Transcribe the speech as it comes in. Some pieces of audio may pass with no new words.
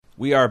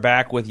We are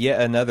back with yet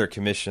another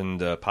commissioned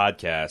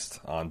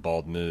podcast on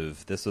Bald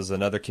Move. This was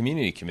another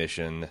community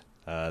commission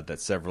that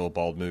several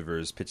Bald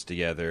Movers pitched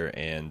together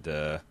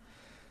and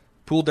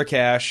pooled their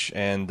cash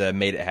and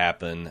made it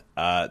happen.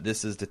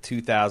 This is the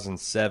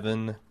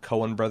 2007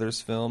 Coen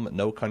Brothers film,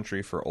 No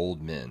Country for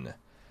Old Men,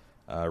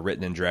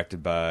 written and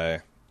directed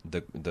by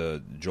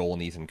the Joel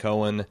and Ethan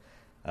Coen.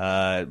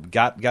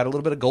 Got a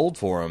little bit of gold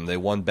for them. They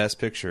won Best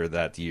Picture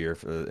that year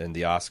in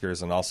the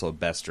Oscars and also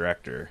Best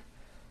Director.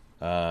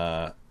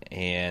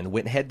 And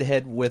went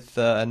head-to-head with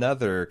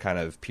another kind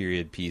of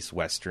period piece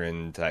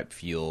Western-type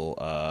feel,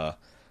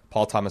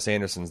 Paul Thomas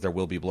Anderson's There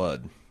Will Be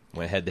Blood.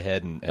 Went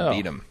head-to-head and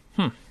beat him.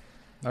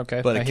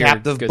 Okay. But a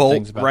captive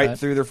bolt right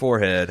through their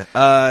forehead.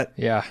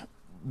 Yeah.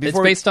 It's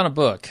based on a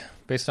book.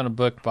 Based on a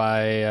book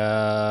by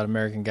an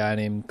American guy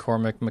named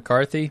Cormac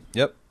McCarthy.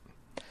 Yep.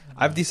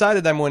 I've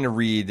decided I'm going to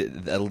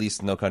read at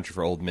least No Country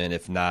for Old Men,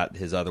 if not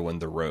his other one,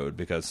 The Road,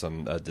 because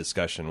some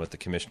discussion with the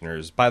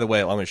commissioners. By the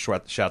way, I'm going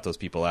to shout those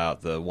people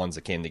out, the ones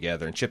that came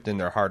together and chipped in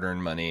their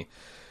hard-earned money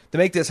to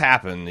make this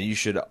happen. You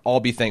should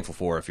all be thankful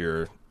for if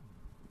you're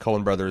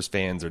Coen Brothers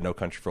fans or No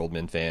Country for Old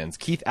Men fans.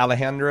 Keith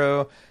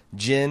Alejandro,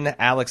 Jen,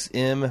 Alex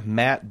M.,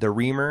 Matt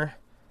DeReamer,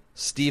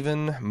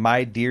 Stephen,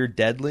 My Dear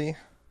Deadly,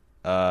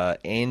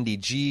 Andy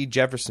G.,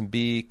 Jefferson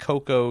B.,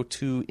 Coco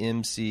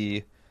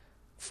 2MC,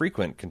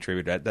 frequent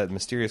contributor, that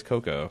mysterious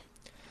Coco.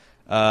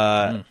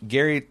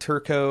 Gary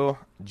Turco,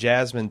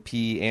 Jasmine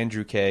P.,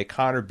 Andrew K.,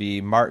 Connor B.,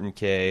 Martin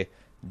K.,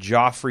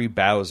 Joffrey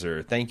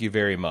Bowser. Thank you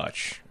very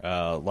much.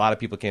 A lot of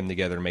people came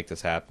together to make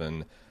this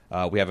happen.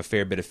 We have a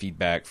fair bit of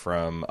feedback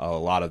from a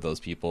lot of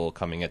those people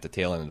coming at the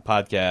tail end of the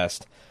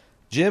podcast.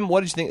 Jim, what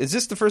did you think? Is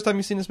this the first time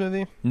you've seen this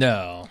movie?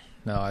 No,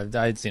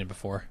 I'd seen it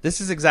before. This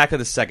is exactly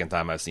the second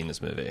time I've seen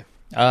this movie.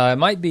 It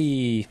might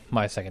be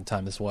my second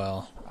time as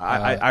well.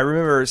 I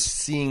remember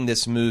seeing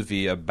this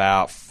movie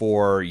about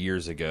 4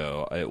 years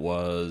ago. It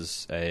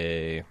was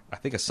I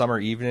think a summer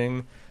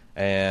evening,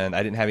 and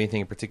I didn't have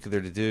anything in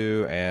particular to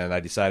do, and I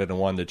decided I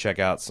wanted to check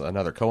out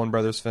another Coen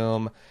Brothers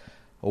film.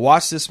 I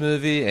watched this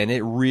movie, and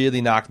it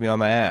really knocked me on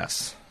my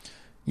ass.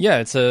 Yeah,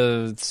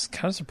 it's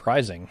kind of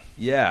surprising.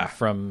 Yeah,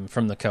 from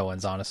the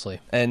Coens,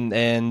 honestly. And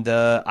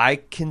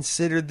I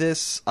consider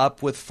this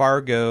up with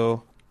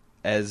Fargo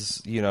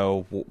as, you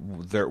know,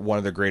 one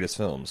of their greatest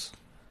films.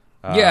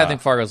 Yeah, I think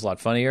Fargo's a lot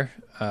funnier,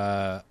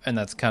 and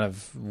that's kind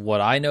of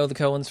what I know the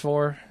Coens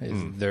for,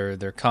 is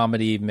their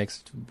comedy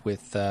mixed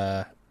with,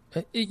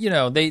 you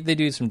know, they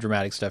do some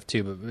dramatic stuff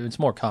too, but it's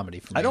more comedy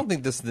for me. I don't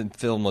think this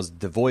film was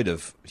devoid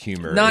of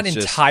humor. Not it's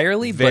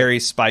entirely, just very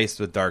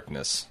spiced with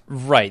darkness.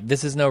 Right.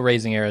 This is no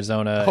Raising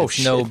Arizona. Oh, it's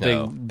shit, no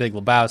no. Big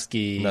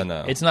Lebowski.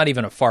 No. It's not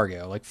even a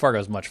Fargo. Like,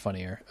 Fargo's much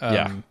funnier.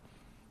 Yeah.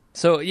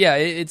 So yeah,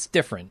 it's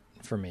different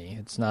for me.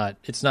 It's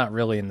not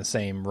really in the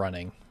same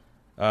running.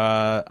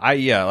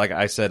 Like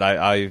I said,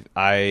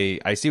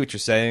 I see what you're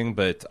saying,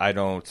 but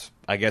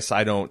I guess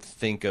I don't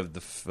think of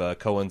the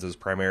Coens as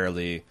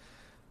primarily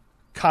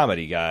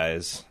comedy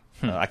guys.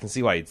 I can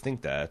see why you'd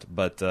think that,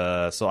 but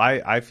so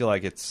I feel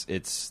like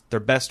it's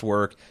their best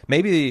work,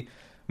 maybe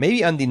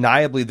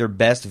undeniably their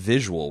best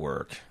visual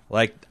work.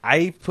 Like,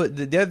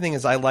 the other thing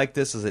is I like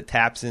this is it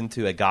taps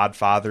into a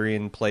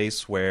Godfatherian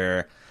place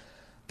where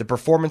the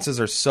performances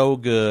are so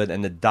good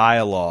and the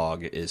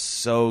dialogue is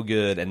so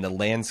good and the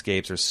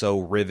landscapes are so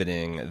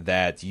riveting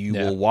that you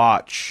will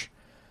watch,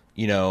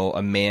 you know,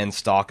 a man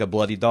stalk a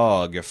bloody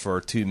dog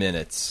for 2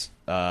 minutes.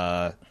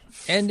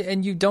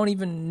 And you don't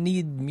even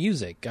need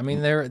music. I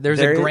mean, there's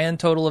a grand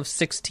total of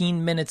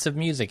 16 minutes of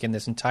music in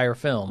this entire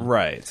film.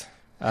 Right.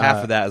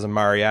 Half of that is a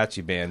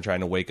mariachi band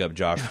trying to wake up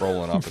Josh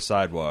Brolin off the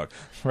sidewalk.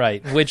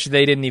 Right, which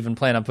they didn't even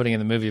plan on putting in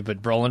the movie,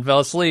 but Brolin fell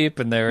asleep,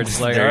 and they were just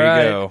like, there all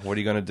right, you go. What are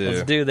you going to do?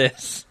 Let's do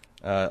this.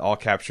 All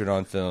captured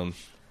on film.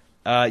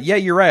 Yeah,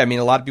 you're right. I mean,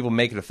 a lot of people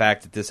make it a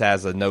fact that this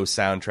has a no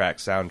soundtrack,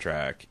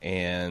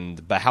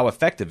 but how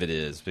effective it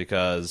is,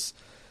 because,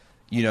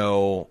 you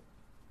know,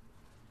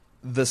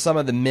 some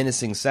of the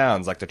menacing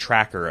sounds, like the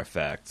tracker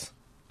effect,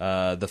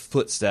 the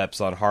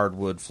footsteps on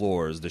hardwood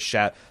floors,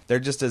 they're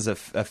just as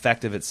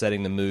effective at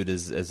setting the mood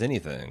as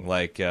anything.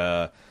 Like,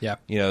 you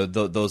know,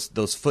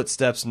 those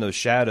footsteps and those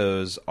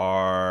shadows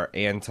are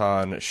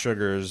Anton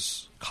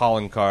Sugar's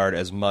calling card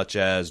as much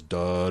as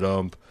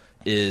da-dump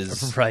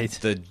is right.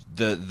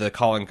 the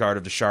calling card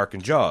of the shark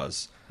in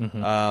Jaws.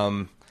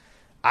 Mm-hmm.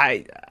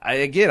 I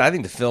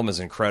think the film is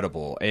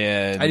incredible,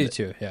 and I do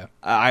too. Yeah,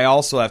 I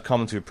also have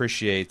come to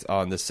appreciate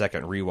on this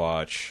second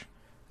rewatch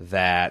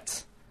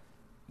that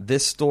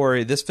this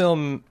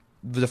film,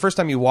 the first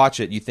time you watch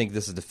it, you think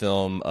this is the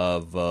film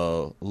of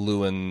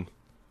Llewellyn.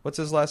 What's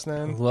his last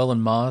name?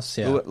 Llewellyn Moss.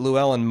 Yeah,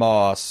 Llewellyn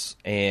Moss,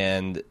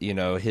 and you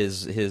know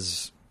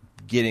his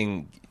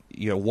getting,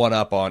 you know, one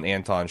up on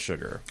Anton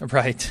Sugar.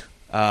 Right.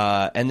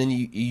 And then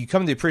you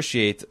come to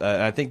appreciate,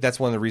 I think that's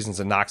one of the reasons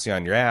it knocks you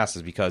on your ass,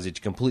 is because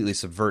it completely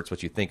subverts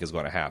what you think is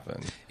going to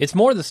happen. It's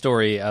more the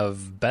story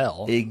of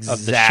Bell, exactly.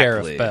 Of the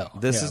Sheriff Bell.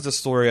 This is the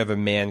story of a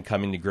man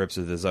coming to grips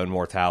with his own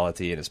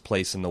mortality and his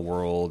place in the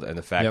world, and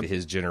the fact that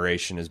his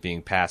generation is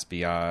being passed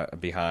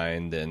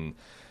behind, and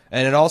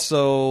And it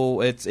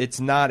also it's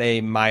not a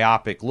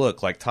myopic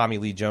look. Like Tommy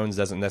Lee Jones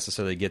doesn't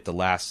necessarily get the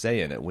last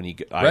say in it. When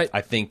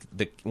I think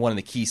one of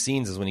the key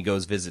scenes is when he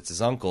goes visits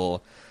his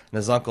uncle, and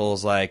his uncle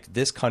is like,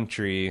 "This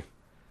country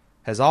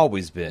has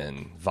always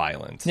been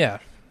violent." Yeah,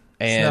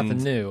 it's and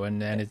nothing new,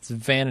 and it's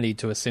vanity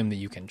to assume that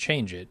you can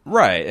change it.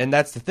 Right, and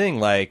that's the thing.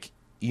 Like,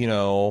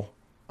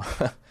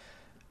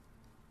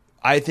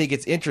 I think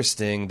it's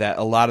interesting that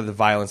a lot of the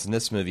violence in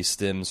this movie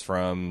stems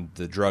from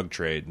the drug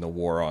trade and the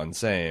war on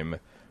same.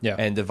 Yeah.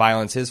 And the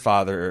violence his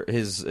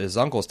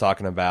uncle's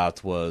talking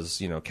about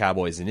was,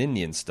 cowboys and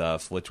Indian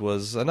stuff, which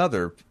was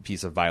another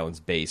piece of violence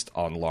based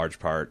on large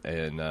part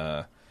in,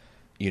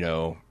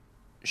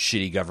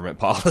 shitty government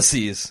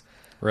policies.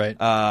 Right.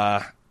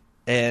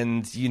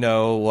 And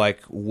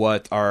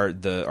what are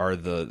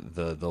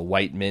the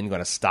white men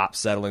going to stop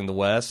settling the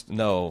West?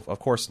 No, of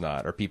course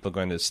not. Are people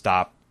going to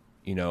stop,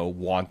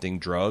 wanting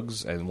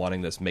drugs and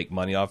wanting to make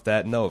money off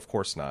that? No, of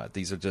course not.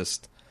 These are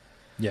just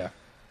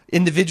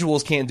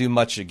individuals can't do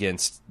much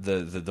against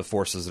the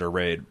forces that are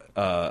arrayed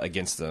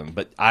against them.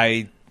 But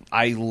I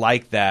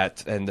like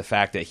that, and the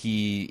fact that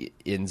he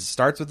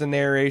starts with the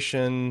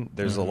narration.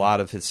 There's a lot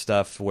of his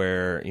stuff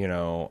where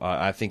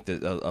I think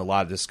that a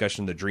lot of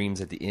discussion of the dreams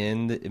at the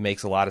end, it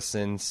makes a lot of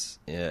sense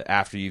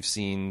after you've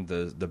seen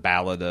the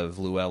Ballad of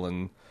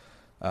Llewellyn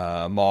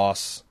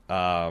Moss.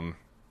 I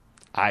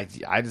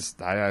don't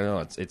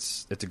know.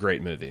 It's a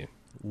great movie.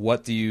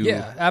 What do you?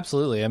 Yeah,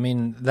 absolutely. I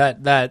mean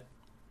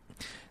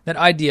that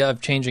idea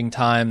of changing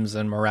times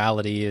and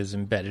morality is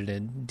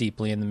embedded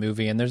deeply in the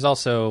movie, and there's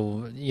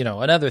also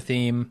another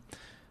theme,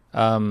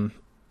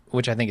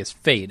 which I think is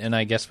fate, and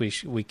I guess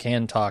we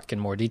can talk in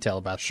more detail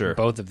about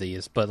both of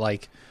these, but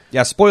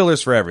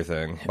spoilers for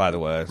everything, by the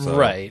way. So,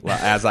 right.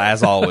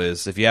 As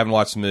always, if you haven't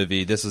watched the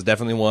movie, this is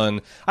definitely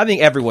one I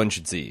think everyone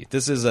should see.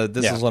 This is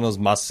one of those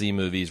must see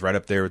movies, right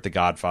up there with The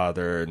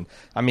Godfather, and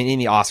I mean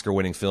any Oscar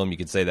winning film you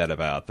could say that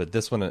about, but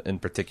this one in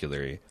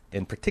particularly.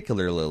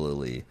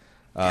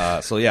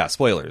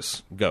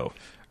 Spoilers, go.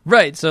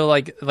 Right, so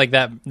like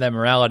that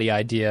morality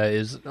idea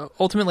is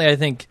ultimately, I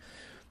think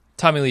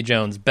Tommy Lee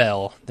Jones,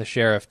 Bell, the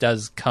sheriff,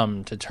 does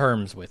come to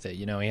terms with it.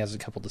 He has a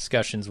couple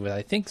discussions with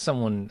I think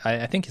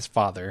his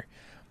father,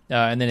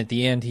 and then at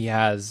the end he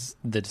has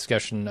the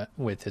discussion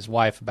with his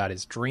wife about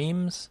his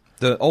dreams.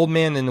 The old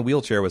man in the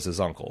wheelchair was his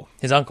uncle.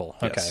 His uncle,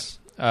 okay.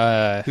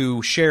 Yes.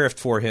 Who sheriffed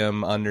for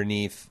him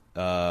underneath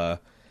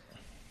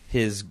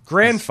his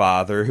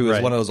grandfather, who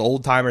is one of those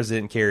old timers that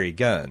didn't carry a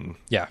gun.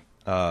 Yeah.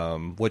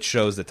 Which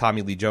shows that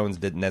Tommy Lee Jones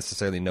didn't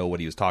necessarily know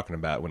what he was talking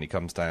about when he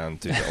comes down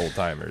to the old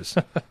timers.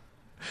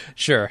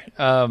 Sure.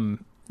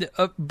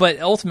 But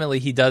ultimately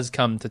he does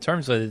come to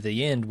terms with it at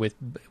the end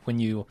when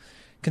you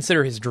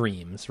consider his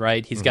dreams,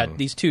 right? He's got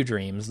these two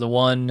dreams. The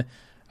one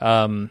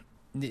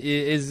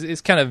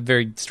is kind of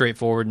very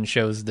straightforward and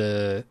shows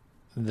the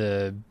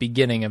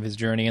beginning of his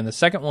journey, and the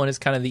second one is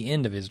kind of the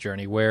end of his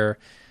journey, where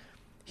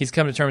he's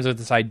come to terms with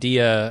this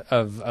idea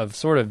of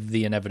sort of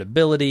the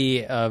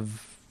inevitability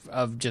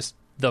of just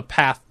the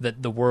path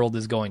that the world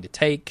is going to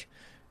take,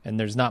 and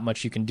there's not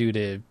much you can do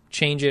to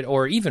change it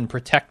or even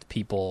protect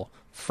people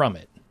from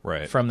it,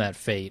 right? From that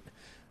fate,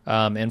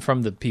 and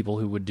from the people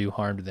who would do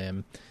harm to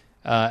them.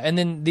 And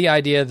then the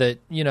idea that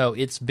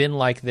it's been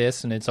like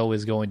this and it's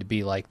always going to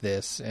be like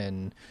this,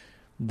 and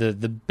the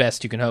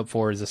best you can hope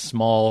for is a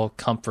small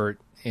comfort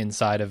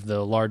inside of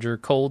the larger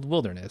cold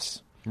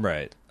wilderness.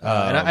 Right.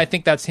 And I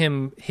think that's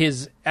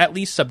his at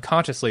least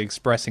subconsciously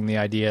expressing the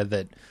idea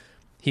that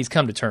he's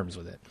come to terms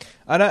with it.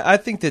 And I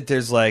think that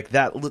there's like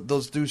that.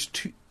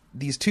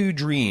 These two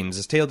dreams,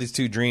 his tale of these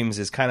two dreams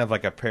is kind of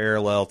like a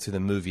parallel to the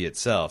movie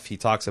itself. He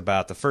talks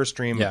about the first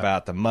dream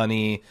about the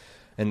money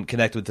and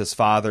connect with his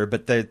father,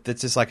 but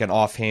that's just like an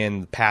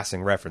offhand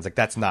passing reference. Like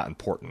that's not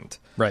important.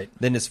 Right.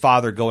 Then his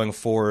father going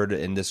forward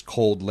in this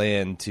cold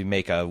land to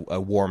make a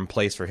warm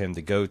place for him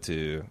to go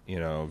to,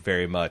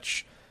 very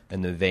much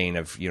in the vein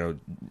of,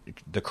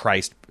 the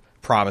Christ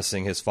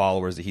promising his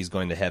followers that he's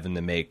going to heaven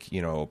to make,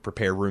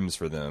 prepare rooms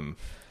for them.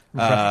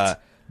 Right.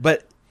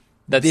 But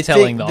that's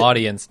telling the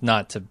audience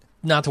not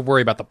to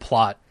worry about the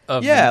plot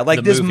of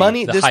the this movie,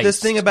 money, the this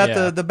heist. thing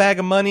about the bag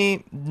of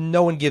money,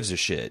 no one gives a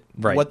shit.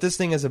 Right. What this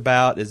thing is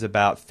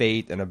about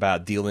fate and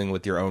about dealing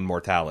with your own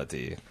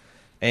mortality.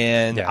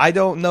 And I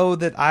don't know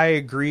that I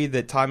agree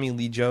that Tommy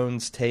Lee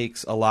Jones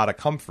takes a lot of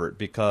comfort,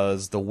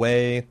 because the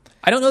way...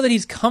 I don't know that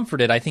he's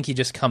comforted. I think he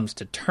just comes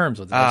to terms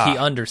with it. Like he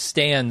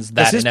understands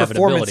that his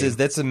inevitability. Performances,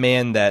 that's a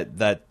man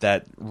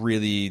that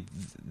really,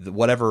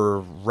 whatever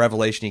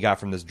revelation he got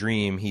from this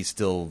dream, he's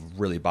still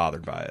really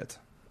bothered by it.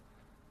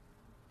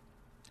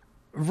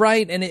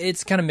 Right, and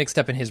it's kind of mixed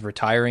up in his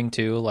retiring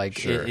too. Like,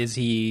 sure. Is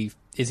he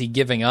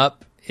giving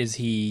up? Is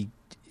he...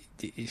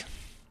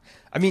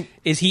 I mean,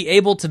 is he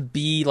able to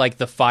be like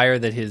the fire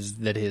that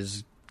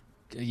his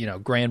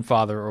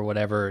grandfather or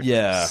whatever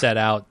set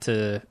out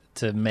to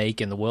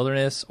make in the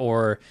wilderness,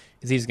 or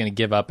is he just going to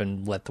give up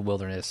and let the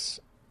wilderness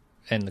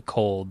and the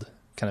cold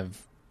kind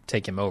of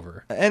take him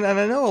over. And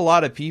I know a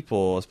lot of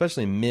people,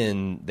 especially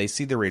men, they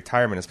see their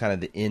retirement as kind of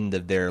the end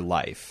of their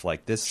life.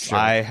 Like this, Sure.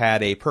 I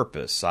had a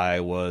purpose. I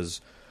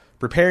was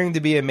preparing to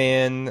be a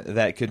man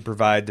that could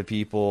provide to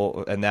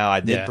people, and now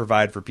I did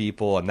provide for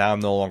people, and now I'm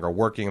no longer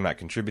working. I'm not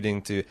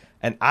contributing to,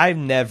 and I've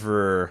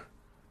never.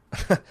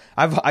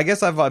 I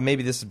guess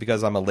maybe this is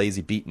because I'm a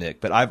lazy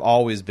beatnik, but I've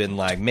always been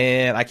like,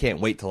 man, I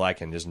can't wait till I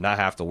can just not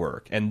have to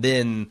work. And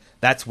then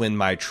that's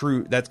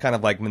kind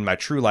of like when my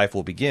true life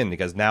will begin,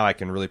 because now I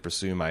can really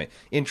pursue my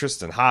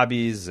interests and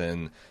hobbies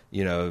and,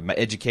 my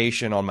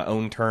education on my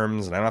own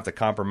terms, and I don't have to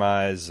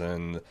compromise.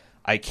 And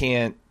I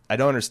don't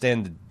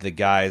understand the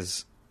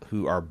guys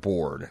who are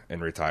bored in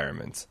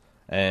retirement.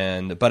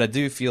 But I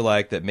do feel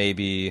like that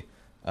maybe,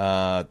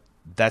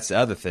 that's the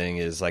other thing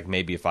is like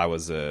maybe if I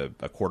was a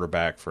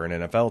quarterback for an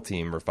NFL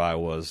team, or if I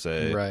was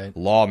a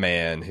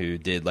lawman who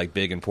did like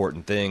big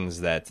important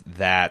things,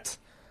 that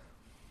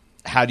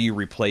how do you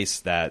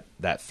replace that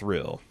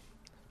thrill?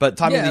 But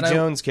Tommy Lee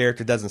Jones'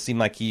 character doesn't seem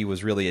like he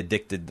was really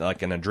addicted,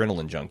 like an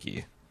adrenaline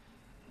junkie.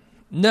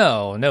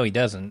 No, he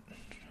doesn't.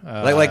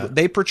 Like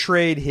they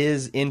portrayed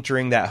his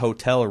entering that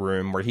hotel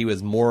room where he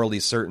was morally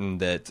certain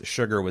that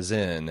Sugar was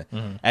in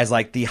as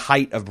like the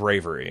height of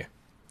bravery.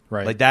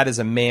 Right. Like that is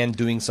a man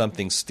doing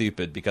something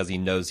stupid because he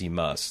knows he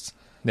must.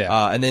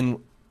 Yeah. And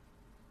then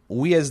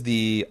we as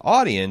the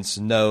audience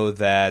know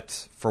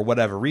that for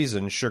whatever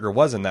reason, Sugar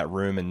was in that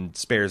room and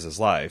spares his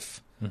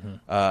life.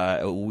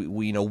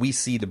 We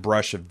see the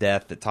brush of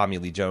death that Tommy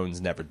Lee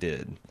Jones never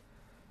did.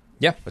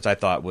 Yeah. Which I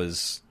thought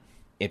was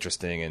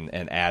interesting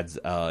and adds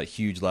a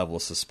huge level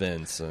of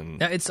suspense. And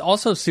now, it's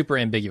also super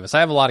ambiguous. I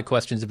have a lot of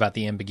questions about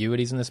the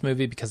ambiguities in this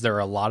movie because there are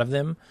a lot of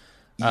them.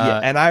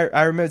 Yeah, and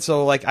I remember,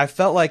 so like I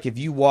felt like if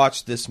you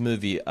watched this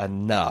movie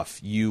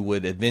enough, you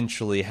would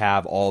eventually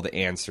have all the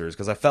answers,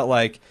 because I felt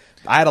like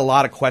I had a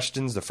lot of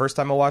questions the first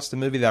time I watched the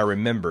movie that I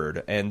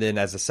remembered, and then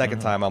as the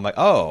second time I'm like,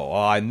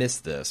 I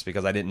missed this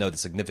because I didn't know the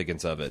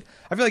significance of it.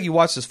 I feel like you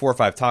watch this 4 or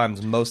 5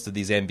 times, most of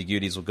these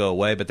ambiguities will go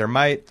away, but there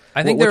might.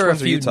 I think there are a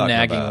few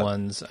nagging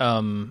ones.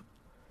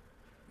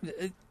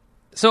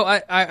 So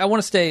I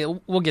want to stay.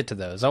 We'll get to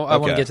those. I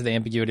want to get to the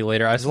ambiguity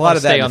later. There's a lot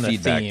of that in the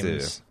feedback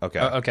themes. too. Okay.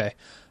 Okay.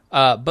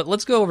 But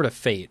let's go over to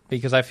Fate,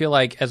 because I feel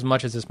like as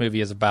much as this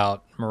movie is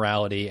about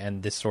morality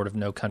and this sort of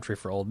No Country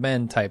for Old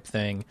Men type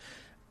thing,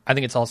 I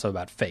think it's also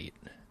about fate.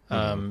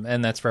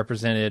 And that's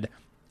represented...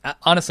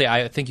 Honestly,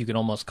 I think you can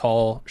almost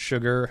call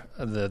Sugar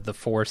the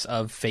force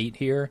of fate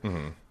here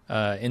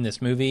in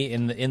this movie,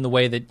 in the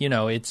way that,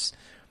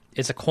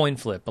 it's a coin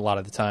flip a lot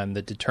of the time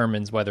that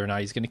determines whether or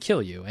not he's going to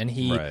kill you. And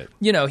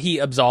he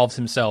absolves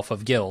himself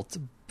of guilt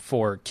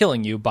for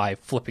killing you by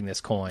flipping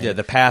this coin. Yeah,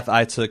 the path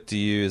I took to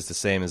you is the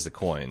same as the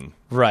coin.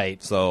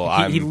 Right. So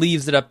he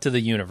leaves it up to the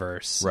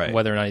universe,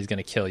 whether or not he's going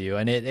to kill you.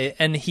 And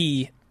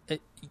I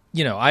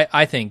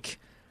think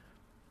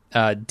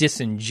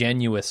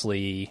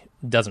disingenuously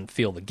doesn't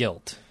feel the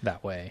guilt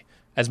that way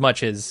as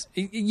much as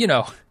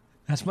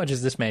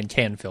this man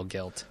can feel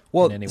guilt.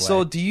 Well, in any way.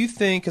 So do you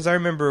think, because I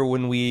remember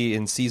when we,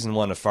 in season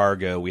 1 of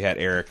Fargo, we had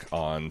Eric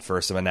on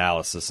for some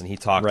analysis, and he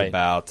talked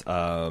about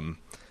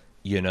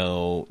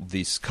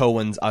this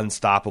Cohen's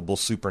unstoppable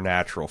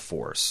supernatural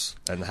force,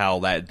 and how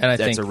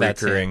that's a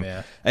recurring.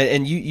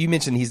 And you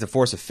mentioned he's the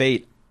force of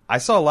fate. I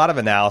saw a lot of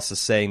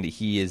analysis saying that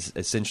he is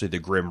essentially the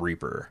Grim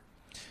Reaper.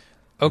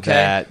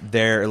 Okay.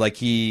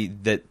 He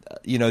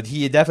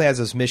definitely has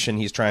this mission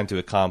he's trying to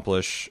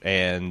accomplish,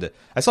 and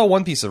I saw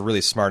one piece of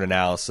really smart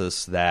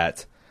analysis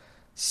that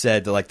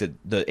said that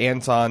the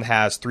Anton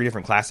has 3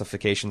 different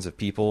classifications of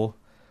people.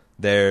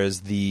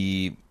 There's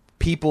the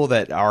people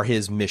that are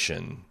his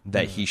mission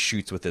that he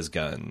shoots with his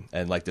gun,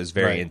 and there's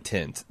very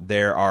intent.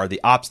 There are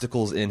the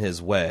obstacles in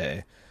his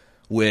way,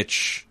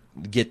 which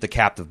get the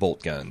captive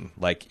bolt gun.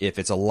 Like if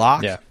it's a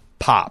lock,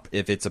 pop.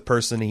 If it's a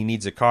person he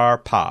needs a car,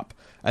 pop.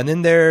 And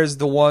then there's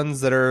the ones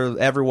that are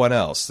everyone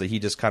else that he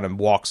just kind of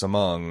walks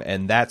among,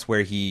 and that's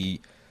where he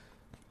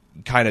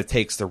kind of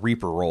takes the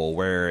Reaper role,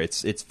 where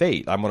it's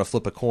fate. I'm going to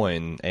flip a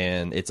coin,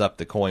 and it's up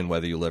the coin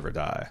whether you live or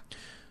die.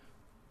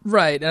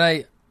 Right,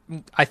 and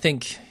I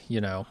think,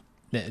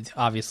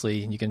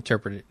 obviously you can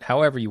interpret it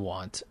however you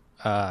want.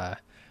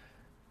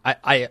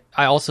 I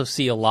also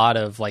see a lot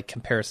of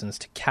comparisons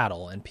to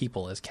cattle and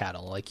people as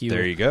cattle.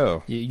 There you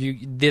go.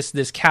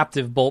 This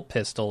captive bolt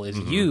pistol is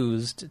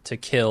used to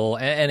kill,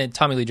 and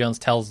Tommy Lee Jones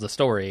tells the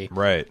story.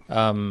 Right.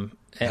 How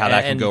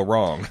that can go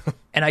wrong.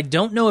 And I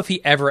don't know if he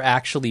ever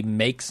actually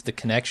makes the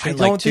connection. I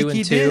don't think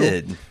he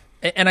did.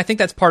 And I think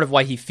that's part of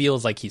why he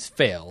feels like he's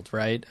failed,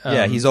 right?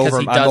 Yeah,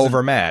 I'm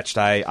overmatched.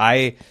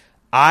 I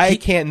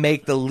can't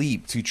make the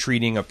leap to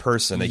treating a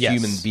person, a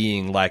human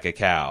being, like a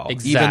cow.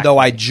 Exactly. Even though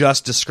I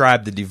just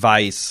described the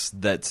device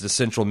that's the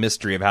central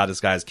mystery of how this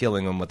guy's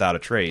killing him without a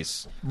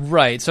trace.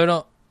 Right.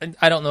 So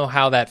I don't know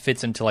how that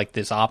fits into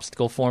this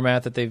obstacle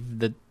format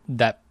that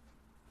that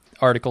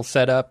article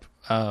set up.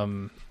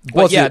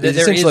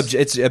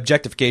 It's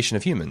objectification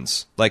of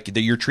humans.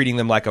 You're treating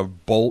them like a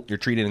bolt. You're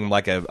treating them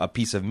like a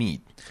piece of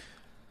meat.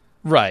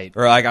 Right.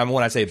 Or like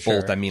when I say bolt,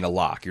 Sure. I mean a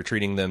lock. You're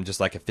treating them just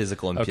like a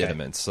physical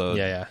impediment. So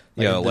Yeah.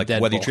 you know, the like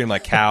dead whether you bull. treat them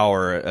like cow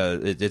or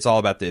it's all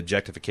about the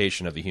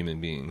objectification of a human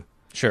being.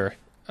 Sure.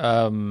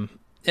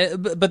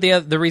 But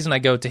the reason I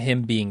go to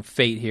him being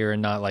fate here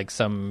and not like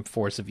some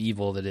force of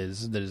evil that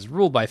is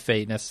ruled by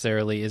fate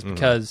necessarily is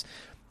because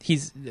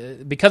he's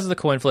because of the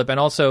coin flip, and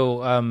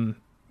also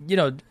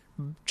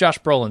Josh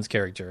Brolin's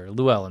character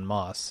Llewellyn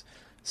Moss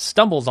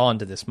stumbles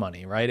onto this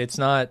money. Right? It's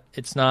not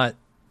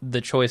the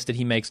choice that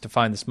he makes to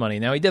find this money.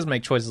 Now he does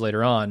make choices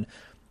later on,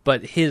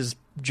 but his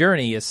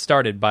journey is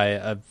started by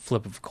a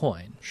flip of a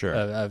coin, Sure,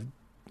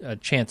 a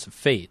chance of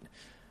fate.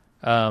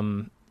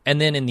 And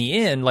then in the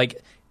end,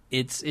 like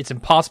it's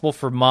impossible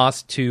for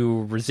Moss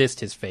to resist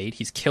his fate.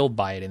 He's killed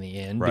by it in the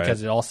end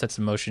because it all sets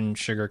in motion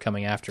Sugar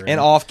coming after him. And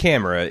off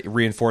camera,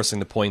 reinforcing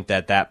the point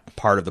that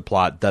part of the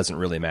plot doesn't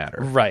really matter.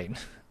 Right.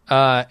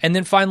 And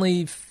then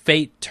finally,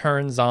 fate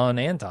turns on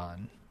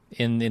Anton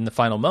in the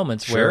final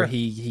moments where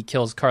he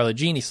kills Carla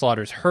Jean. He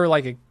slaughters her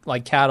like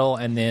cattle,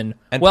 and then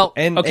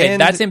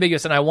that's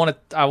ambiguous. And I want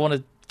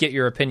to get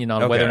your opinion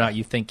on whether or not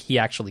you think he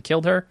actually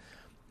killed her.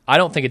 I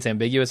don't think it's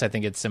ambiguous. I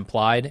think it's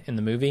implied in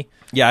the movie.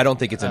 Yeah, I don't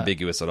think it's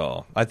ambiguous at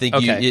all. I think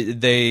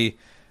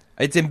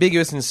it's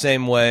ambiguous in the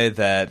same way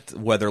that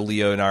whether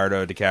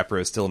Leonardo DiCaprio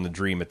is still in the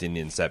dream at the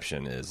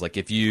inception is. Like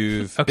if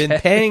you've been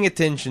paying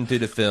attention to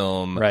the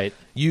film, right,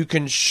 you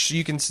can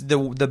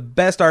the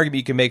best argument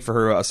you can make for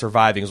her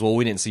surviving is, well,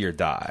 we didn't see her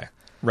die.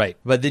 Right.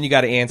 But then you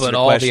got to answer but the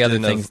all question the other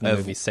things of in the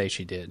movie say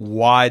she did.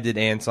 Why did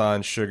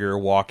Anton Sugar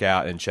walk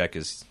out and check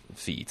his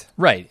feet?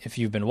 Right. If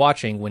you've been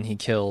watching, when he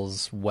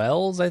kills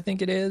Wells, I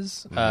think it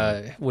is,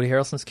 Woody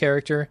Harrelson's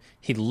character,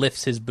 he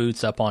lifts his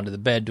boots up onto the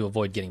bed to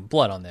avoid getting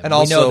blood on them. And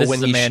also,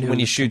 when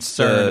he shoots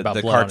the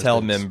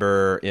cartel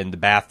member in the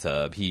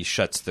bathtub, he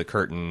shuts the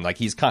curtain. Like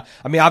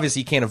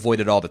obviously he can't avoid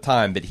it all the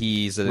time, but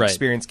he's an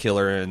experienced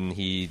killer, and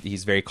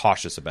he's very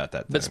cautious about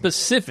that. But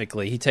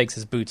specifically, he takes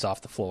his boots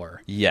off the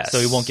floor. Yes. So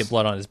he won't get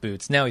blood on his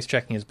boots. Now he's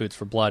checking his boots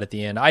for blood at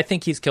the end. I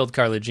think he's killed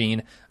Carla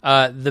Jean.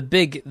 The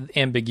big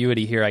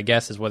ambiguity here, I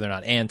guess, is whether or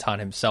not Anton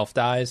himself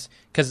dies,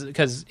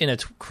 because in a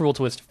cruel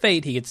twist of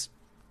fate, he gets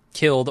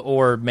killed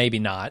or maybe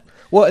not.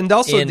 Well, and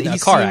also in a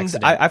car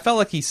accident. I felt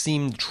like he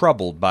seemed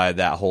troubled by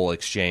that whole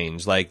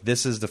exchange. Like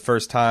this is the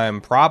first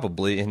time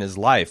probably in his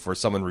life where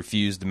someone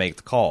refused to make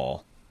the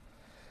call.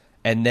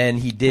 And then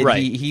he did.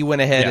 Right. He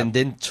went ahead and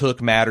then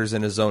took matters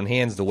in his own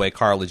hands the way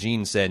Carla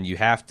Jean said you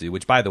have to.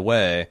 Which, by the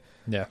way,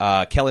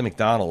 Kelly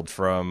MacDonald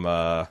from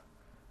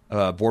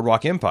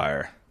Boardwalk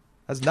Empire,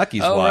 that's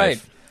Nucky's wife.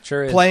 Right.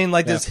 Sure is. Playing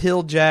like this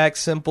hill jack,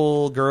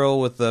 simple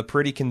girl with a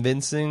pretty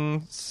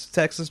convincing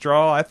Texas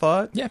drawl, I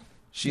thought. Yeah.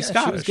 She's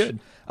Scottish. She was good.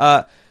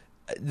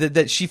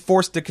 That she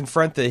forced to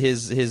confront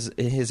his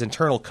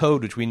internal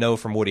code, which we know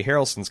from Woody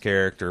Harrelson's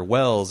character,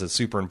 Wells, is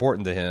super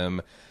important to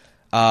him.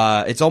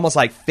 It's almost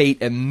like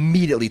fate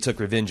immediately took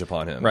revenge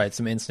upon him. Right,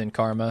 some instant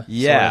karma.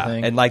 Yeah, sort of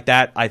thing. and like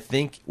that, I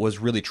think was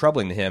really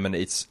troubling to him, and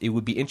it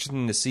would be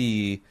interesting to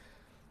see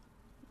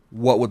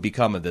what would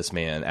become of this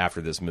man after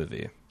this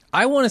movie.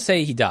 I want to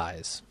say he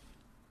dies,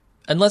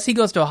 unless he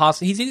goes to a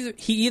hospital.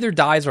 He either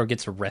dies or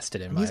gets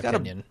arrested. In my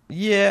opinion, I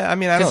mean, I don't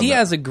know. Because he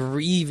has a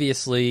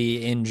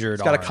grievously injured.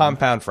 He's got a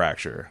compound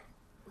fracture.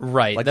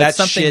 Right, like that's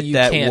that something shit you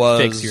that can't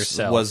fix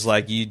yourself. Was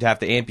like you'd have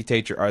to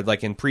amputate or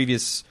like in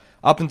previous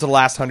up until the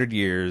last 100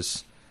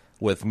 years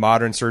with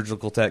modern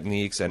surgical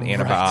techniques and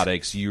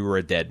antibiotics, you were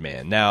a dead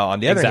man. Now, on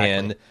the other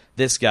hand,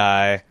 this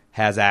guy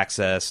has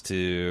access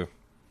to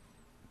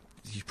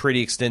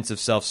pretty extensive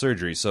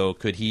self-surgery. So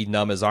could he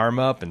numb his arm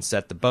up and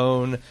set the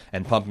bone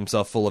and pump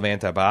himself full of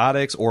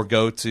antibiotics, or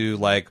go to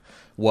like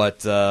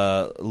what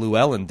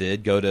Llewellyn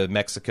did, go to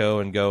Mexico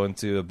and go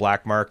into a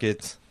black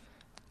market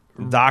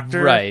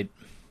doctor? Right.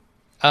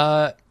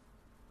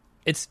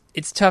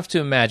 It's tough to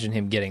imagine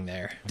him getting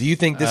there. Do you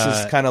think this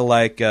is kind of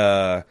like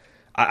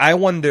I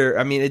wonder,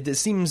 I mean, it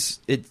seems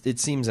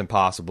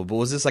impossible, but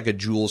was this like a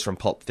Jules from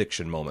Pulp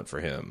Fiction moment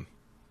for him?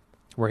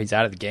 Where he's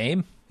out of the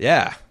game?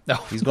 Yeah. No,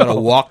 he's going to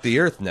walk the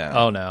earth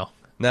now. Oh, no.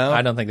 No?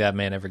 I don't think that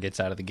man ever gets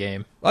out of the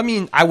game. I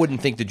mean, I wouldn't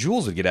think the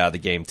Jules would get out of the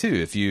game, too,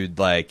 if you'd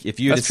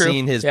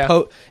seen his...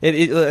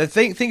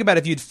 think about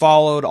if you'd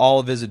followed all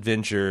of his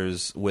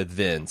adventures with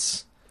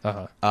Vince,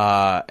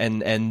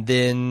 and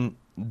then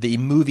the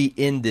movie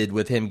ended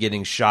with him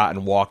getting shot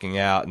and walking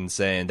out and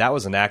saying, that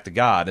was an act of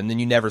God, and then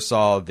you never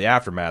saw the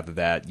aftermath of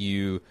that.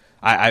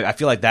 I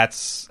feel like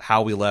that's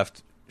how we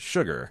left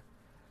Sugar.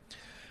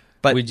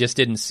 But we just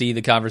didn't see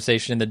the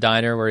conversation in the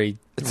diner where he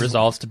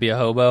resolves to be a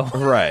hobo.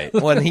 Right.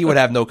 Well, and he would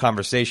have no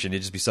conversation.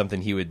 It'd just be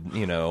something he would,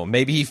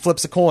 maybe he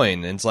flips a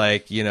coin and it's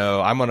like,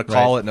 I'm going to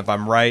call it, and if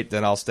I'm right,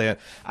 then I'll stay.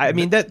 I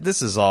mean,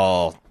 this is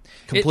all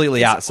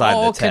completely outside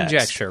all the text.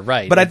 Conjecture,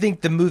 right. But I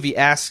think the movie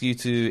asks you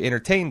to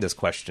entertain this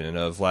question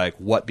of, like,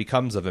 what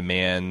becomes of a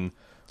man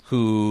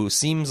who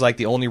seems like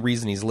the only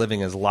reason he's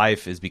living his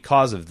life is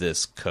because of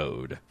this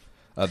code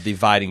of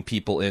dividing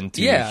people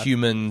into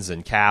humans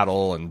and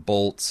cattle and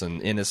bolts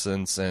and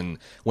innocents, and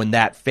when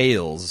that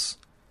fails,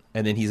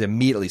 and then he's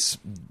immediately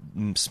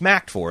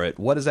smacked for it,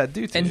 what does that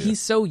do to And you? he's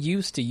so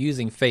used to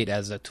using fate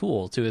as a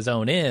tool to his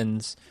own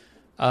ends,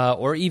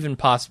 or even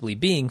possibly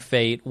being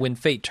fate. When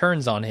fate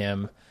turns on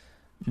him,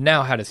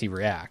 now how does he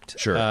react?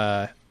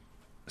 Sure.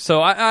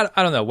 So I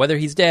don't know whether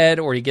he's dead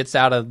or he gets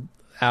out of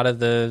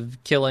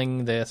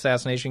the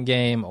assassination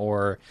game,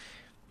 or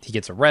he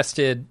gets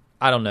arrested.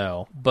 I don't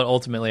know, but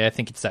ultimately, I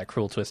think it's that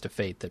cruel twist of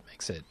fate that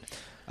makes it.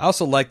 I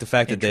also like the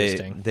fact that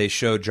Interesting. they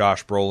show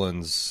Josh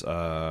Brolin's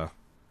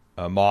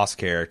Moss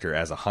character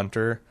as a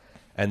hunter,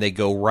 and they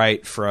go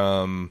right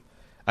from.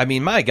 I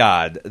mean, my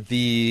God,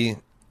 the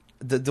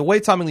way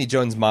Tommy Lee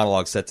Jones'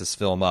 monologue sets this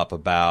film up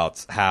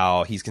about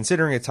how he's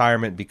considering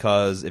retirement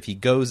because if he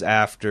goes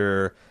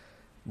after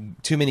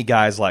too many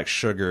guys like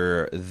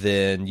Sugar,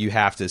 then you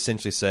have to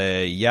essentially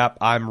say, yep,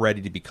 I'm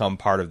ready to become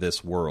part of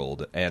this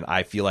world, and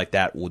I feel like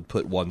that would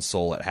put one's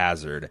soul at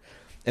hazard.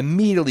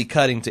 Immediately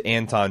cutting to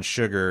Anton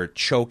Sugar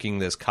choking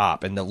this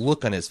cop, and the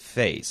look on his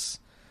face.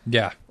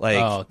 Yeah. Like,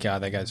 oh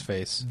god, that guy's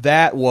face.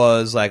 That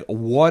was like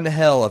one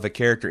hell of a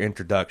character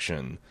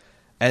introduction.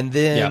 And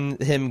then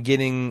him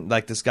getting,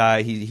 like, this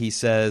guy, he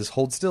says,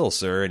 hold still,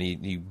 sir, and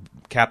he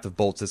captive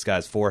bolts this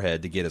guy's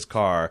forehead to get his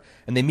car.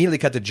 And they immediately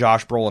cut to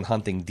Josh Brolin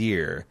hunting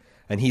deer,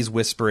 and he's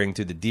whispering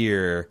to the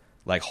deer,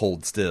 like,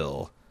 hold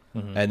still.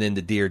 Mm-hmm. And then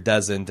the deer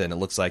doesn't, and it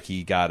looks like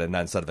he got,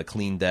 instead of a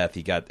clean death,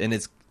 and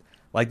it's,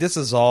 like, this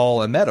is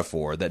all a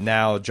metaphor, that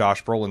now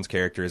Josh Brolin's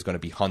character is going to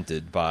be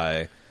hunted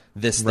by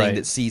this thing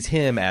that sees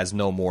him as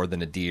no more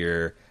than a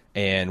deer,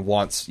 and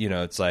wants,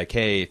 it's like,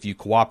 hey, if you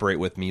cooperate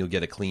with me, you'll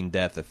get a clean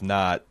death. If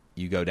not,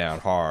 you go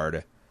down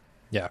hard.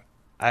 Yeah.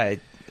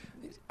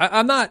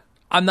 I'm not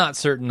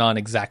certain on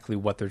exactly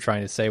what they're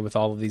trying to say with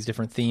all of these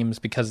different themes,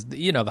 because,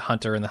 the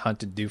hunter and the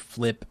hunted do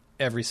flip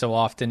every so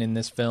often in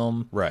this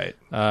film. Right.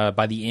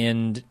 By the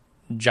end,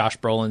 Josh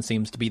Brolin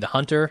seems to be the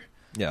hunter.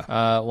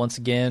 Yeah. Once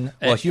again.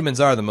 Well, humans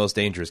are the most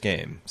dangerous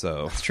game,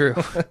 so. It's true.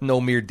 No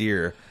mere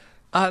deer.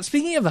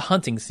 Speaking of the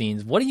hunting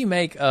scenes, what do you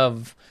make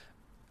of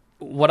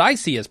what I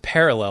see as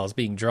parallels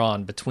being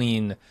drawn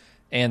between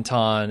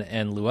Anton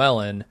and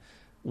Llewellyn,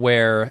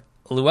 where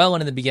Llewellyn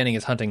in the beginning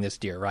is hunting this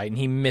deer, right? And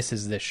he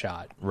misses this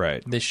shot.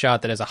 Right. This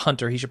shot that as a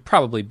hunter he should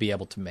probably be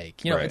able to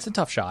make. Right. It's a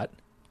tough shot.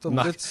 I'm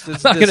not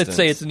distance. going to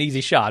say it's an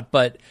easy shot,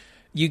 but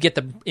you get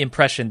the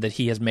impression that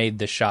he has made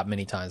this shot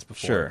many times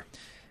before. Sure.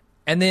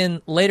 And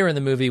then later in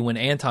the movie, when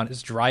Anton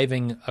is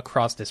driving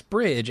across this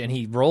bridge and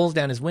he rolls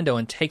down his window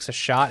and takes a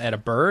shot at a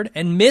bird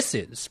and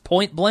misses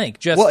point blank,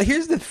 just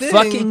here's the thing.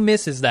 fucking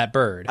misses that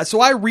bird. So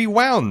I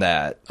rewound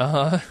that.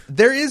 Uh-huh.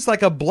 There is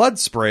like a blood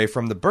spray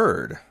from the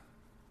bird,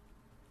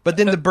 but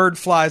then the bird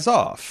flies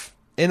off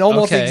in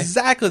almost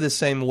exactly the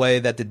same way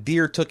that the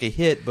deer took a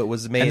hit, but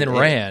was made and then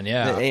ran.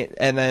 Yeah,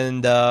 and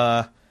then.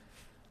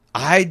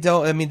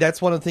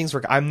 That's one of the things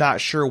where I'm not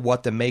sure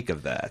what to make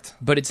of that.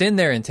 But it's in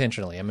there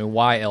intentionally. I mean,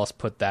 why else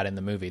put that in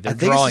the movie? They're I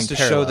think drawing it's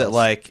just to parallels. show that,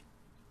 like,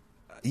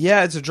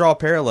 it's to draw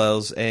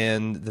parallels,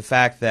 and the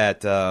fact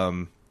that,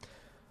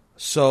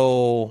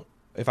 so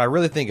if I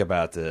really think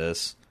about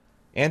this,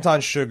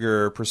 Anton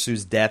Sugar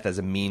pursues death as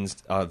a means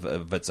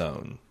of its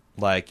own.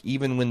 Like,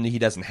 even when he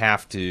doesn't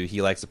have to,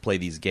 he likes to play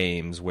these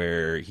games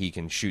where he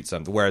can shoot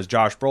something. Whereas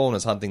Josh Brolin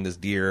is hunting this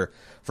deer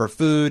for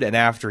food, and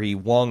after he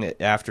winged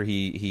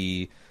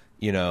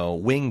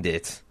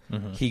it,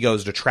 mm-hmm. he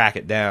goes to track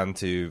it down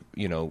to,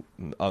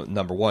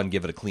 number one,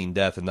 give it a clean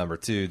death, and number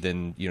two,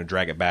 then,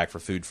 drag it back for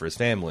food for his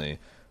family.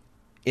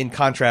 In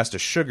contrast to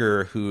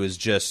Sugar, who is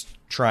just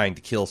trying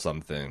to kill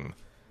something,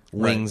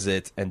 wings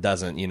it, and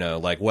doesn't,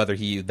 like, whether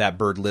that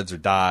bird lives or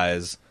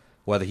dies,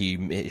 whether he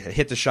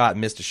hit the shot,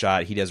 missed a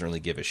shot, he doesn't really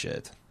give a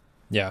shit.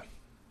 Yeah.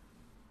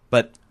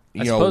 But,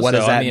 what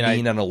does that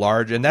mean on a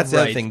large... And that's the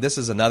other Right. thing. This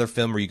is another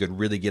film where you could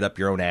really get up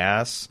your own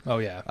ass. Oh,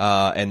 yeah.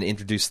 And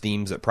introduce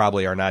themes that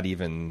probably are not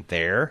even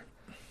there.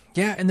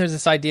 Yeah, and there's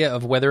this idea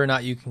of whether or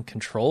not you can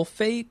control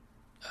fate,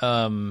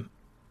 or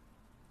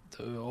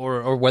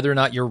whether or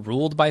not you're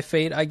ruled by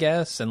fate, I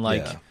guess. And,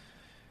 like,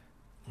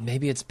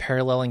 maybe it's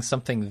paralleling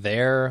something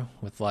there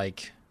with,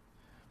 like,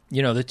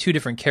 the two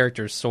different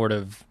characters sort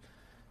of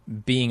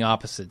being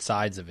opposite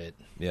sides of it.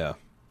 Yeah.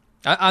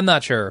 I'm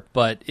not sure,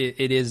 but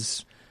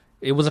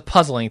it was a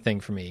puzzling thing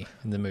for me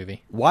in the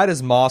movie. Why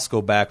does Moss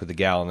go back with a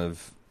gallon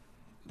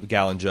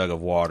jug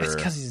of water? It's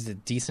because he's a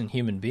decent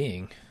human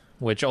being,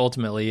 which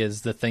ultimately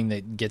is the thing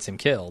that gets him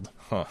killed.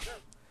 Huh.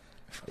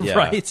 Yeah,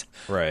 Right?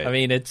 Right. I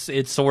mean,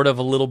 it's sort of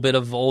a little bit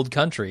of old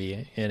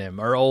country in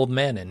him, or old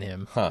man in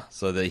him. Huh.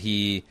 So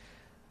that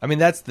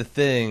that's the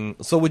thing.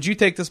 So would you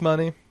take this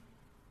money?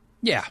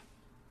 Yeah.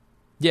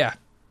 Yeah.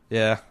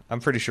 Yeah, I'm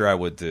pretty sure I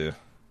would too.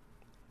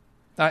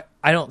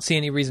 I don't see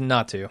any reason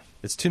not to.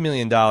 It's $2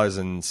 million in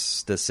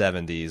the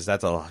 70s.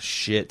 That's a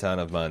shit ton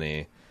of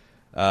money.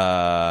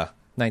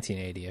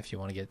 1980, if you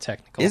want to get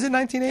technical. Is it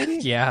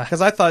 1980? Yeah.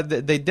 Because I thought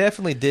that they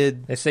definitely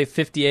did. They say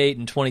 58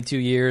 and 22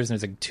 years, and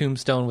there's a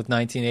tombstone with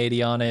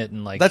 1980 on it,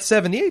 and like That's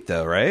 78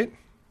 though, right?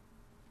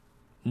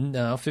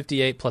 no,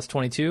 58 plus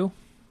 22,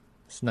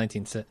 It's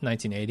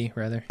 1980,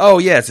 rather. Oh,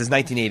 yes, it's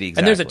 1980 exactly.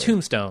 And there's a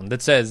tombstone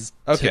that says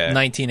Okay.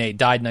 1980,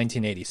 died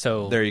 1980.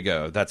 So There you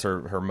go. That's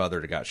her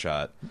mother that got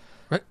shot.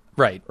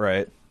 Right.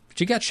 Right.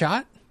 She got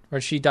shot, or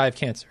did she die of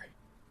cancer?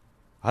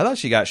 I thought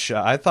she got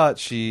shot. I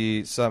thought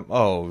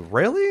Oh,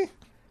 really?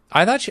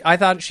 I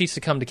thought she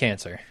succumbed to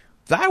cancer.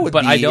 That would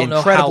But be I don't know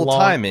incredible how long-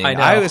 timing. I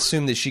know. I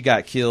assumed that she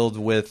got killed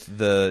with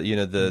the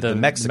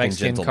Mexican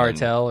gentleman.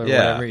 cartel or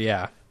whatever.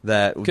 Yeah.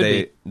 That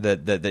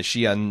that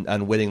she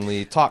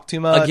unwittingly talked too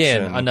much.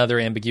 Again, and- another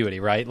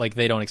ambiguity, right? Like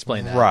they don't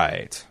explain that.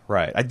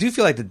 Right. I do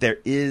feel like that there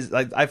is.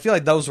 I feel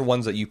like those are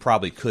ones that you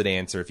probably could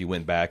answer if you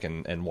went back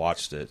and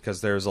watched it,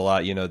 because there's a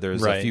lot.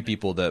 There's a few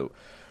people that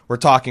were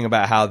talking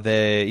about how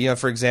they,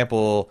 for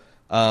example,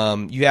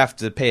 you have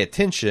to pay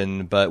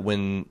attention, but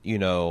when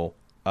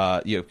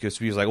because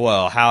he was like,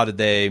 well, how did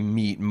they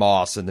meet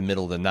Moss in the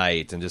middle of the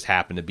night and just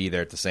happen to be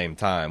there at the same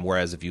time?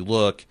 Whereas if you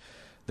look,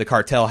 the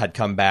cartel had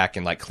come back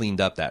and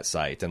cleaned up that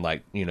site, and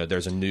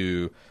there's a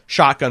new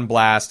shotgun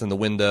blast in the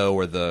window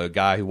where the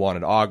guy who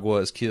wanted Agua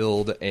is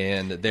killed,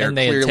 and they had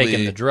clearly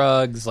taken the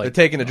drugs. they're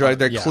taking the drug.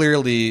 They're yeah.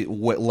 clearly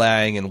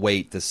laying in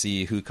wait to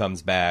see who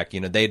comes back.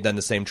 They'd done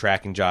the same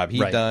tracking job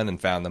he'd done and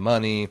found the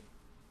money,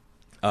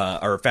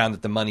 or found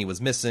that the money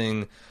was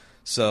missing.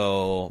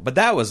 So, but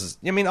that was,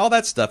 all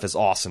that stuff is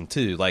awesome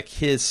too. Like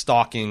his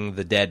stalking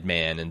the dead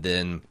man, and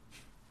then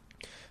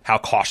how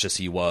cautious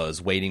he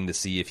was, waiting to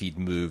see if he'd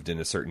moved in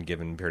a certain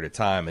given period of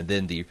time. And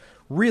then the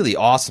really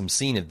awesome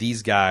scene of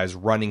these guys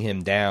running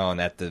him down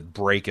at the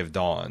break of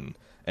dawn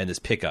in this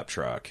pickup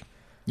truck.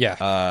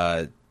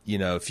 Yeah.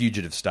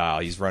 Fugitive style.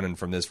 He's running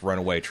from this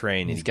runaway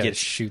train, and He's got to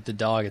shoot the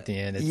dog at the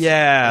end.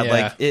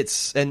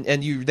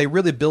 They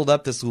really build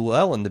up this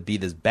Llewellyn to be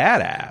this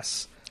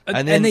badass.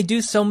 And they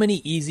do so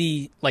many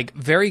easy,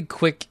 very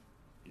quick,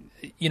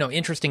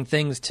 interesting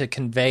things to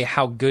convey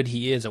how good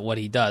he is at what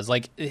he does.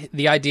 Like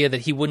the idea that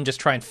he wouldn't just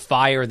try and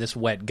fire this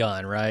wet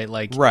gun, right?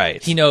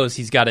 Right. He knows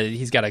he's got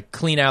to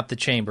clean out the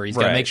chamber. He's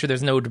got to make sure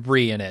there's no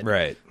debris in it.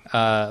 Right.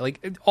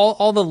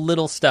 All the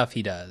little stuff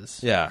he does.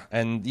 Yeah,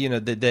 and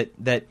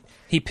that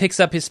he picks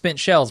up his spent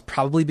shells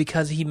probably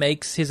because he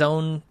makes his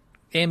own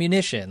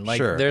ammunition.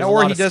 Sure. There's or a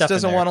lot he of just stuff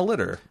doesn't in there. want to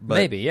litter. But,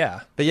 Maybe,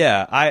 yeah. But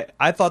yeah,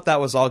 I thought that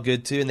was all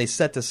good too, and they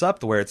set this up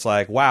to where it's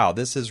like, wow,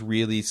 this is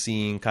really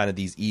seeing kind of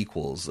these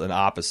equals and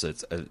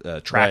opposites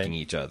tracking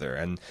each other,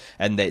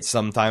 and that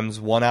sometimes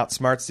one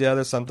outsmarts the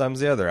other, sometimes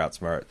the other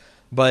outsmart.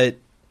 But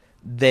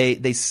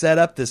they set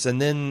up this,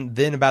 and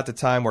then about the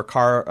time where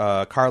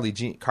Carla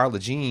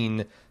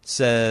Jean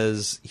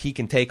says he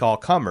can take all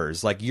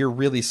comers, you're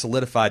really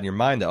solidified in your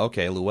mind that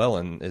okay,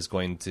 Llewellyn is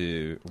going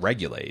to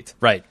regulate,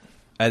 right.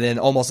 And then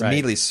almost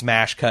immediately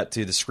smash cut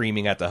to the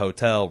screaming at the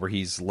hotel where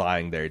he's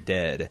lying there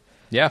dead.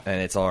 Yeah. And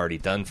it's already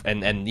done.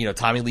 And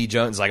Tommy Lee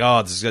Jones is like,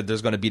 oh,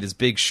 there's going to be this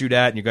big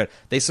shootout, and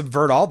they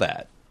subvert all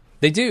that.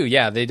 They do,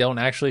 yeah. They don't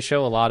actually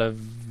show a lot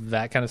of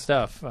that kind of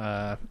stuff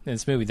in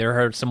this movie.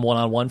 There are some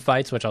one-on-one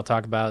fights, which I'll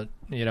talk about,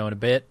 in a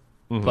bit.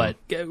 Mm-hmm. But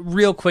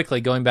real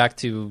quickly, going back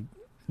to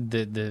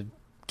the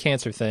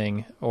cancer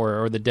thing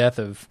or the death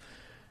of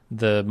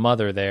the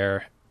mother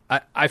there,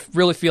 I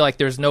really feel like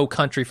there's no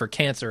country for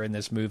cancer in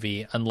this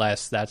movie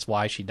unless that's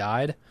why she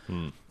died.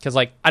 Because,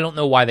 I don't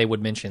know why they would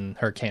mention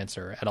her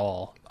cancer at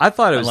all. I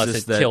thought it was unless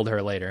just it killed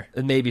her later.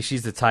 Maybe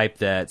she's the type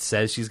that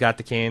says she's got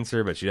the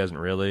cancer, but she doesn't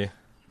really.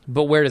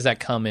 But where does that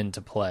come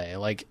into play,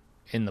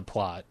 in the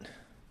plot?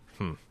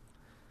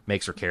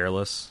 Makes her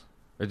careless.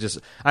 Or just,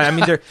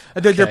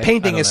 they're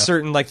painting a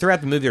certain,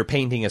 throughout the movie, they're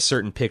painting a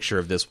certain picture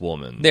of this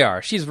woman. They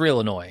are. She's real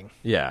annoying.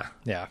 Yeah.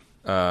 Yeah.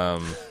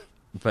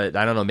 But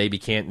I don't know. Maybe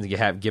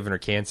giving her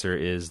cancer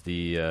is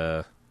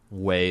the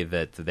way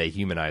that they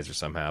humanize her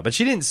somehow. But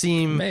she didn't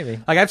seem maybe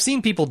I've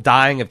seen people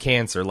dying of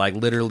cancer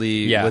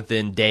literally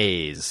within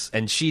days,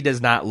 and she does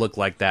not look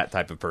like that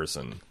type of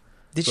person.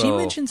 Did she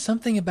mention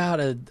something about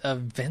a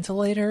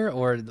ventilator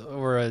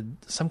or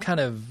some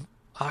kind of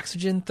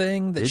oxygen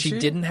thing that she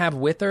didn't have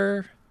with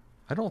her?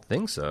 I don't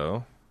think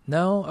so.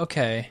 No.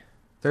 Okay.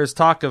 There's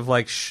talk of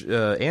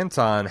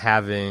Anton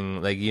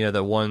having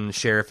the one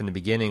sheriff in the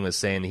beginning was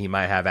saying that he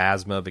might have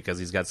asthma because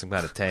he's got some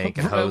kind of tank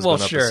and hose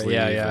going up his sleeve.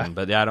 Yeah.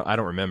 But I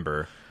don't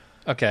remember.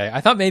 Okay,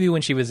 I thought maybe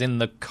when she was in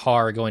the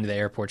car going to the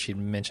airport she'd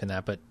mention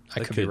that, but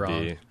I could be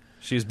wrong.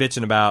 She was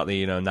bitching about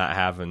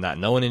not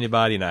knowing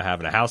anybody, not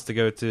having a house to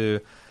go to.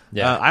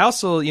 Yeah. I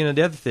also the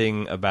other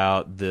thing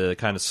about the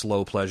kind of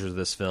slow pleasures of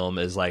this film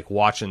is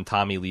watching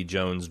Tommy Lee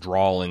Jones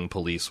drawing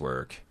police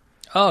work.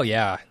 Oh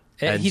yeah.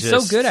 He's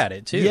so good at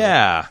it too.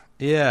 Yeah.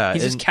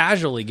 He's just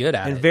casually good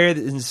at it.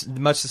 In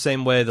much the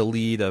same way the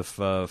lead of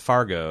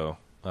Fargo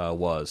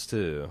was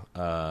too.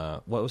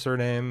 What was her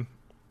name?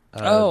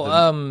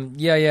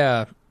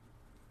 Yeah.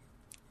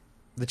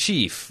 The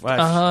chief.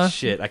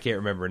 Shit, I can't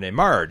remember her name.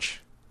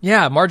 Marge.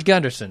 Yeah, Marge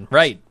Gunderson.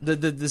 Right.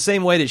 The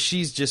same way that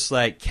she's just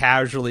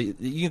casually,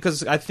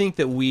 because I think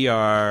that we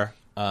are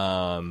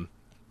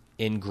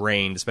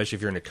ingrained, especially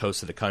if you're in the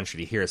coast of the country,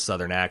 to hear a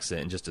Southern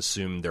accent and just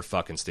assume they're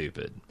fucking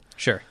stupid.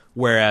 Sure.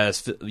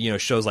 Whereas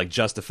shows like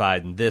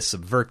Justified and this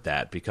subvert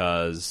that,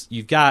 because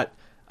you've got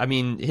I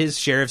mean, his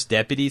sheriff's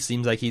deputy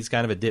seems like he's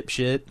kind of a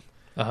dipshit.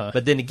 Uh-huh.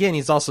 But then again,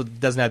 he's also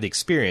doesn't have the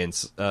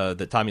experience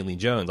that Tommy Lee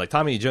Jones. Like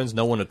Tommy Lee Jones,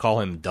 no one would call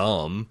him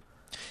dumb,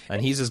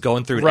 and he's just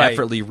going through and Right.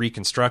 effortlessly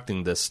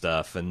reconstructing this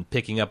stuff and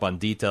picking up on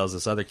details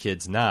this other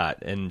kid's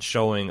not, and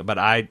showing. But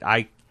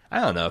I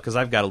don't know, because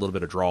I've got a little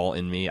bit of drawl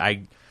in me.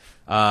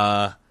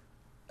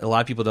 A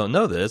lot of people don't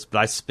know this, but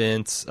I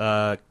spent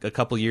a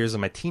couple years of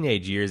my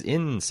teenage years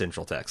in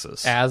Central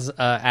Texas. As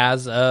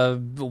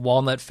a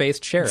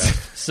walnut-faced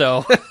sheriff.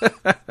 So,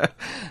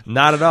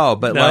 Not at all,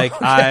 but No. like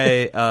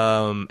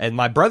and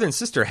my brother and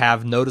sister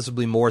have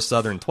noticeably more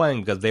Southern twang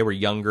because they were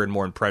younger and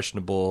more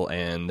impressionable,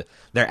 and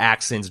their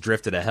accents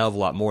drifted a hell of a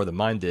lot more than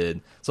mine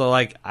did. So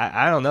like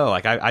I don't know,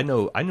 like I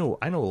know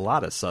a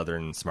lot of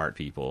Southern smart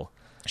people.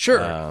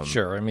 sure.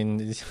 I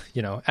mean,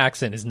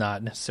 accent is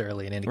not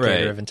necessarily an indicator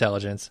Right. of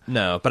intelligence.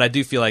 No, but I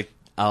do feel like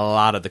a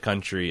lot of the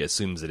country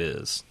assumes it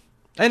is,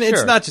 and it's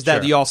Sure, not just that.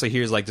 sure. You also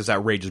hear like this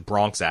outrageous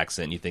Bronx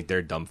accent. And you think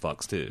they're dumb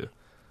fucks too.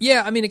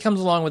 Yeah, I mean, it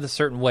comes along with a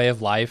certain way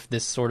of life,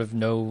 this sort of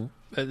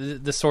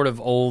this sort of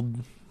old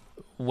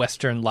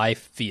Western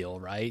life feel,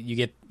 right? You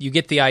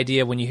get the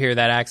idea when you hear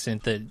that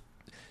accent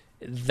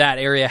that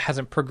area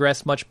hasn't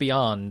progressed much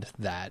beyond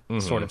that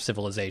sort of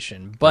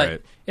civilization. But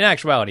Right. in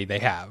actuality, they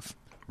have.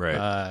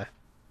 Right.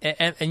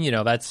 And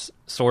that's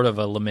sort of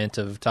a lament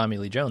of Tommy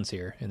Lee Jones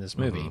here in this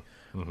movie.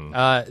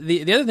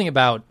 The other thing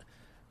about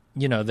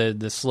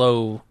the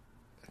slow,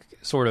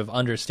 sort of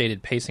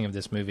understated pacing of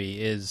this movie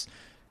is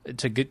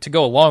to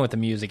go along with the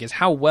music is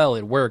how well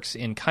it works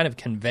in kind of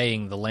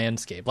conveying the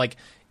landscape, like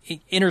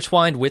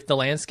intertwined with the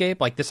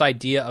landscape. Like this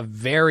idea of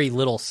very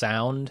little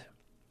sound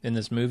in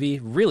this movie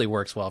really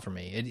works well for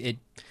me. It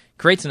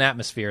creates an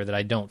atmosphere that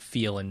I don't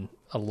feel in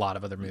a lot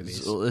of other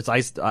movies.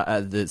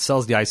 It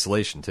sells the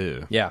isolation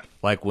too. Yeah.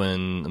 Like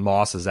when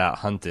Moss is out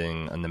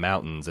hunting in the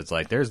mountains, it's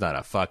like there's not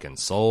a fucking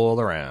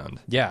soul around.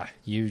 Yeah,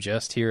 you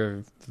just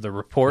hear the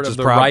report of Which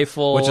the is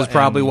rifle. Which is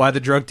probably and- why the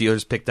drug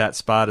dealers picked that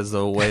spot as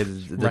the way to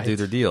Right. do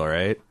their deal,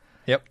 right?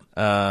 Yep.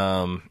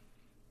 I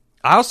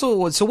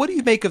also, so what do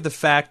you make of the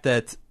fact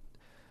that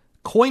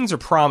coins are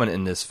prominent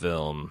in this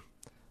film,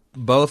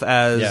 both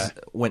as Yeah.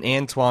 when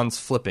Antoine's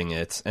flipping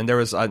it, and there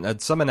was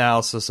some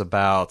analysis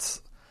about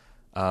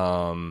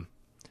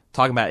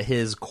talking about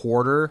his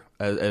quarter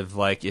of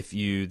like if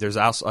you there's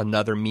also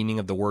another meaning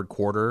of the word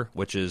quarter,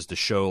 which is to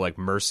show like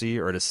mercy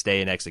or to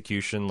stay in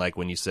execution, like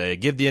when you say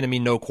give the enemy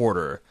no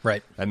quarter,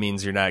 Right. that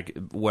means you're not,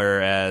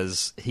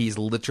 whereas he's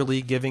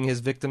literally giving his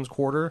victims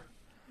quarter.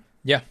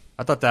 Yeah.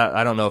 I thought that,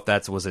 I don't know if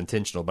that was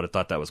intentional, but I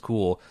thought that was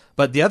cool.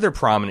 But the other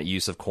prominent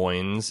use of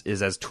coins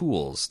is as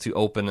tools to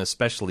open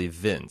especially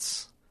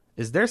vents.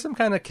 Is there some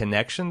kind of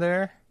connection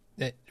there?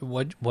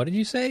 What did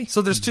you say?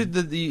 So there's two.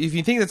 If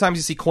you think of the times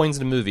you see coins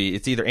in a movie,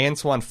 it's either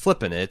Antoine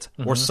flipping it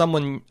or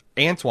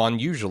Antoine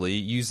usually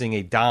using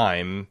a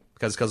dime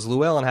because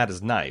Llewellyn had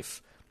his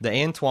knife. The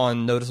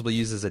Antoine noticeably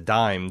uses a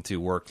dime to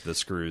work the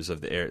screws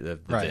of the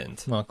Right.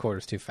 vent. Well,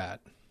 quarter's too fat.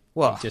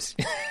 Well, Just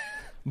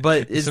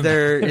but is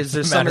there a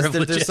some matter of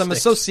there's some logistics.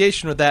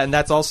 association with that, and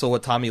that's also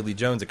what Tommy Lee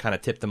Jones, it kind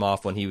of tipped him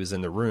off when he was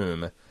in the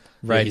room.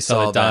 right. He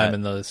saw the dime that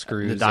and the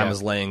screws. the dime yeah.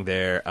 was laying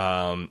there.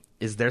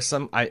 Is there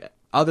some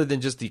other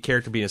than just the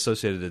character being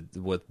associated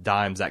with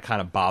dimes that kind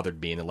of bothered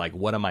me, and like,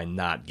 what am I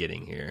not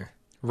getting here?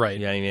 Right.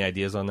 You got any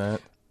ideas on that?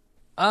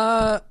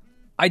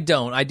 I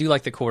don't. I do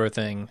like the quarter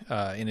thing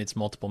in its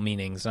multiple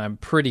meanings, and I'm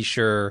pretty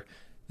sure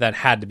that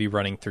had to be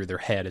running through their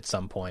head at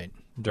some point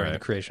during Right.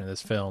 the creation of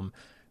this film.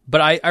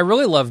 But I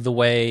really love the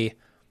way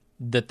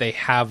that they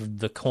have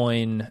the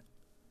coin,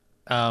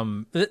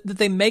 that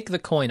they make the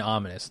coin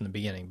ominous in the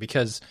beginning,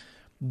 because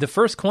the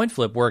first coin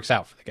flip works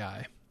out for the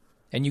guy.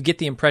 And you get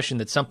the impression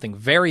that something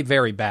very,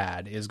 very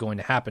bad is going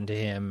to happen to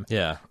him.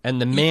 Yeah,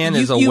 and the man you,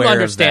 is aware you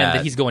understand of that.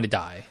 that he's going to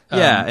die.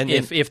 Yeah, and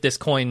if this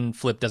coin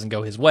flip doesn't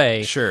go his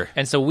way, Sure.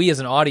 And so we as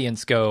an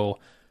audience go,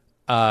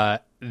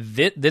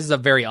 this is a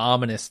very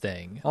ominous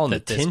thing Oh, and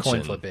that the this coin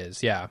tension. flip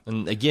is. Yeah,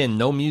 And again,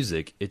 no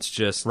music. It's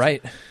just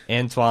right.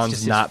 Antoine's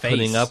It's just his not face.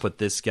 putting up with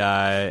this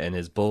guy and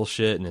his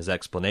bullshit and his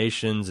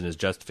explanations and his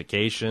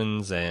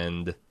justifications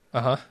and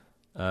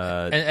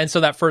And so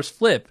that first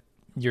flip,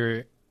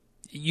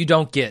 you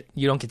don't get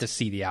to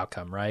see the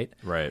outcome, right?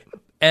 right.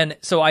 And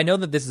so I know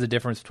that this is the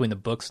difference between the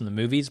books and the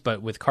movies,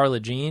 but with Carla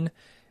Jean,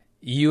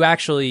 you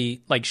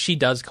actually she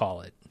does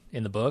call it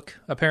in the book,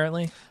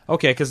 apparently.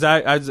 Okay, because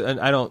I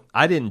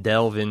didn't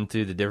delve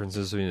into the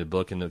differences between the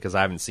book and because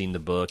I haven't seen the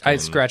book. I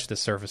and- scratched the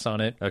surface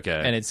on it.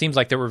 Okay. And it seems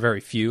like there were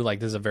very few. Like,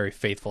 this is a very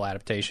faithful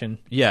adaptation.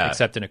 Yeah.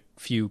 Except in a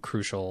few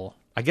crucial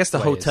I guess the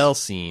ways. hotel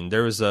scene.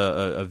 There was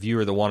a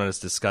viewer that wanted us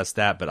to discuss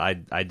that, but I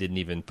didn't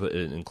even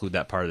include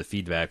that part of the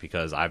feedback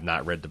because I've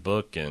not read the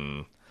book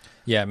and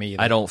Yeah, me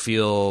either. I don't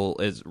feel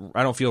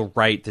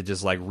right to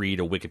just like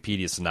read a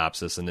Wikipedia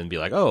synopsis and then be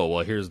like, oh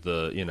well, here's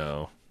the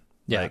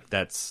Yeah. like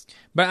that's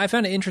But I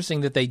found it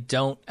interesting that they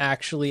don't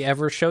actually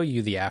ever show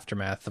you the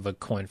aftermath of a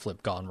coin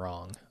flip gone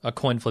wrong. A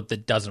coin flip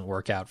that doesn't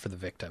work out for the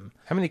victim.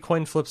 how many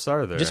coin flips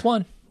are there? Just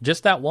one.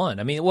 Just that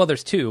one. I mean, well,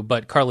 there's two,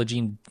 but Carla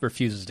Jean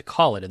refuses to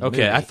call it in the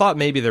movie. Okay, I thought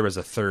maybe there was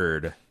a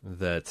third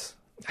that.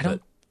 I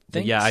don't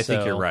think Yeah, I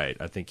think so. you're right.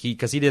 I think he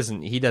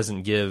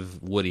doesn't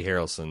give Woody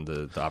Harrelson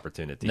the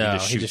opportunity. No,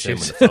 he just shoots him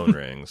when shoots the phone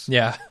rings.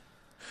 Yeah.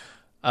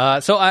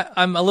 So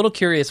I'm a little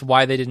curious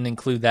why they didn't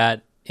include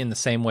that in the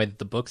same way that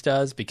the books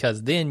does,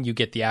 because then you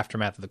get the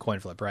aftermath of the coin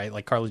flip, right?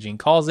 Like Carla Jean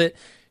calls it,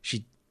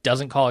 she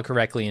doesn't call it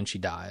correctly, and she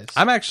dies.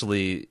 I'm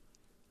actually,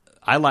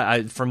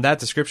 from that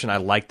description, I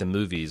like the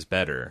movies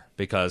better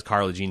because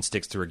Carla Jean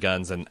sticks to her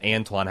guns and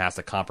Antoine has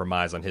to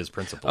compromise on his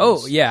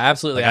principles. Oh, yeah,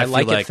 absolutely. Like, I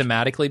like feel it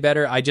thematically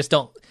better. I just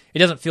don't, it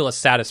doesn't feel as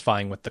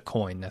satisfying with the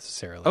coin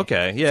necessarily.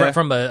 Okay, yeah.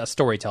 From a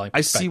storytelling I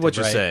perspective. see what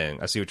you're right? saying.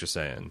 I see what you're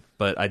saying.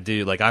 But I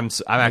do, like, I'm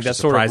actually that's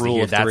sort of surprised to rule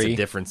hear of that's three. a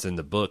difference in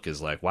the book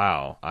is like,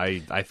 wow, I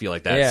feel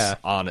like that's Yeah.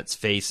 on its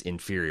face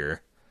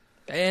inferior.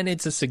 And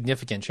it's a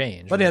significant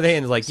change. But on the other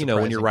hand, like, when you're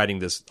surprising. writing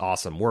this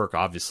awesome work,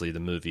 obviously the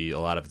movie, a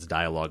lot of its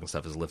dialogue and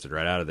stuff is lifted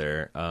right out of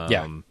there.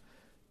 Yeah.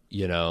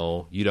 You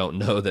don't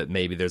know that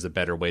maybe there's a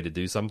better way to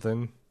do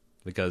something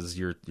because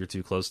you're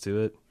too close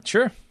to it.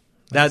 Sure.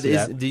 Now, see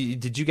that.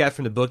 did you get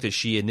from the book that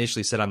she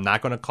initially said, I'm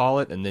not going to call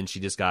it, and then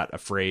she just got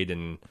afraid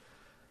and,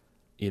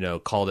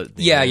 called it?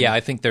 Yeah, I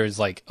think there's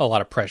like a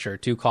lot of pressure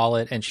to call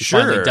it, and she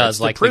Sure, finally does, it's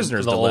the like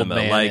prisoner's the old dilemma.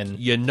 man. Like, and,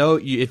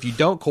 if you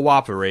don't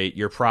cooperate,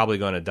 you're probably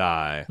going to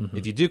die. Mm-hmm.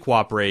 If you do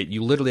cooperate,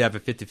 you literally have a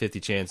 50-50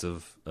 chance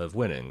of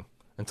winning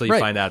until you Right.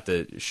 find out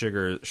that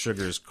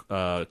Sugar's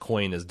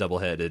coin is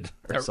double-headed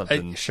or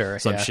something. sure,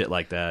 some yeah. shit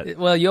like that.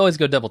 well, you always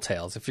go double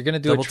tails. If you're going to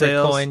do Double a trick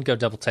tails? coin, go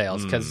double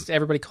tails, because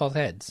everybody calls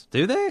heads.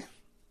 Do they?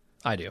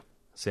 I do.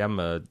 See, I'm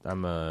a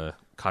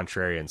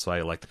contrarian, so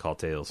I like to call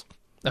tails.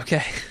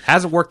 Okay.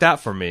 Hasn't worked out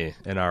for me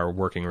in our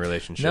working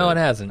relationship. No, it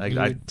hasn't. I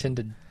You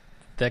tend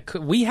to...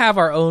 we have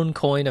our own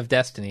coin of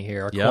destiny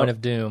here, our Yep. coin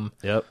of doom,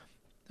 Yep,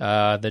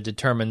 that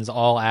determines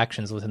all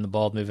actions within the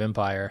Bald Move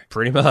Empire.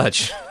 pretty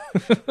much.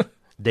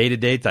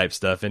 Day-to-day type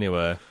stuff,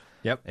 anyway.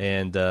 Yep.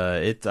 And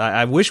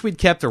I wish we'd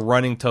kept a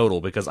running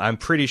total because I'm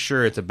pretty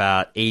sure it's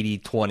about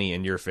 80-20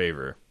 in your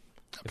favor.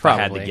 If I had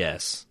Probably. to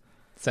guess.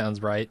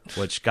 Sounds right.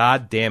 Which,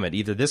 god damn it,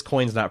 either this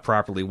coin's not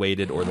properly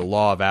weighted or the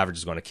law of average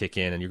is going to kick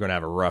in and you're going to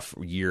have a rough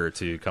year or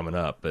two coming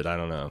up, but I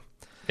don't know.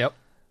 Yep.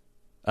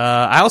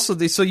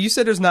 So you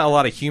said there's not a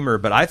lot of humor,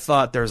 but I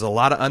thought there's a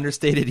lot of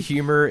understated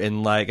humor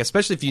in, like,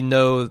 especially if you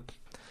know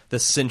the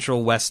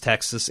central West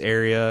Texas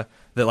area,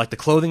 that like the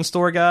clothing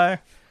store guy.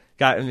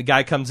 The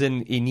guy comes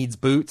in, he needs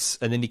boots,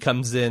 and then he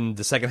comes in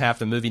the second half of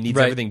the movie, needs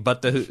Right. everything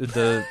but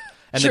the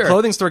and Sure. the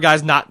clothing store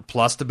guy's not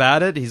plussed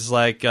about it. He's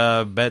like,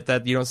 bet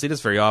that you don't see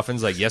this very often.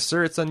 He's like, yes,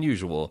 sir, it's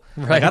unusual.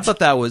 Like, Right. I thought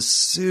that was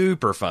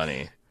super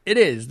funny. It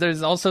is.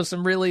 There's also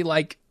some really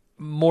like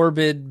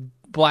morbid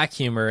black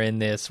humor in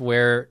this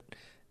where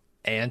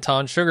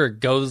Anton Sugar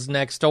goes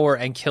next door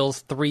and kills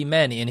 3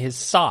 men in his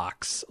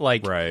socks.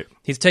 Like, Right.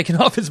 he's taking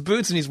off his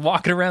boots and he's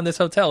walking around this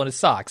hotel in his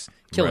socks,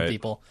 killing Right.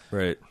 people.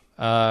 Right.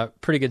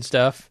 Pretty good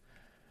stuff.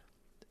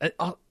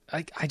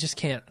 I just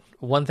can't.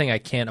 One thing I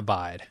can't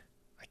abide.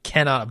 I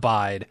cannot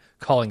abide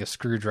calling a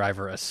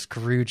screwdriver a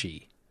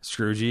Scroogey.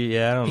 Scroogey,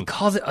 yeah, I He don't.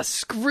 calls it a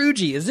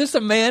Scroogey. Is this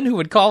a man who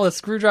would call a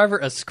screwdriver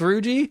a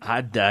Scroogey?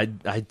 I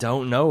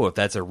don't know if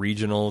that's a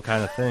regional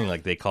kind of thing,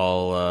 like they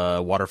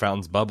call water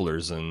fountains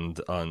bubblers in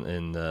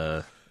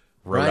Rhode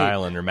Right.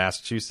 Island or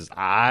Massachusetts.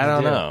 I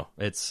don't do. know.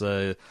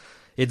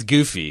 It's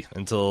goofy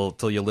until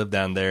you live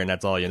down there, and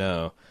that's all you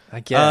know. I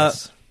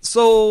guess.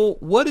 So,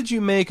 what did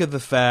you make of the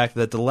fact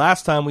that the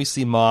last time we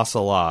see Moss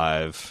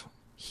alive,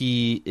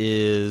 he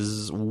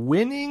is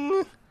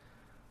winning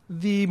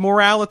the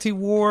morality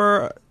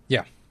war?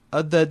 Yeah.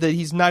 That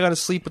he's not going to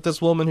sleep with this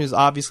woman who's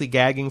obviously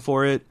gagging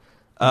for it.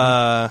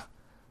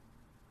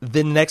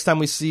 Then next time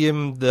we see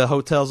him, the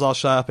hotel's all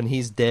shut up and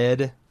he's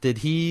dead. Did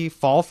he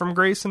fall from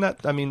grace in that?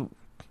 I mean,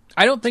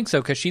 I don't think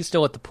so because she's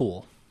still at the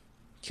pool.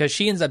 Because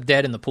she ends up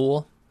dead in the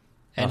pool,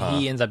 and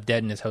he ends up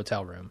dead in his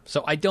hotel room.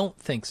 So I don't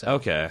think so.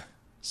 okay.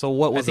 So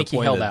what was the think he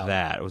point held of out.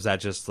 that? Was that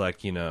just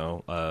like,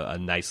 a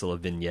nice little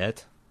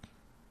vignette?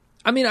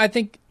 I mean, I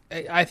think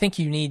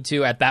you need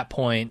to, at that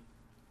point,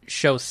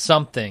 show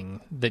something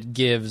that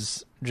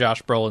gives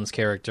Josh Brolin's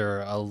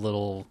character a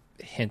little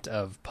hint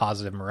of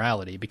positive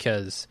morality,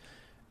 because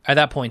at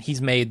that point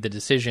he's made the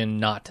decision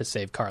not to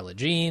save Carla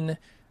Jean.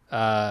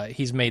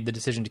 He's made the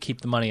decision to keep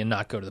the money and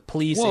not go to the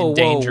police,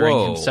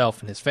 endangering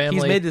himself and his family.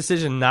 He's made the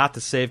decision not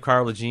to save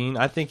Carla Jean.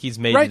 I think he's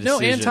made Right, the no,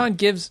 decision. Anton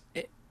gives...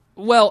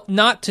 Well,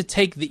 not to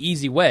take the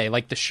easy way,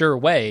 like the sure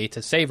way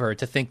to save her,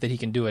 to think that he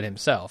can do it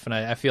himself. And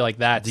I feel like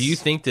that's... Do you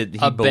think that he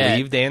a bet.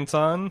 believed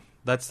Anton?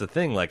 That's the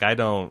thing. Like, I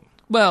don't...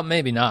 Well,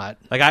 maybe not.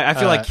 Like, I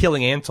feel like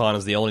killing Anton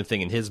is the only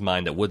thing in his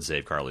mind that would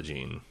save Carla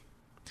Jean.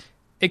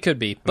 It could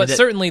be. But that-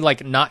 certainly,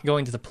 like, not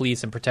going to the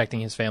police and protecting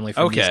his family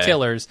from these Okay.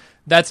 killers,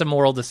 that's a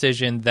moral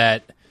decision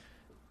that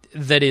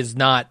is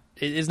not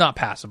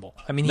passable.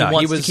 I mean, he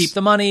wants to keep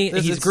the money.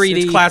 He's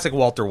greedy. It's classic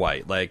Walter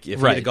White. Like, if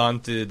he Right. had gone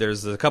through...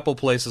 There's a couple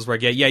places where,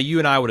 yeah, you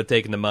and I would have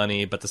taken the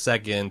money, but the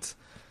second,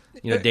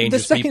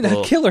 dangerous the second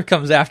people... that killer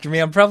comes after me,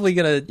 I'm probably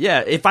going to...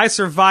 Yeah, if I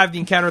survived the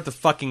encounter with the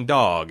fucking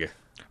dog...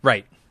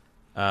 Right.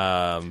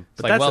 But like,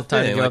 that's well, the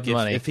time to thing. give Like, up the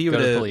money. if he Go would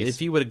to the have, police. if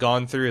he would have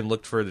gone through and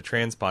looked for the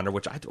transponder,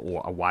 which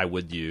why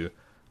would you?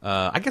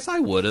 I guess I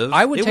would have.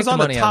 I would It take was the on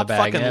money the out of top the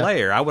bag, fucking yeah.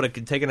 layer. I would have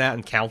taken it out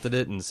and counted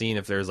it and seen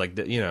if there's like,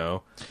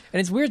 And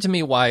it's weird to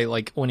me why,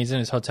 like, when he's in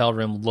his hotel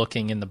room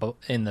looking in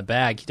the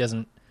bag, he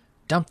doesn't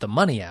dump the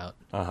money out.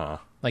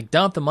 Like,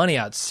 dump the money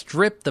out,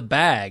 strip the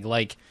bag.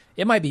 Like,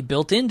 it might be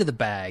built into the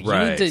bag.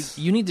 Right.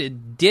 You need to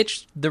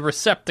ditch the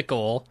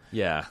receptacle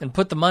Yeah. and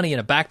put the money in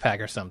a backpack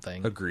or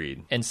something.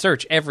 Agreed. And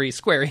search every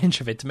square inch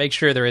of it to make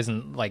sure there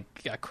isn't, like,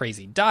 a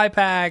crazy dye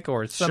pack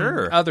or some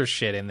Sure. other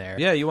shit in there.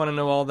 Yeah, you want to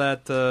know all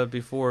that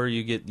before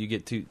you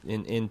get too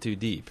in too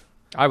deep.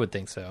 I would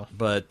think so.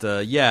 But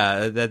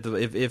yeah, that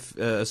if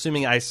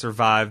assuming I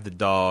survived the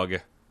dog,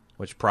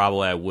 which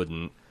probably I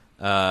wouldn't,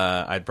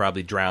 I'd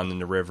probably drowned in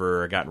the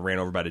river or gotten ran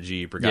over by the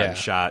jeep or gotten Yeah.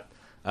 shot.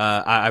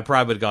 I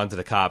probably would have gone to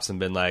the cops and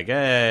been like,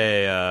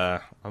 "Hey, I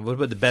would have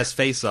put the best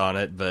face on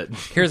it." But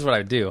Here's what I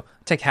would do.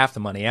 Take half the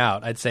money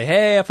out. I'd say,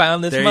 hey, I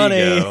found this there money.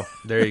 you go.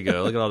 There you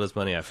go. Look at all this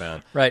money I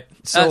found. Right.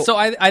 So- So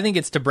I think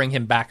it's to bring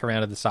him back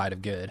around to the side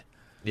of good.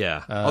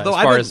 Yeah. Although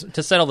as far as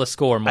to settle the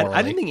score morally.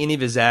 I didn't think any of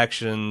his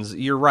actions.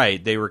 You're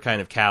right; they were kind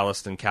of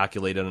calloused and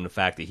calculated on the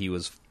fact that he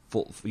was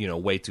full,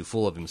 way too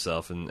full of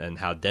himself and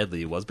how deadly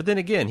he was. But then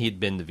again, he'd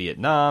been to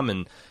Vietnam,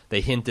 and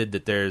they hinted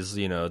that there's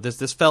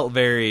this felt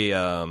very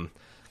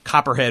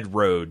Copperhead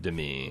Road to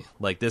me.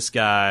 Like this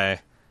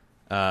guy,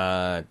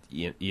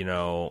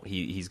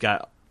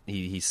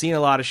 he's seen a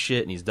lot of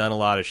shit and he's done a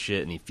lot of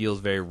shit and he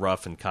feels very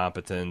rough and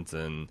competent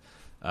and.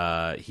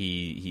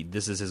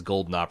 This is his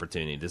golden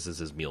opportunity. This is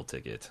his meal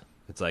ticket.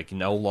 It's like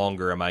no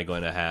longer am I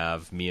going to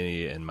have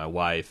me and my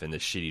wife in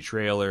this shitty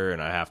trailer,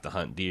 and I have to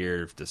hunt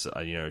deer.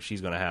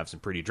 She's going to have some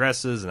pretty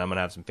dresses, and I'm going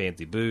to have some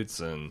fancy boots,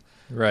 and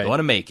Right. I want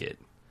to make it.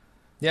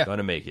 Yeah. Going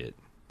to make it.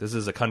 This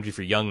is a country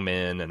for young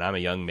men, and I'm a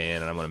young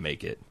man, and I'm going to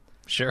make it.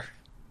 Sure.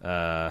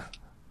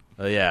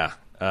 Yeah.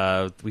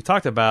 We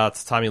talked about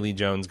Tommy Lee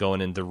Jones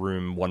going into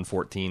room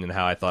 114 and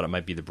how I thought it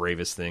might be the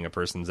bravest thing a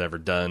person's ever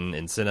done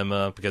in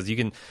cinema because you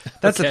can.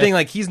 That's the Okay. thing.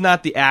 Like he's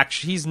not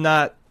He's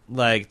not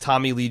like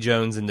Tommy Lee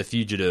Jones in The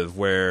Fugitive,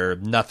 where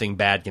nothing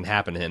bad can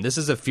happen to him. This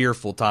is a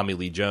fearful Tommy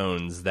Lee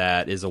Jones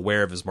that is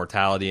aware of his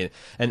mortality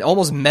and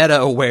almost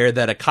meta aware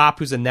that a cop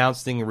who's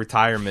announcing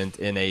retirement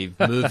in a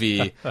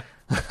movie.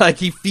 Like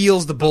he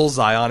feels the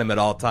bullseye on him at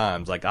all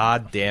times. Like, ah,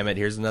 damn it!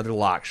 Here's another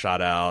lock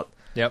shot out.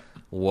 Yep.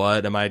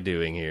 What am I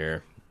doing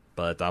here?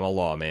 But I'm a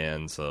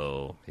lawman,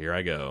 so here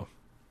I go.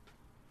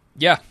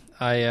 Yeah.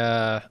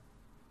 I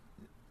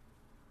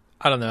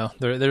don't know.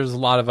 There's a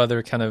lot of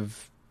other kind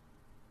of,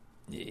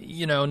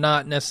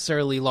 not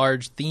necessarily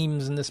large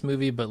themes in this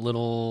movie, but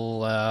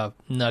little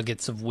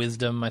nuggets of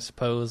wisdom, I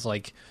suppose.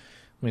 Like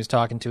when he's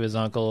talking to his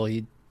uncle,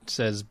 he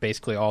says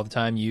basically all the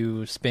time,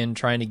 you spend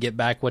trying to get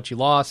back what you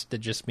lost. It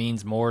just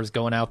means more is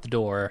going out the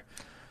door.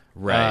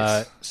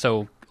 Right.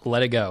 So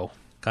let it go.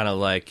 Kind of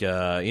like,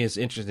 it's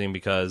interesting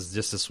because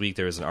just this week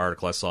there was an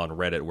article I saw on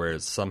Reddit where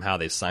somehow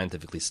they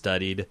scientifically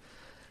studied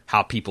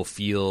how people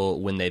feel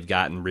when they've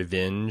gotten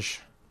revenge.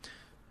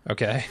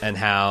 Okay. And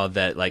how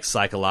that, like,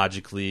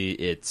 psychologically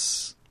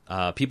it's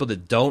people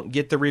that don't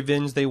get the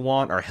revenge they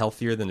want are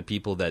healthier than the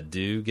people that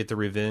do get the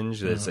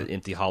revenge. It's an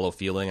empty, hollow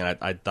feeling. And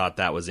I thought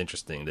that was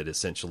interesting, that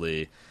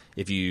essentially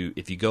if you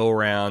go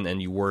around and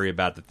you worry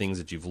about the things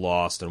that you've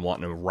lost and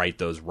wanting to right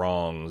those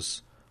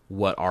wrongs,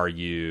 what are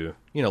you,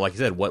 like you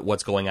said,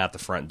 what's going out the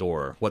front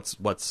door? What's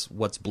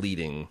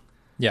bleeding?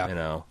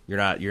 Yeah.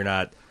 You're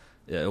not,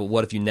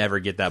 what if you never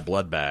get that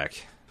blood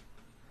back?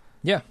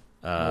 Yeah.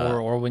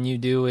 Or when you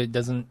do, it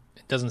doesn't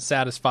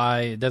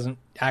satisfy. It doesn't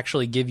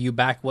actually give you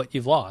back what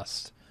you've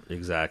lost.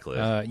 Exactly.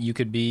 You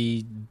could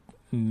be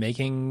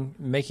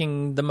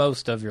making the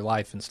most of your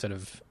life instead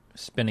of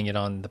spending it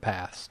on the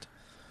past.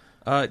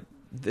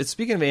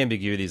 Speaking of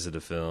ambiguities of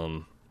the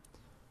film,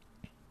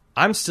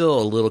 I'm still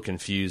a little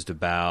confused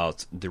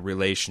about the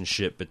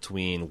relationship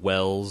between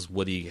Wells,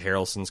 Woody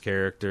Harrelson's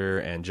character,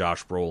 and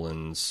Josh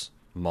Brolin's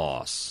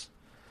Moss.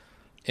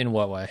 In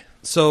what way?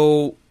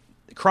 So,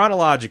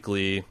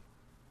 chronologically,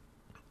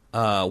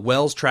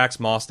 Wells tracks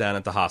Moss down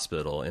at the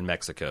hospital in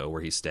Mexico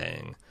where he's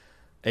staying.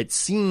 It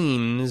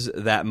seems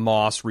that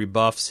Moss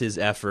rebuffs his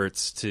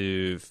efforts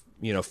to,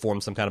 form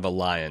some kind of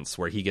alliance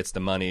where he gets the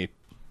money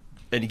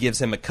and he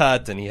gives him a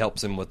cut and he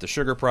helps him with the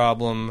sugar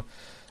problem.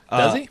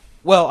 Does he?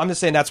 Well, I'm just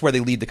saying that's where they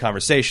lead the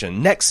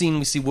conversation. Next scene,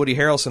 we see Woody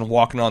Harrelson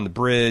walking on the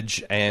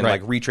bridge and Right.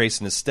 like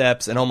retracing his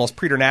steps and almost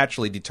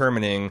preternaturally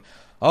determining,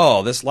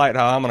 oh, this light,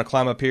 how I'm going to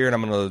climb up here and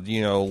I'm going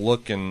to,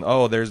 look and,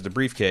 oh, there's the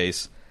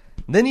briefcase.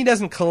 Then he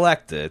doesn't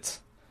collect it.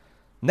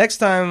 Next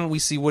time we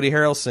see Woody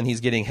Harrelson, he's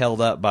getting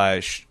held up by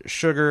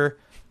Sugar.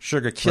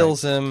 Sugar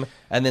kills him,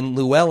 and then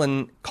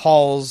Llewellyn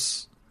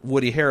calls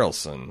Woody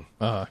Harrelson.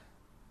 Uh-huh.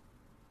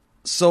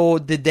 So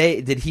did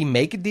he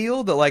make a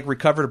deal that like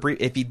recovered a brief?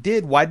 If he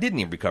did, why didn't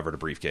he recover the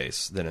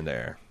briefcase then and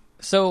there?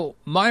 So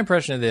my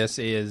impression of this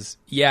is,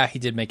 yeah, he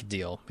did make a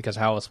deal because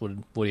how else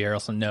would Woody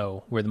Harrelson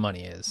know where the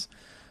money is?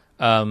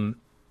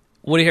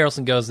 Woody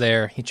Harrelson goes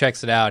there, he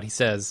checks it out, he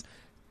says,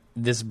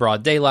 "This is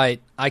broad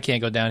daylight. I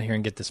can't go down here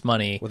and get this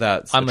money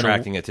Without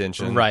attracting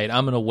attention. Right,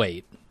 I'm going to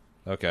wait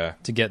Okay.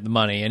 to get the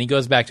money." And he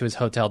goes back to his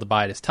hotel to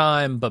bide his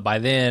time, but by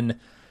then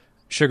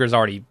Sugar's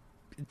already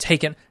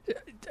taken,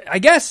 I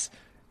guess,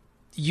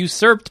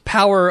 usurped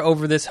power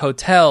over this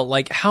hotel.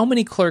 Like, how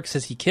many clerks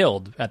has he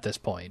killed at this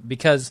point?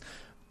 Because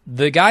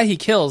the guy he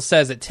kills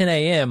says at 10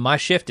 a.m. my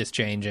shift is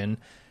changing,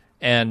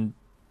 and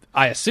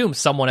I assume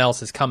someone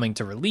else is coming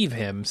to relieve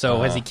him.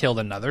 So has he killed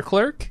another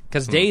clerk?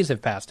 Because days have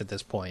passed at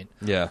this point.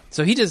 Yeah.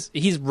 So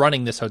he's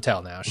running this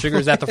hotel now.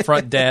 Sugar's at the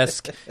front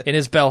desk in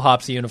his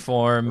bellhop's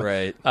uniform,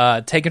 Right.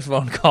 Taking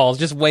phone calls,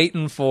 just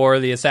waiting for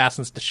the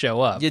assassins to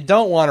show up. You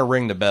don't want to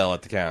ring the bell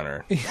at the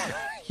counter.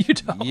 You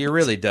don't. You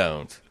really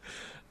don't.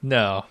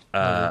 No.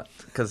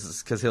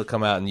 Because he'll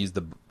come out and use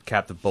the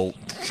captive bolt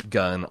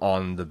gun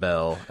on the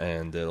bell,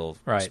 and it'll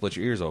Right. split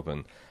your ears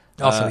open.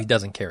 Also, he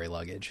doesn't carry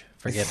luggage.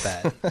 Forget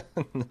that.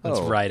 That's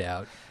right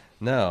out.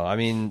 No, I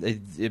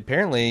mean,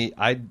 apparently,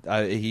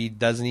 he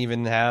doesn't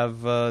even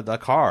have a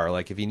car.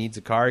 Like, if he needs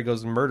a car, he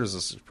goes and murders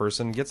this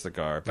person and gets the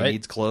car. If he Right.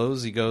 needs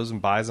clothes, he goes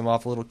and buys them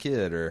off a little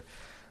kid or,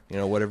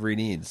 whatever he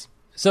needs.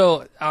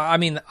 So, I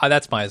mean,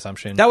 that's my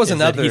assumption. That was is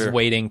another- he's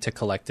waiting to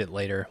collect it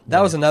later.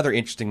 That was another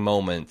interesting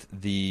moment.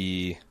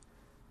 The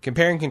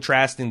comparing and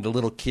contrasting the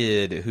little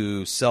kid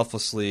who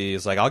selflessly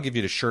is like, I'll give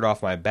you the shirt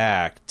off my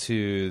back,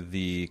 to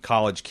the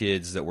college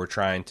kids that were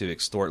trying to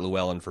extort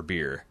Llewellyn for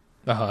beer.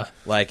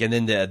 Like, and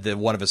then the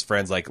one of his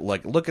friends, like,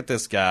 look at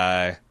this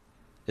guy.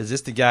 Is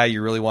this the guy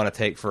you really want to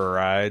take for a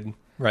ride?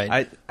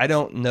 Right. I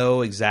don't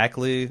know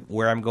exactly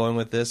where I'm going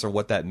with this or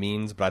what that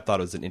means, but I thought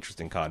it was an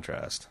interesting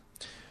contrast.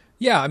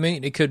 Yeah, I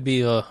mean, it could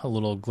be a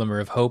little glimmer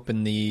of hope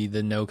in the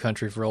No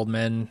Country for Old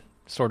Men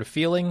sort of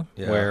feeling,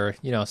 where,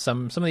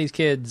 some of these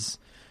kids,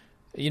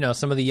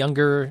 some of the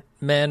younger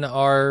men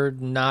are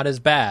not as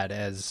bad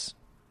as,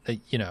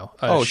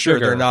 Sure, Sugar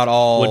they're not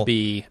all would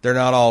be. They're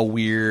not all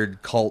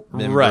weird cult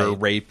member Right.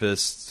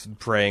 rapists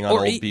preying on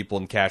Or old people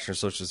and cashing their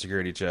social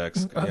security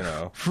checks.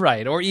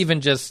 Right, or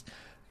even just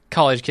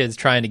college kids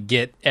trying to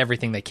get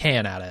everything they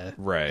can out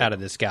of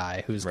this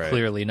guy who's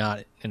clearly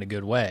not in a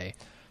good way.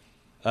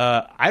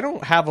 I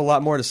don't have a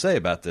lot more to say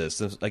about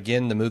this.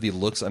 Again, the movie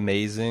looks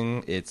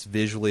amazing. It's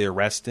visually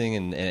arresting,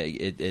 and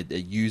it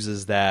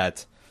uses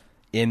that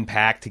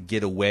impact to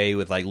get away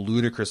with like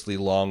ludicrously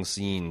long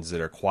scenes that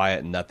are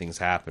quiet and nothing's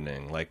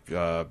happening. Like,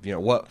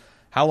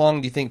 how long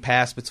do you think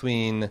passed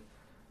between,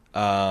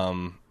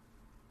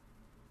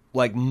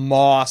 like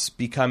Moss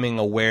becoming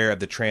aware of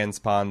the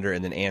transponder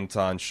and then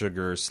Anton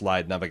Sugar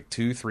sliding up? Like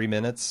 2-3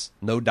 minutes,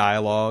 no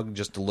dialogue,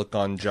 just a look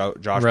on Josh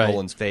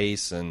Brolin's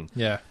face, and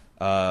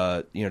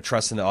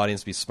trusting the audience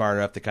to be smart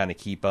enough to kind of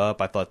keep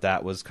up. I thought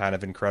that was kind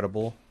of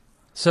incredible.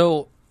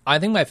 So I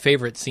think my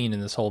favorite scene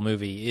in this whole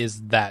movie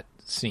is that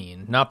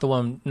scene,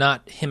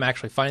 not him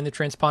actually finding the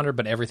transponder,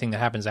 but everything that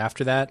happens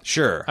after that.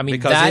 Sure. I mean,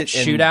 that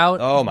shootout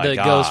that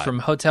God. goes from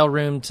hotel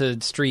room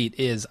to street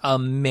is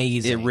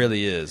amazing. It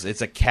really is.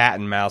 It's a cat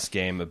and mouse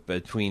game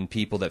between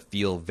people that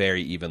feel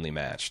very evenly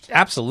matched.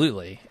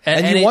 Absolutely.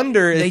 And you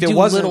wonder if it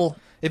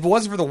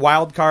wasn't for the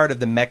wild card of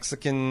the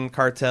Mexican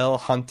cartel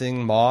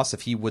hunting Moss,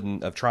 if he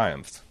wouldn't have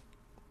triumphed.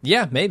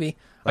 Yeah, maybe.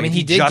 Like, I mean,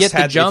 he did get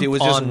the jump. If it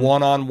was just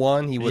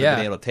one-on-one, he would have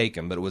been Yeah. able to take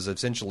him. But it was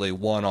essentially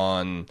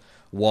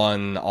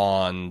one-on-one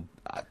on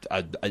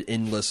an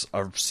endless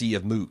sea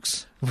of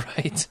mooks.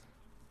 Right.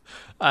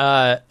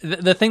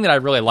 The thing that I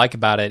really like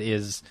about it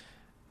is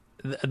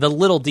the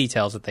little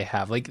details that they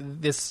have. Like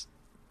this.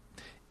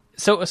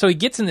 So he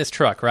gets in this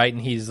truck, right?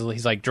 And he's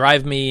like,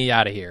 drive me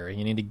out of here.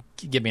 You need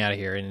to get me out of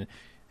here.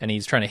 And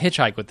he's trying to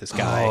hitchhike with this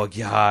guy. Oh,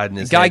 God. And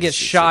the guy gets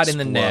shot in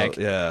the neck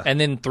yeah. and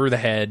then through the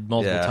head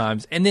multiple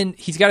times. And then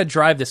he's got to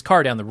drive this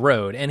car down the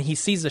road, and he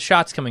sees the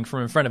shots coming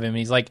from in front of him. And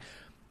he's like,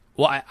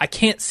 well, I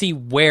can't see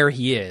where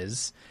he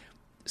is.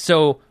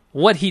 So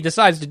what he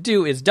decides to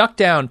do is duck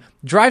down,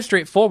 drive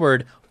straight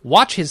forward,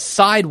 watch his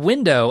side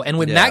window, and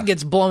when that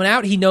gets blown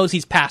out, he knows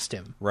he's past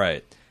him.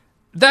 Right.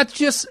 That's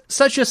just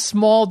such a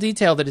small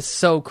detail that is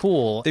so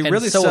cool. They and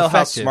really so sell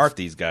how effective. smart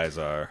these guys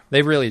are.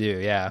 They really do,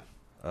 yeah.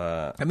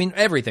 I mean,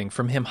 everything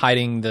from him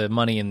hiding the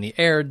money in the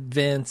air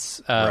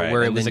vents,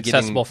 where it was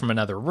accessible from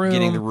another room.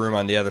 Getting the room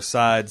on the other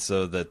side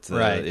so that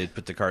it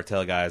put the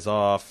cartel guys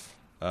off.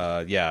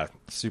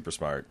 Super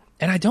smart.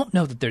 And I don't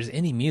know that there's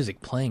any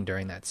music playing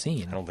during that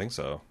scene. I don't think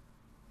so.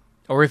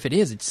 Or if it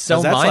is, it's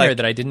so minor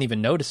that I didn't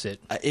even notice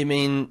it. I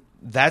mean,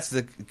 that's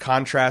the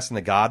contrast in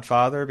The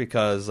Godfather,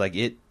 because like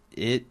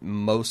it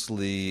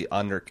mostly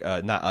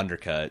not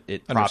undercut.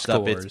 It propped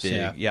up its big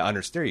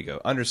there you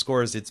go.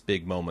 Underscores its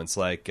big moments,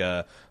 like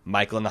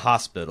Michael in the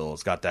hospital.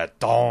 It's got that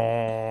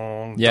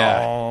dong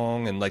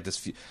dong and like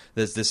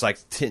this like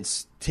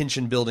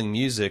tension building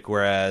music,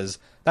 whereas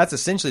that's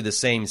essentially the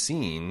same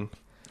scene.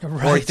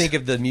 Right. Or you think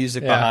of the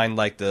music behind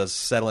like the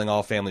Settling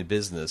All Family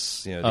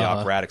Business, the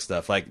operatic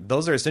stuff. Like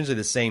those are essentially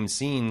the same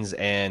scenes,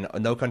 and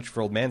No Country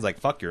for Old Men's like,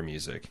 fuck your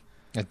music.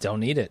 I don't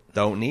need it.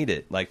 Don't need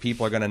it. Like,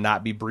 people are going to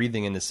not be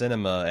breathing in the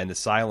cinema, and the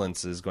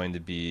silence is going to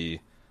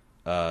be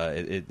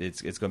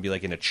it's going to be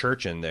like in a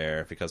church in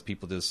there, because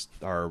people just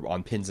are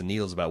on pins and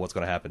needles about what's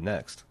going to happen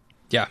next.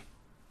 Yeah.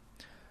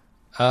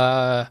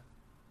 I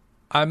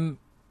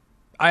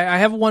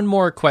have one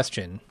more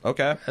question.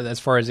 Okay. As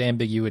far as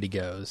ambiguity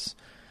goes.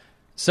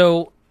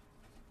 So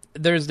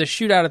there's the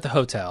shootout at the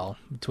hotel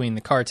between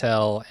the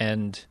cartel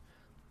and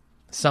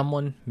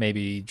someone,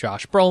 maybe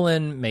Josh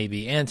Brolin,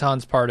 maybe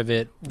Anton's part of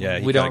it. Yeah,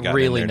 he we don't gotten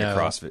really in there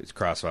know. to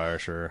Crossfire,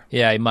 sure.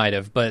 Yeah, he might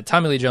have. But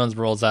Tommy Lee Jones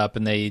rolls up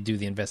and they do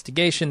the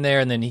investigation there,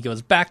 and then he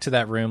goes back to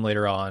that room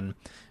later on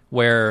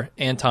where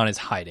Anton is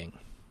hiding.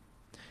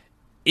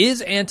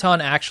 Is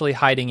Anton actually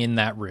hiding in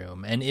that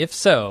room? And if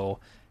so,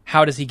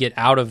 how does he get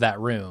out of that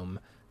room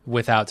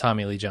without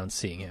Tommy Lee Jones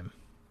seeing him?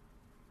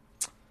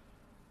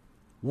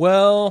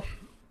 Well,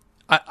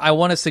 I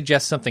want to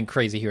suggest something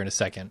crazy here in a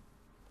second,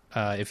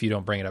 if you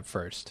don't bring it up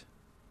first.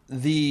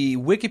 the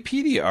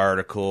Wikipedia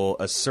article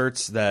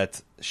asserts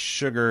that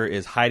Sugar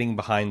is hiding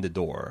behind the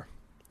door.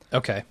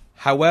 Okay.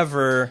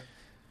 However,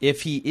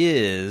 if he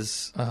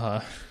is,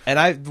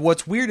 and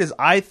what's weird is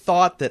I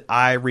thought that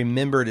I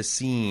remembered a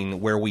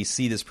scene where we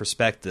see this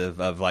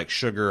perspective of like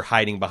Sugar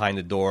hiding behind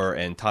the door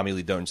and Tommy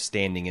Lee Jones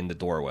standing in the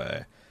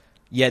doorway.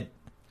 Yet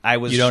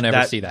you don't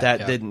ever see that. That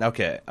yeah. didn't.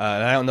 Okay,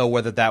 and I don't know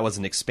whether that was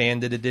an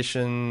expanded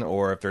edition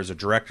or if there's a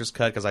director's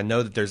cut, because I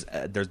know that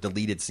there's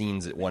deleted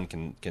scenes that one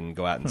can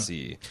go out and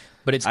see.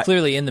 But it's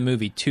clearly in the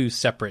movie two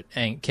separate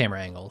camera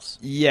angles.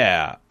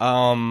 Yeah.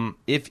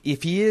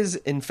 If he is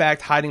in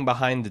fact hiding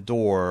behind the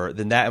door,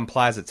 then that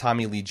implies that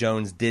Tommy Lee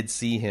Jones did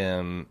see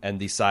him and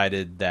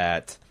decided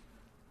that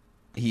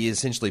he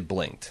essentially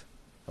blinked.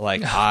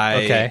 Like,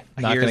 Okay.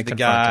 Not here's gonna the confront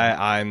guy, him.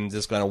 I'm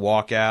just going to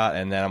walk out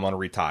and then I'm going to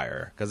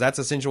retire. Because that's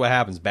essentially what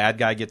happens. Bad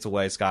guy gets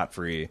away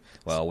scot-free.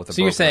 Well, with a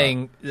So you're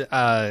broken arm.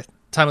 saying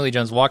Tommy Lee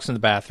Jones walks in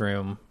the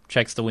bathroom,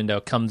 checks the window,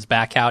 comes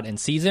back out and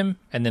sees him,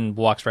 and then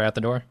walks right out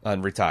the door?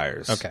 And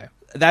retires. Okay.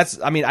 That's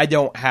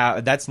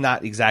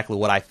not exactly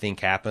what I think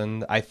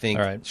happened. I think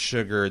All right.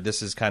 Sugar,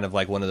 this is kind of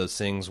like one of those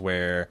things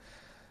where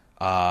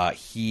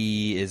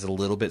he is a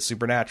little bit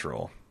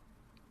supernatural.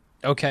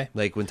 Okay.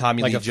 Like when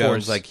Tommy Like Lee a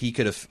Jones, force. like he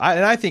could have,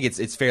 and I think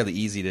it's fairly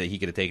easy that he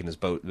could have taken his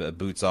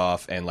boots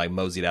off and like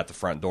moseyed out the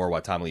front door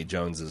while Tommy Lee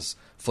Jones is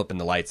flipping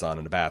the lights on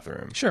in the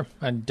bathroom. Sure.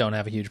 I don't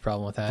have a huge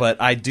problem with that.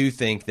 But I do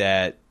think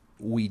that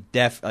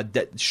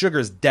Sugar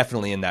is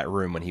definitely in that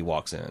room when he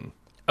walks in.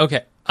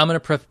 Okay. I'm going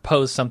to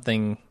propose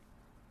something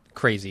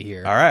crazy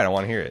here. All right, I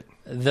want to hear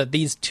it.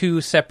 These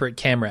two separate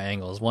camera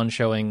angles, one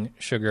showing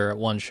Sugar,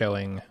 one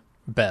showing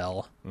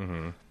Belle,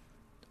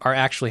 are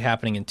actually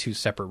happening in two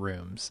separate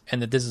rooms,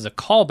 and that this is a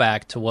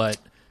callback to what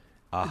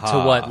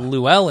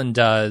Llewellyn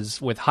does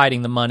with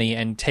hiding the money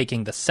and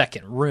taking the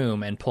second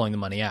room and pulling the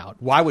money out.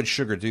 Why would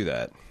Sugar do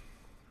that?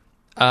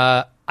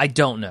 I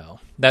don't know.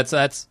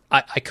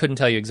 I couldn't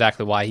tell you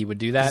exactly why he would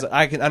do that. 'Cause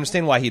I can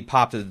understand why he'd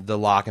pop the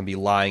lock and be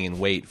lying in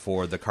wait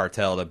for the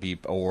cartel to be,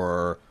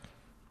 or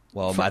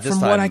well, by this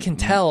From time, what I can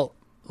tell,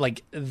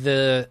 like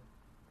there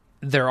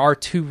are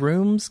two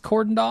rooms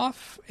cordoned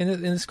off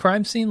in this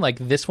crime scene, like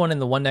this one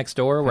and the one next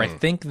door, where I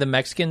think the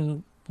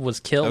Mexican was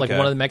killed. Okay. Like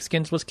one of the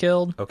Mexicans was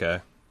killed. Okay.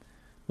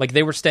 Like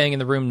they were staying in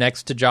the room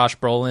next to Josh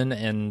Brolin,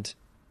 and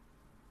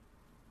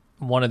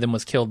one of them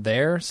was killed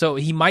there. So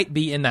he might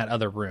be in that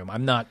other room.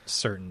 I'm not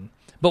certain.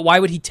 But why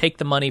would he take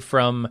the money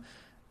from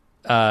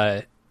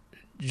Josh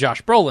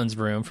Brolin's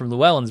room, from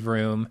Llewellyn's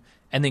room,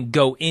 and then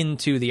go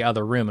into the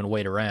other room and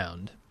wait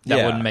around? That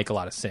Yeah. wouldn't make a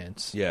lot of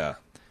sense. Yeah.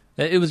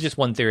 It was just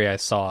one theory I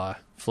saw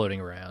floating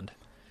around.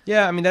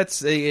 Yeah, I mean,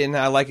 and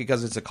I like it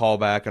because it's a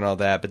callback and all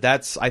that, but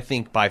that's, I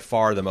think, by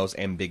far the most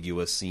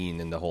ambiguous scene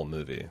in the whole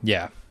movie.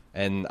 Yeah.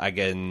 And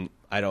again,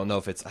 I don't know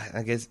if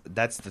I guess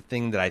that's the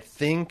thing that I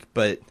think,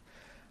 but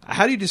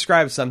how do you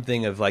describe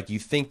something of like, you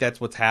think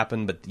that's what's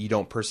happened, but you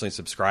don't personally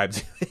subscribe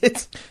to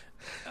it?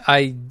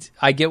 I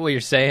get what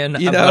you're saying.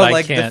 You but know, I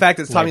like the can't fact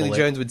that Tommy Lee label it.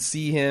 Jones would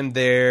see him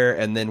there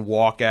and then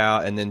walk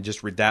out and then just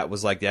that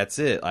was like, that's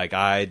it. Like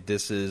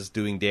this is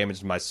doing damage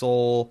to my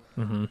soul.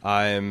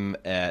 I'm,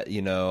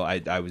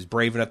 I was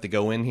brave enough to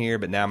go in here,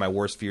 but now my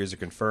worst fears are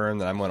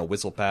confirmed and I'm going to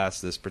whistle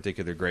past this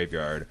particular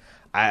graveyard.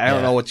 I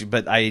don't know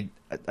but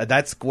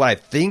that's what I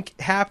think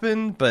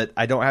happened, but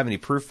I don't have any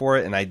proof for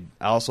it. And I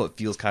also, it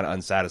feels kind of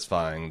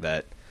unsatisfying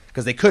that,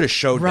 because they could have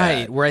showed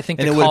Right, that. where I think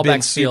and the it would have been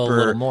callbacks feel a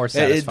little more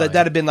satisfying.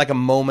 That'd have been like a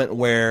moment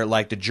where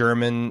like the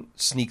German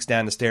sneaks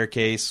down the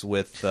staircase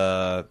with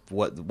what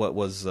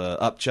was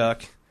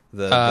Upchuck,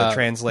 the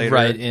translator,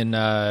 right, in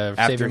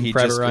after Saving he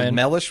Private just Ryan.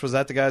 Mellish, was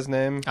that the guy's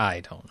name?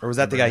 I don't. Or was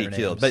that the guy he remember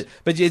killed? their names.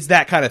 But it's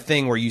that kind of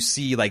thing where you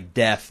see like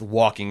death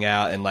walking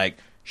out and like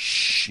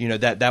shh,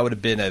 that would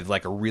have been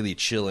a really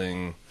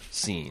chilling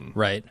scene,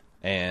 right.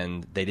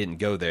 and they didn't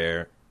go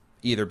there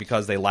either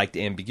because they liked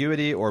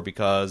ambiguity or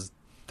because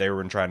they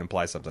were trying to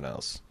imply something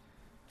else.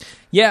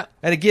 Yeah.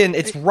 And again,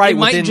 it's right It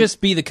within, might just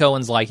be the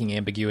Coens liking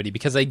ambiguity,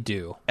 because they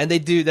do. and they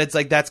do.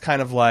 That's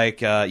kind of like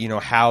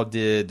how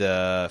did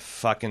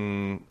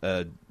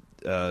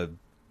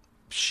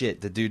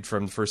shit, the dude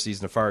from the first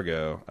season of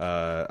Fargo?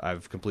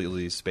 I've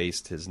completely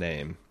spaced his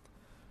name.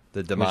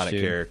 The demonic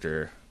dude?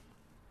 character.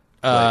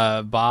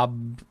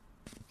 Bob,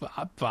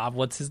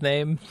 what's his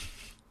name?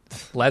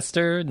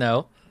 Lester?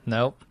 No.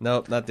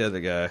 Nope, not the other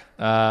guy.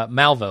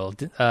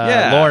 Malvo.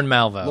 Yeah, Lorne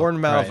Malvo.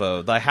 Lorne Right.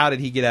 Malvo. Like, how did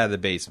he get out of the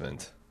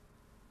basement?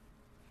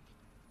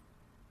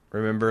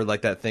 Remember,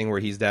 like that thing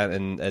where he's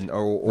down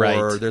or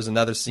Right. there's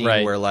another scene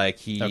Right. where like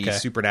he Okay.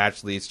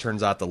 supernaturally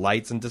turns out the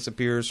lights and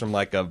disappears from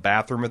like a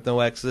bathroom with no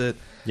exit.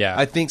 Yeah.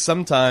 I think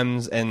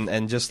sometimes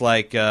and just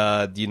like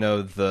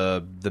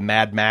the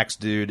Mad Max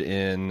dude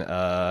in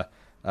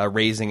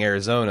Raising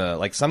Arizona,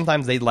 like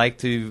sometimes they like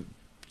to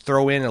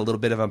throw in a little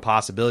bit of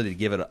impossibility to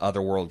give it an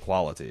otherworld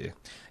quality.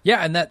 Yeah,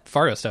 and that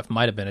Fargo stuff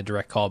might have been a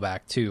direct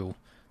callback to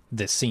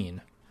this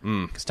scene.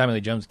 Because Tommy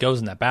Lee Jones goes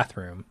in that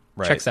bathroom,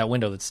 Right. checks that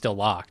window that's still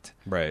locked.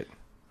 Right.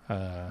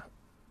 I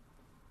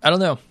don't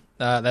know.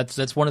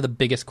 That's one of the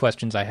biggest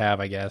questions I have,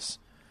 I guess.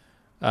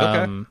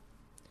 Okay.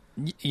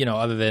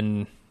 Other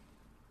than,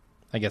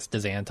 I guess,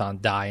 does Anton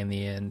die in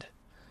the end?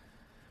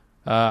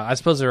 I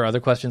suppose there are other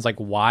questions like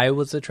why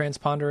was the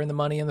transponder in the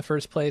money in the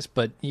first place?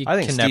 But you I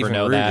think can Stephen never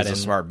know Root that. is a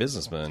smart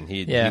businessman.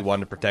 He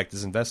wanted to protect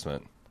his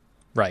investment.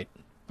 Right.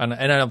 And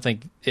I don't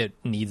think it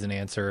needs an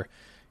answer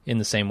in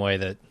the same way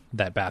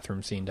that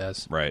bathroom scene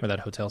does. Right. Or that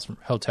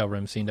hotel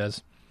room scene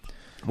does.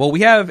 Well,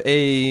 we have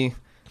a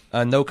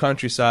No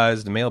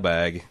Country-sized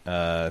mailbag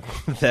that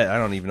I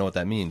don't even know what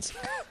that means.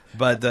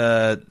 But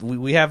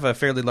we have a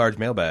fairly large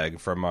mailbag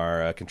from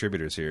our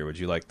contributors here. Would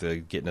you like to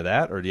get into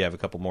that, or do you have a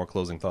couple more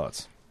closing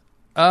thoughts?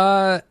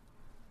 There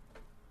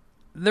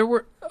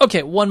were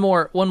one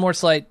more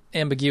slight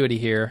ambiguity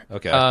here.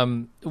 Okay.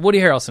 Woody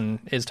Harrelson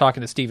is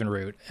talking to Stephen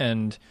Root,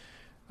 and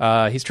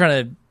he's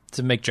trying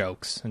to make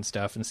jokes and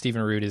stuff, and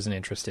Stephen Root isn't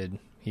interested.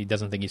 He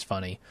doesn't think he's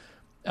funny.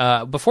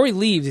 Before he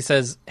leaves, he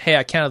says, "Hey,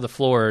 I counted the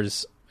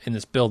floors in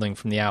this building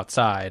from the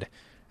outside,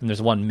 and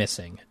there's one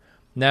missing."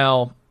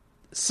 Now,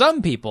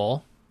 some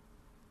people,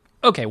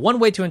 one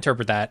way to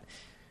interpret that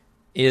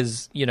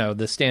is,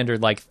 the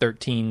standard,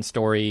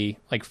 13-story,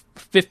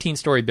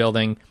 15-story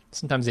building.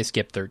 Sometimes they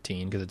skip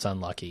 13 because it's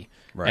unlucky.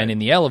 Right. And in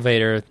the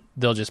elevator,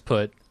 they'll just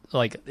put,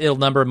 it'll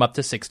number them up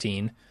to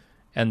 16,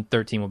 and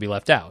 13 will be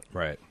left out.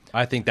 Right.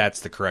 I think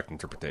that's the correct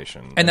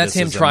interpretation. And that's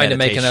this him is a trying to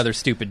make meditation. another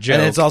stupid joke.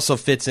 And it also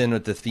fits in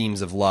with the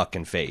themes of luck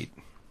and fate.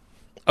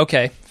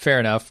 Okay, fair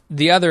enough.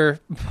 The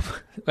other,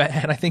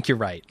 and I think you're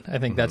right. I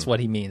think that's what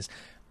he means.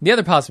 The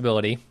other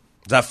possibility...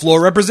 That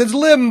floor represents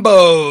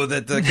limbo.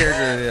 That the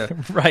character,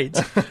 yeah. Right.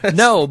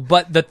 No,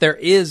 but that there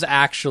is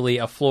actually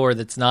a floor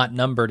that's not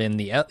numbered in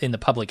the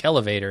public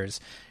elevators,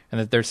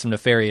 and that there's some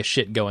nefarious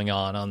shit going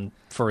on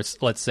for,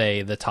 let's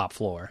say, the top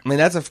floor. I mean,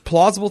 that's a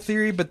plausible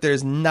theory, but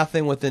there's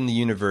nothing within the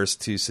universe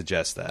to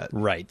suggest that.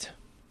 Right.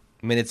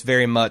 I mean, it's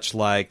very much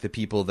like the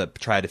people that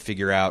try to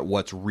figure out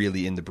what's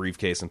really in the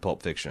briefcase in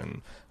Pulp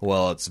Fiction.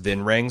 Well, it's Vin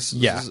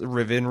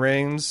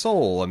Rhames'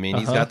 soul. I mean,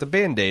 he's got the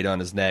Band-Aid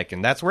on his neck,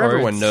 and that's where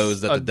everyone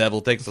knows that the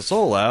devil takes the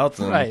soul out.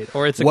 And right,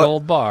 or it's a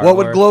gold bar. What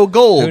would glow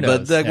gold? Who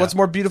knows? But what's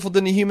more beautiful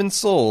than a human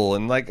soul?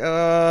 And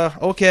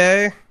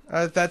okay,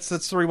 that's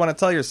the story you want to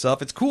tell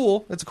yourself. It's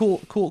cool. It's a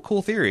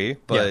cool theory,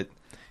 but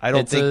I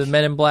don't think it's a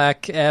Men in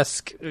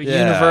Black-esque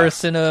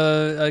universe in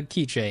a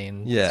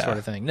keychain sort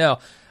of thing. No.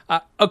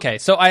 Okay,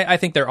 so I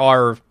think there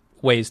are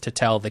ways to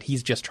tell that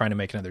he's just trying to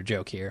make another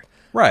joke here.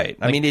 Right.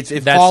 I mean, it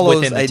that's follows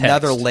within the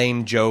another text.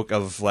 lame joke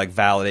of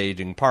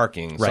validating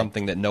parking, Right.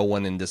 something that no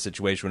one in this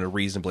situation would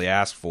reasonably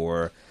ask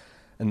for.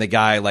 And the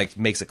guy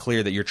makes it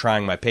clear that you're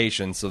trying my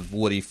patience. So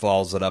Woody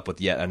follows it up with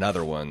yet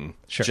another one,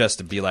 just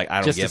to be like, I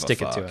don't Just to give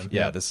stick a it fuck. to him.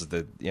 Yeah, this is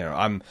the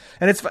and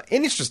it's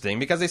interesting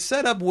because they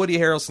set up Woody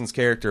Harrelson's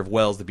character of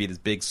Wells to be this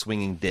big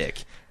swinging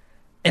dick,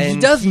 And he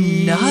does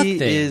he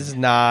nothing. Is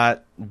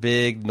not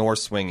big nor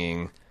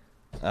swinging.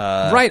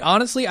 Right,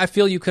 honestly, I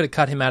feel you could have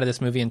cut him out of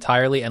this movie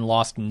entirely and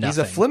lost nothing. He's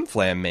a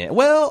flim-flam man.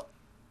 Well,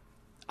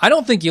 I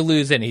don't think you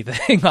lose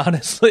anything,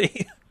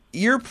 honestly.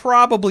 you're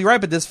probably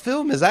right, but this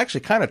film is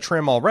actually kind of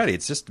trim already.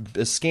 It's just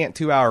a scant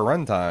 2-hour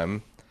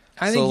runtime.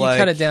 I think you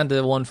cut it down to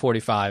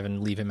 145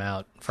 and leave him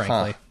out,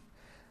 frankly.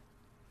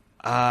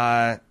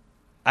 I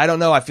don't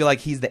know. I feel like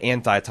he's the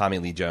anti-Tommy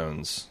Lee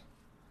Jones.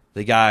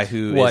 The guy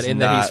who is in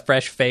that he's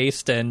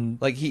fresh-faced and...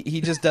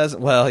 he just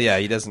doesn't... Well, yeah,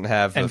 he doesn't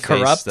have a And face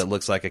corrupt? that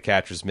looks like a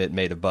catcher's mitt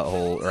made of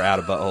butthole or out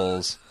of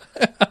buttholes.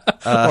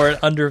 or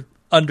an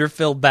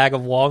underfilled bag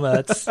of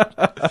walnuts.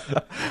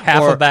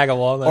 Half a bag of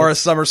walnuts. Or a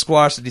summer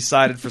squash that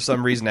decided for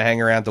some reason to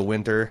hang around the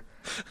winter.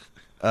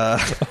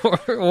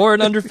 or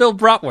an underfilled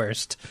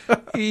bratwurst.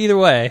 Either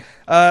way.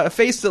 A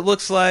face that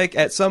looks like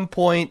at some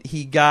point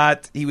he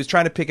was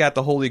trying to pick out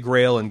the Holy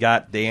Grail and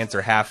got the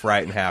answer half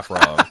right and half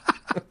wrong.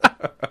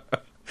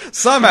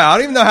 Somehow. I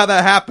don't even know how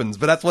that happens,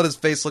 but that's what his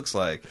face looks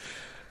like.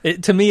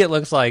 To me, it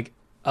looks like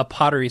a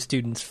pottery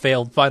student's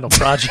failed final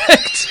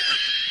project.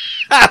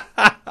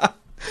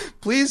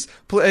 Please,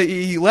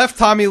 he left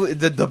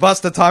the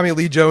bust of Tommy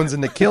Lee Jones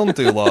in the kiln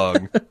too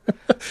long.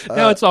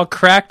 Now it's all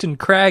cracked and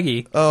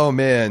craggy. Oh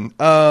man,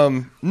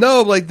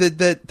 no,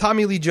 that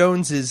Tommy Lee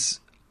Jones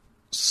is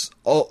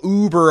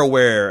uber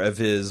aware of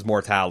his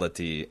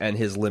mortality and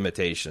his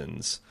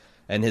limitations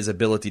and his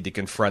ability to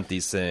confront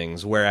these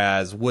things.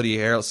 Whereas Woody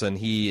Harrelson,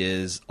 he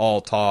is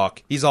all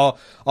talk. He's all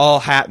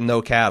hat and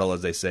no cattle,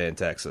 as they say in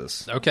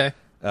Texas. Okay,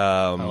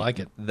 I like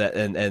it. That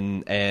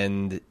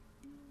and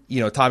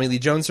Tommy Lee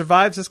Jones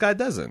survives. This guy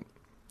doesn't.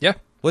 Yeah,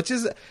 Which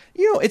is,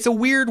 it's a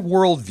weird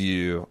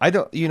worldview. I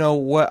don't,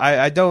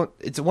 I don't.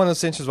 It's one of those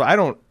situations where I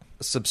don't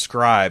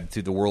subscribe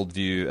to the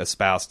worldview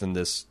espoused in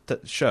this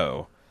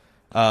show.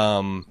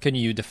 Can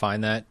you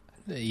define that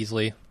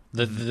easily?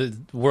 The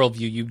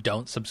worldview you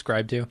don't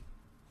subscribe to?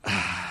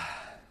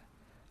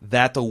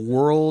 That the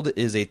world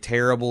is a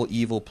terrible,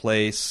 evil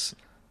place,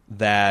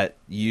 that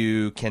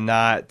you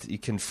cannot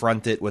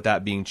confront it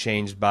without being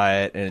changed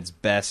by it, and it's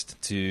best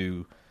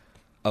to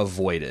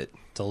avoid it.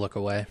 To look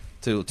away.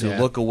 To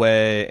look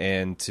away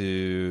and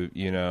to,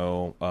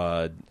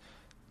 I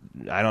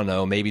don't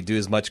know, maybe do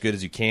as much good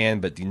as you can,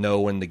 but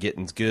when the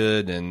getting's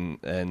good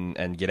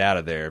and get out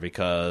of there,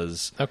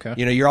 because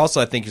you're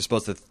also, I think you're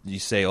supposed to, you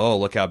say, oh,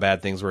 look how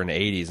bad things were in the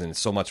 80s and it's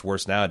so much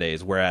worse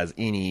nowadays, whereas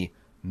any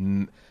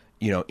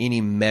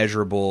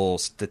measurable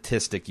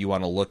statistic you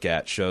want to look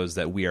at shows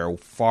that we are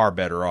far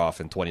better off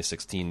in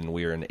 2016 than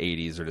we were in the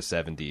 80s or the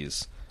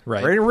 70s,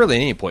 right? Or really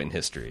any point in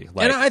history.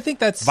 And I think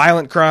that's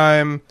violent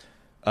crime,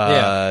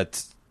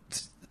 rapes,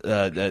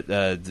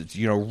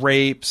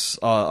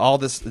 all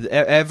this,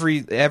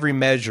 every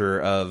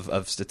measure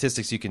of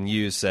statistics you can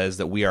use says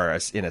that we are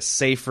in a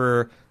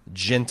safer,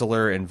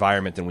 gentler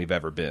environment than we've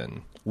ever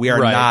been. We are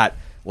not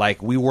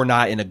we were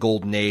not in a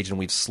golden age and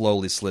we've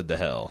slowly slid to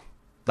hell.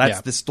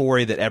 That's the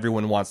story that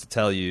everyone wants to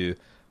tell you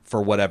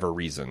for whatever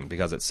reason,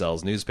 because it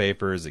sells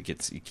newspapers, it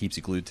keeps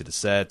you glued to the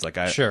sets. I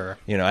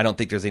don't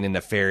think there's any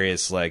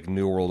nefarious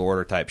New World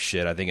Order type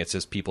shit. I think it's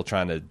just people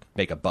trying to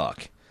make a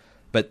buck.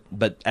 But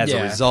as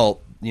a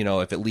result,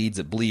 if it leads,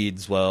 it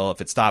bleeds. Well,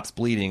 if it stops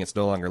bleeding, it's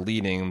no longer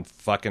leading.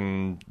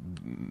 Fucking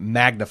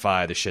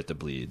magnify the shit that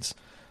bleeds.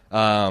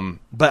 But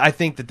I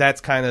think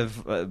that's kind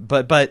of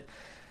but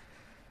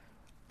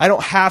I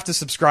don't have to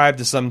subscribe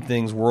to some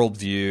things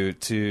worldview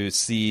to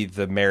see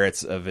the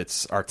merits of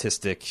its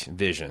artistic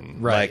vision.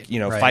 Right.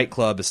 Fight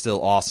Club is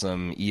still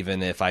awesome,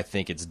 even if I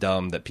think it's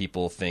dumb that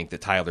people think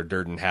that Tyler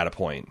Durden had a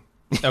point.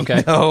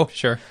 Okay.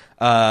 Sure.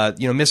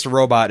 Mr.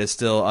 Robot is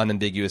still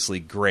unambiguously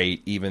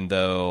great, even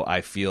though I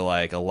feel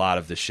like a lot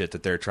of the shit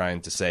that they're trying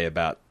to say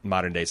about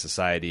modern day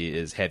society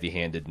is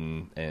heavy-handed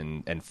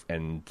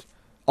and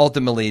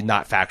ultimately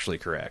not factually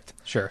correct.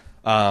 Sure.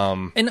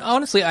 And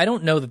honestly, I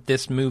don't know that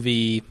this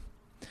movie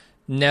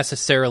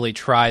necessarily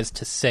tries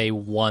to say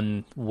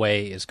one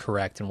way is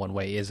correct and one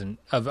way isn't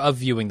of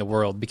viewing the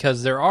world,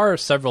 because there are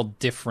several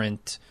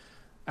different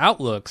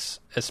outlooks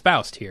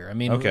espoused here. I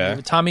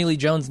mean, Tommy Lee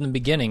Jones in the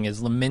beginning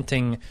is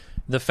lamenting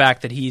the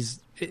fact that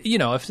he's,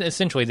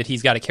 essentially that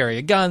he's got to carry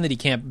a gun, that he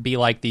can't be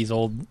like these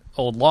old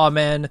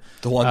lawmen,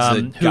 the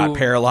ones that got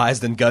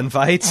paralyzed in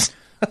gunfights.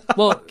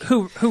 Well,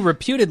 who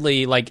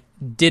reputedly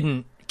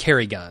didn't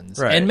carry guns,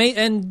 right,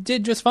 and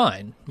did just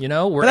fine.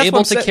 Were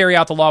able to carry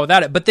out the law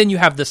without it. But then you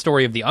have the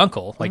story of the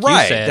uncle, like you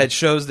said, that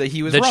shows that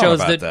he was that wrong shows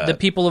about that the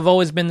people have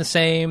always been the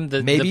same.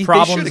 Maybe the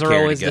problems are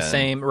always the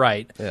same,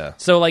 right? Yeah.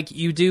 So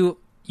you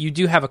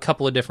do have a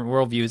couple of different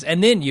worldviews,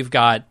 and then you've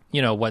got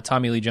what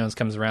Tommy Lee Jones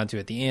comes around to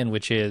at the end,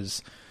 which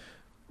is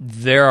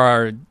there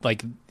are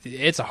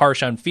it's a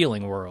harsh,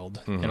 unfeeling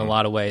world in a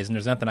lot of ways, and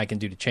there's nothing I can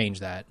do to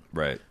change that.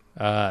 Right.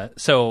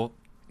 So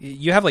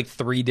you have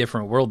three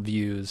different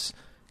worldviews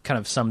kind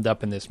of summed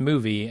up in this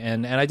movie,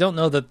 and I don't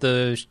know that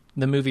the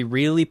movie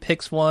really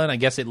picks one. I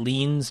guess it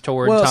leans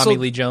toward Tommy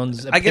Lee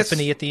Jones'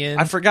 epiphany at the end.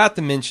 I forgot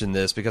to mention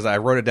this because I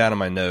wrote it down in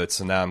my notes,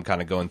 and now I'm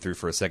kind of going through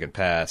for a second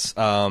pass.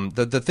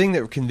 The thing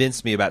that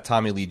convinced me about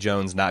Tommy Lee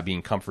Jones not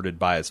being comforted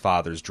by his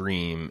father's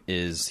dream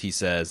is he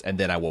says, and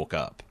then I woke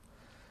up.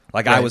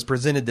 Right. I was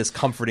presented this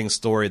comforting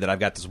story that I've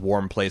got this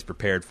warm place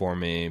prepared for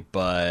me,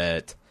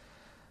 but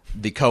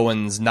the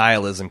Coen's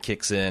nihilism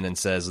kicks in and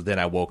says, then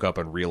I woke up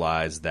and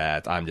realized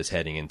that I'm just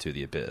heading into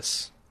the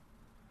abyss.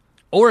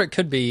 Or it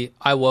could be,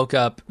 I woke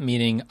up,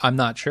 meaning I'm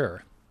not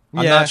sure.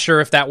 I'm not sure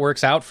if that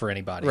works out for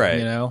anybody.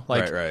 Right.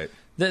 Right.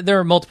 There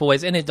are multiple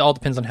ways, and it all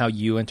depends on how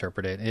you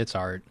interpret it. It's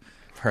art.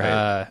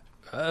 Right.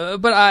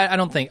 But I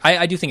don't think...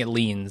 I do think it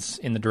leans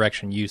in the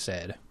direction you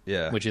said.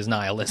 Yeah. Which is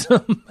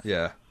nihilism.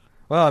 Yeah.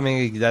 Well, I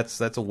mean, that's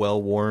a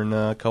well-worn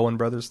Coen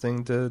Brothers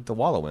thing to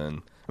wallow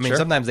in. I mean,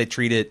 sometimes they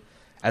treat it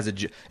as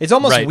it's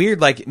almost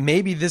weird,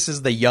 maybe this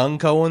is the young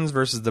Coens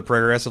versus the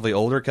progressively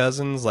older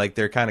cousins.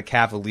 They're kind of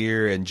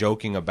cavalier and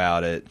joking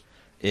about it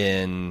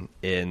in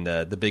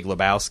The Big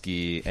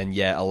Lebowski, and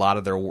yet a lot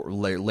of their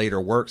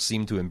later works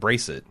seem to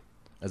embrace it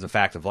as a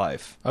fact of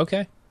life.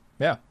 Okay.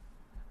 Yeah.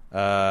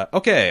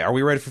 Okay, are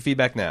we ready for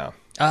feedback now?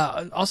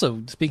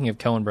 Also, speaking of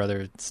Coen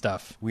Brother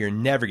stuff, we are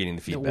never getting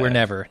the feedback. We're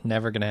never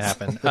going to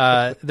happen.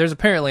 There's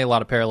apparently a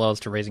lot of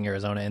parallels to Raising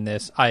Arizona in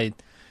this.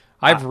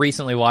 I've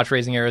recently watched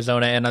Raising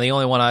Arizona, and the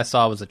only one I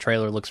saw was the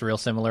trailer. Looks real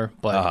similar,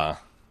 but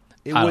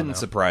it wouldn't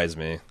surprise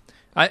me.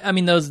 I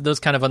mean, those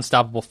kind of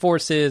unstoppable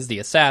forces, the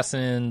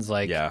assassins,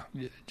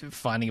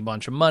 finding a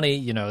bunch of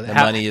money. The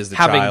money is the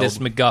having child. this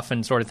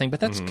MacGuffin sort of thing. But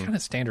that's kind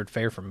of standard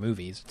fare for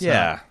movies.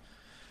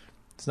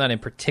 It's not in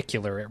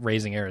particular at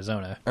Raising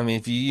Arizona. I mean,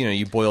 if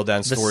you boil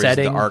down stories to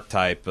the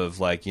archetype of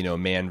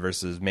man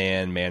versus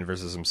man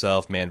versus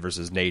himself, man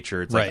versus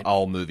nature. It's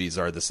all movies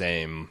are the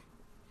same.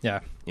 Yeah.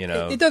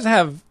 It does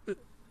have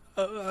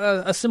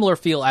a similar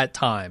feel at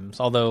times,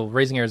 although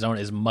Raising Arizona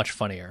is much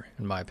funnier,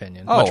 in my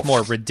opinion. Oh. Much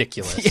more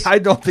ridiculous. Yeah, I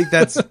don't think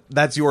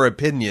that's your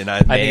opinion. I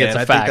think it's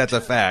a fact. think that's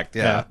a fact.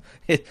 Yeah.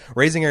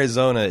 Raising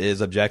Arizona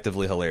is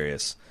objectively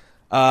hilarious.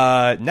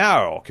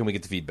 Now, can we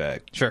get the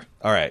feedback? Sure.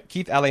 All right.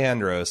 Keith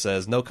Alejandro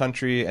says, No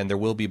Country and There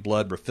Will Be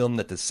Blood were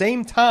filmed at the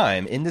same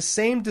time in the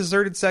same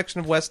deserted section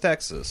of West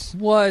Texas.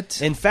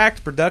 What? In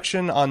fact,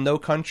 production on No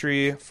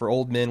Country for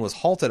Old Men was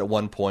halted at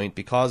one point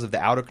because of the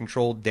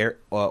out-of-control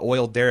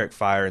oil derrick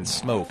fire and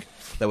smoke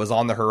that was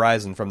on the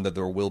horizon from the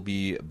There Will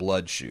Be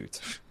Blood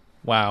shoot.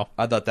 Wow.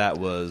 I thought that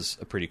was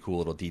a pretty cool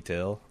little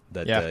detail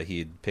that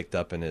he'd picked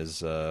up in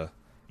his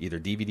either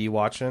DVD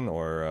watching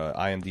or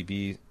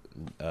IMDb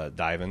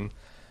diving.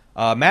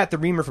 Matt the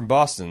Reamer from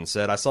Boston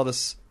said, I saw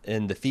this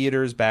in the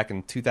theaters back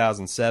in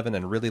 2007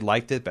 and really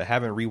liked it, but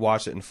haven't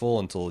rewatched it in full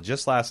until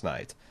just last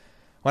night.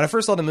 When I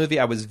first saw the movie,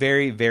 I was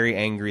very, very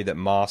angry that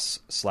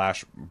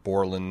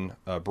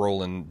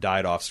Moss/Brolin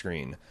died off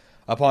screen.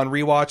 Upon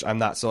rewatch, I'm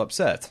not so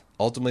upset.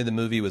 Ultimately, the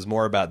movie was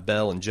more about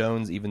Bell and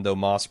Jones, even though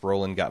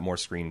Moss/Brolin got more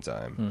screen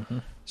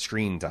time.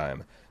 Screen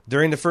time.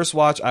 During the first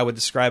watch, I would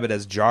describe it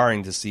as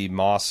jarring to see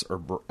Moss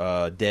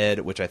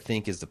dead, which I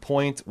think is the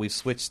point. We've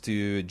switched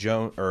to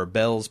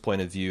Bell's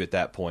point of view at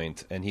that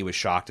point, and he was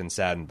shocked and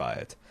saddened by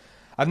it.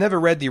 I've never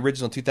read the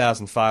original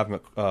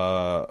 2005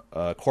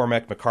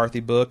 Cormac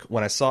McCarthy book.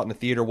 When I saw it in the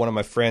theater, one of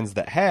my friends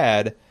that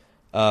had,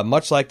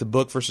 much like the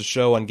book versus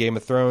show on Game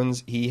of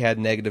Thrones, he had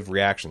negative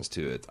reactions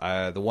to it.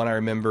 The one I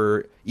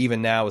remember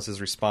even now is his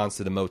response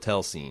to the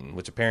motel scene,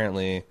 which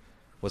apparently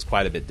was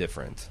quite a bit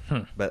different.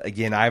 But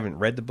again, I haven't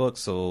read the book,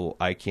 so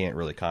I can't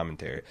really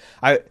commentary.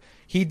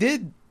 He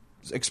did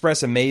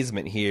express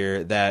amazement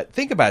here that,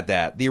 think about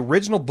that, the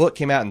original book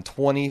came out in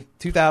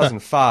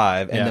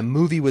 2005 and the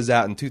movie was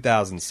out in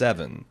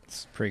 2007.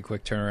 It's a pretty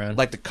quick turnaround.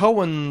 Like, the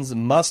Coens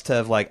must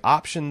have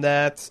optioned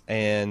that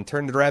and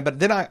turned it around. But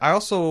then I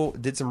also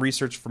did some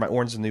research for my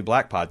Orange is the New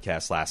Black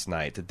podcast last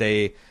night, that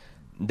they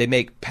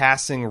make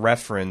passing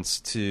reference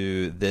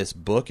to this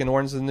book in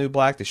Orange is the New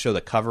Black. They show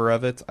the cover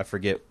of it. I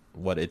forget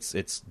what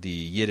it's the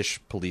Yiddish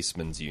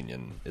Policemen's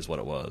Union is what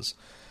it was.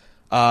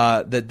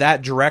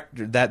 That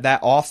director, that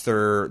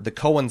author, the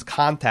Coens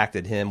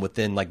contacted him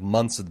within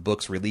months of the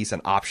book's release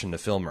and optioned the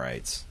film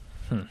rights,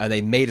 and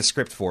they made a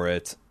script for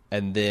it,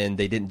 and then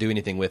they didn't do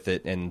anything with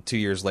it, and 2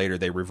 years later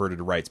they reverted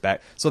the rights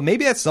back. So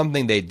maybe that's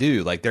something they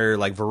do. They're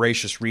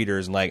voracious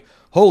readers and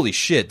holy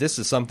shit, this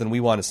is something we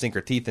want to sink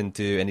our teeth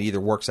into, and it either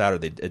works out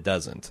or it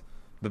doesn't.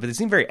 But they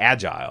seem very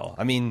agile.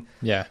 I mean,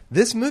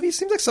 this movie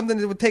seems like something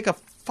that would take a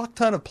fuck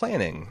ton of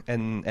planning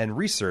and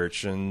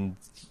research, and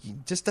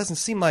it just doesn't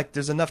seem like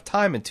there's enough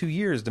time in 2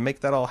 years to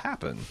make that all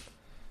happen.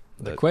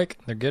 They're quick.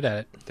 They're good at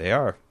it. They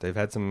are. They've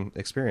had some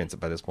experience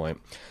by this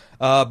point.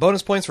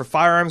 Bonus points for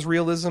firearms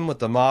realism with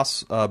the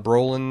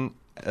Moss-Brolin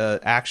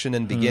action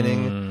in the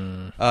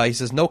beginning. He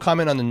says, no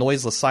comment on the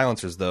noiseless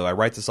silencers, though. I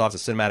write this off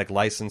as cinematic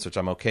license, which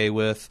I'm okay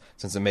with,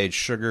 since it made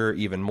Sugar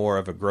even more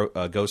of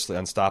a ghostly,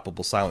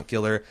 unstoppable silent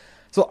killer.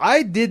 So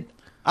I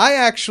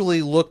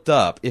actually looked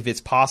up if it's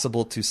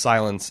possible to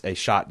silence a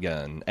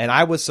shotgun, and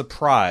I was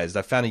surprised.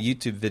 I found a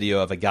YouTube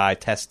video of a guy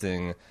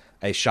testing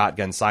a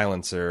shotgun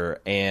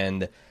silencer,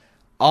 and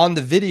on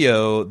the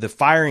video, the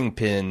firing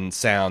pin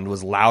sound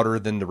was louder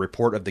than the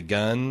report of the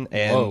gun,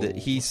 and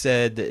he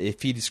said that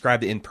if he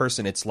described it in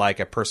person, it's like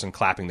a person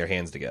clapping their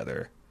hands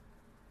together.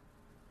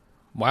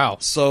 Wow.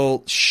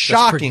 So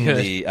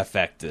shockingly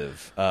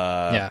effective.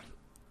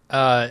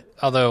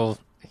 Although,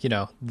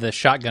 the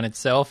shotgun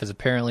itself is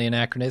apparently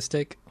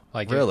anachronistic.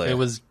 Really? It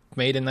was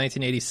made in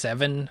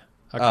 1987,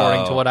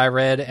 according to what I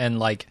read,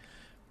 and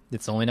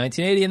it's only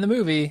 1980 in the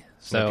movie,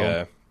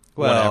 so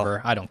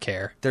whatever. I don't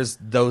care. There's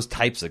those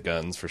types of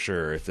guns for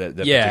sure. If that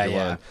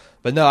particular one.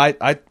 But no, I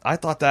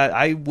thought that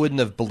I wouldn't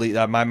have believed.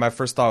 My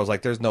first thought was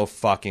there's no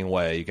fucking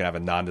way you can have a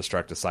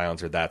non-destructive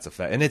silencer that's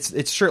effective, and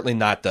it's certainly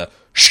not the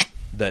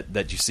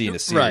that you see in a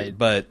series, right?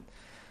 But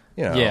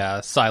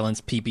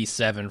silence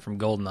PP7 from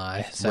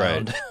GoldenEye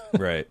sound.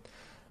 Right.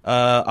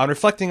 On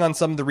reflecting on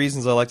some of the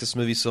reasons I like this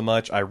movie so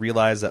much, I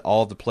realize that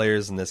all of the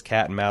players in this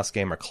cat and mouse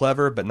game are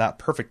clever, but not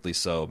perfectly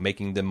so,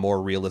 making them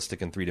more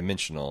realistic and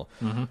three-dimensional.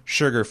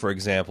 Sugar, for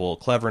example,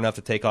 clever enough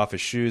to take off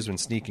his shoes when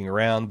sneaking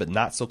around, but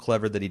not so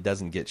clever that he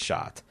doesn't get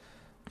shot.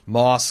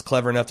 Moss,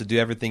 clever enough to do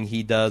everything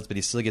he does, but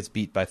he still gets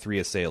beat by 3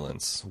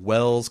 assailants.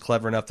 Wells,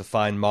 clever enough to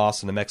find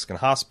Moss in a Mexican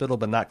hospital,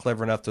 but not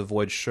clever enough to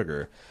avoid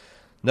Sugar.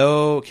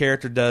 No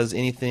character does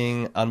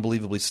anything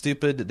unbelievably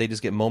stupid. They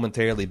just get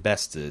momentarily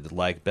bested,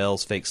 like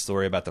Bell's fake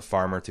story about the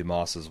farmer to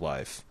Moss's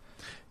wife.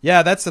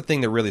 Yeah, that's the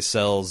thing that really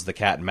sells the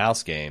cat and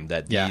mouse game,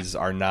 that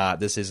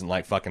this isn't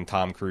like fucking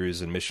Tom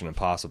Cruise and Mission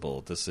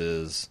Impossible. This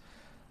is,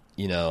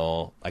 a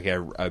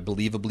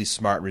believably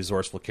smart,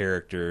 resourceful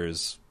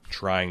characters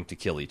trying to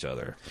kill each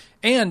other.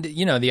 And,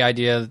 the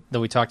idea that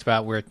we talked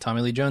about where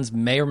Tommy Lee Jones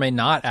may or may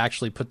not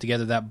actually put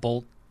together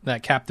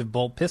that captive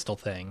bolt pistol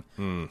thing.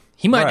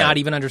 He might not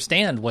even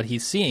understand what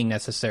he's seeing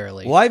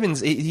necessarily. Well,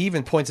 he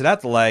even points it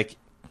out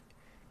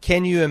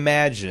can you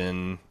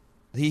imagine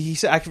He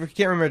said, I can't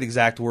remember the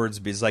exact words,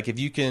 but it's like, if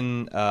you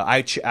can,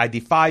 I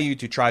defy you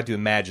to try to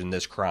imagine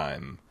this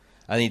crime.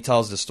 And he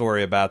tells the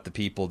story about the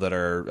people that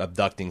are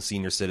abducting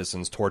senior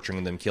citizens,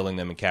 torturing them, killing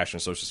them, and cashing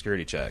Social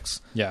Security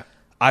checks. Yeah.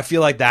 I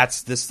feel like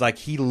that's this, like,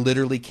 he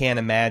literally can't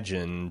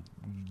imagine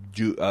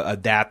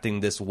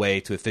adapting this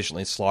way to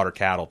efficiently slaughter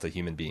cattle to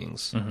human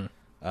beings.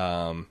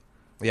 Mm-hmm.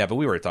 Yeah, but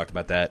we already talked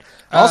about that.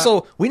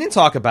 Also, we didn't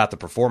talk about the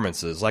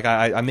performances. Like,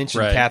 I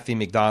mentioned Kathy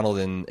McDonald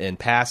in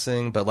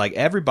passing, but, like,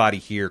 everybody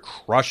here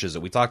crushes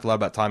it. We talked a lot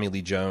about Tommy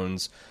Lee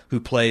Jones,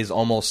 who plays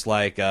almost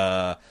like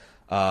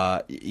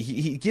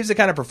he gives the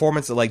kind of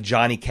performance that, like,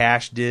 Johnny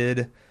Cash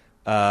did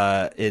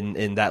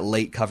in that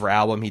late cover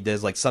album he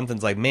does. Like,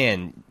 something's like,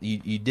 man,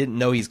 you didn't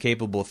know he's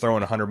capable of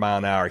throwing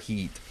 100-mile-an-hour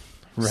heat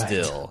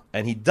still.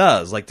 And he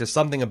does. Like, there's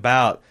something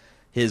about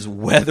his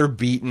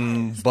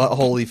weather-beaten,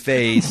 buttholey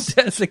face,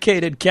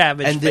 desiccated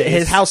cabbage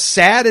face, how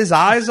sad his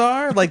eyes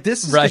are. Like,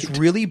 this is just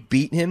really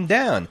beating him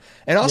down.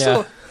 And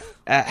also,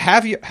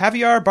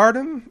 Javier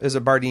Bardem, is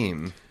it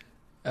Bardem?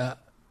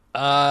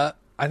 I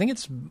think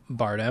it's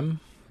Bardem.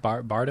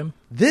 Bardem.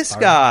 This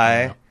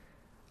guy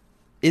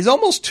is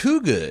almost too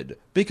good,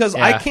 because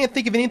I can't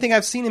think of anything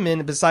I've seen him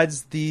in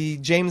besides the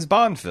James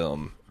Bond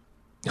film.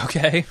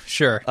 Okay,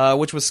 sure.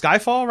 Which was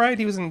Skyfall, right?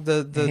 He was in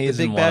the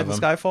big bad in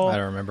Skyfall. I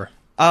don't remember.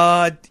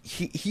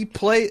 He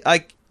played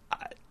like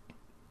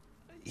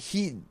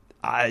he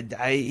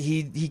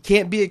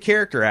can't be a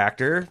character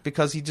actor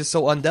because he's just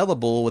so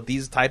undelible with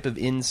these type of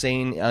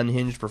insane,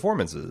 unhinged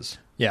performances.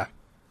 Yeah,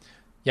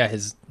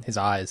 his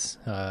eyes,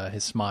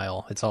 his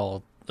smile, it's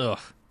all ugh.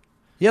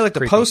 Yeah, like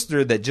the creepy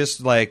poster that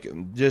just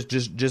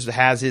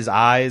has his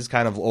eyes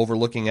kind of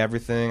overlooking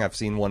everything. I've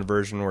seen one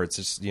version where it's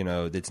just,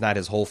 it's not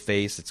his whole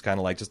face. It's kind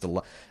of like just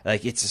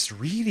it's just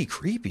really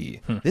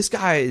creepy. This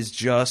guy is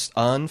just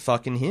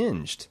unfucking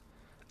hinged.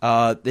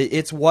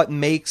 It's what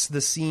makes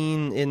the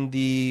scene in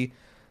the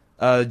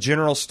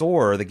general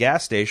store or the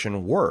gas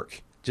station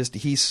work. Just,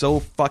 he's so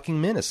fucking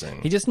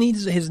menacing. He just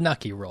needs his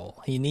Nucky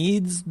role. He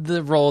needs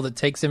the role that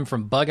takes him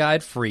from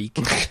bug-eyed freak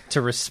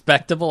to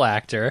respectable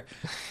actor.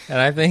 And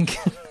I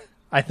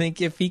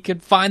think if he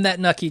could find that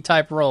Nucky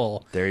type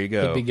role, there you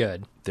go. He'd be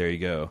good. There you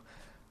go.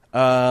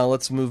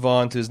 Let's move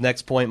on to his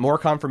next point. More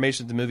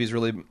confirmation that the movie is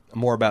really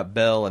more about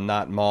Bell and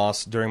not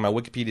Moss. During my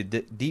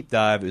Wikipedia deep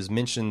dive, it was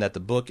mentioned that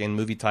the book and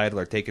movie title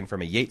are taken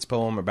from a Yeats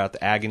poem about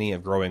the agony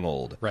of growing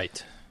old.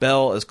 Right.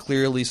 Bell is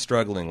clearly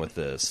struggling with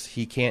this.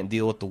 He can't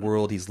deal with the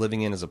world he's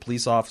living in as a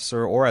police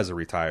officer or as a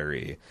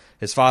retiree.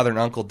 His father and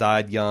uncle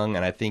died young,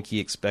 and I think he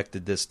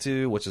expected this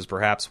too, which is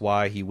perhaps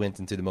why he went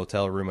into the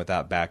motel room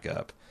without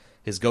backup.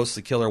 His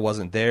ghostly killer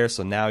wasn't there,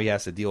 so now he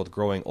has to deal with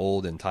growing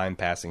old and time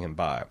passing him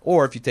by.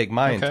 Or if you take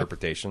my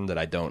interpretation that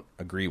I don't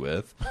agree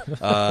with,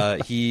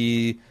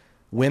 he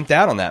wimped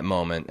out on that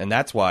moment, and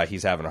that's why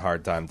he's having a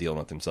hard time dealing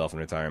with himself in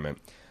retirement.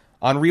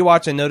 On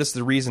rewatch, I noticed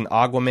the reason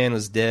Aquaman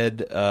was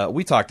dead.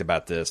 We talked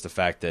about this, the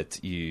fact that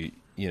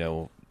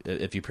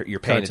if you're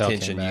paying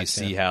attention, you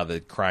see how the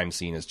crime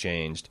scene has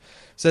changed.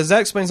 Says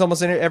that explains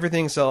almost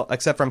everything,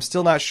 except for I'm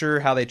still not sure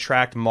how they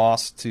tracked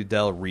Moss to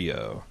Del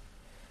Rio.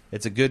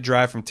 It's a good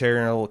drive from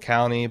Terranova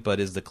County,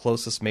 but is the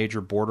closest major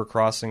border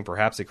crossing.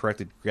 Perhaps they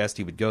correctly guessed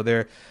he would go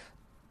there.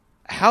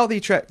 How they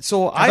track?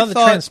 So I thought the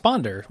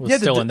transponder was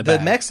still in the bag.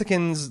 The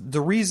Mexicans,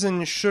 the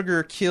reason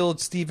Sugar killed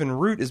Stephen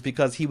Root is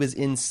because he was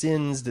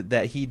incensed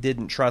that he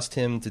didn't trust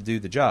him to do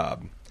the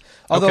job.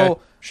 Although,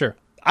 sure,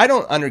 I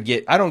don't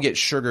get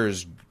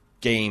Sugar's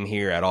game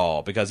here at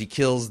all, because he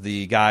kills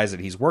the guys that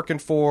he's working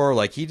for.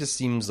 Like, he just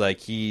seems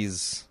like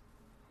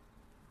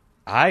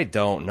I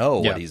don't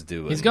know what he's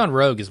doing. He's gone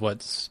rogue, is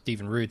what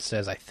Stephen Root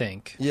says, I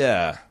think.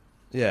 Yeah.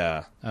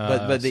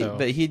 But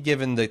he'd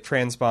given the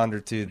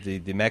transponder to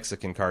the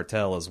Mexican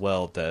cartel as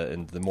well,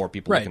 and the more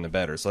people looking, the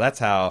better. So that's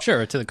how.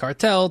 Sure, to the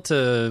cartel,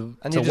 to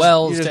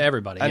Wells, to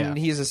everybody. And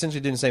he's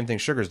essentially doing the same thing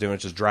Sugar's doing,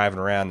 which is driving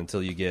around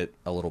until you get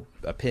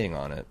a ping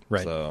on it.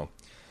 Right. So,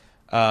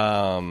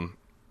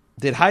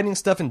 did hiding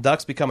stuff in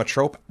ducks become a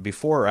trope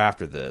before or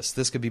after this?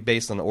 This could be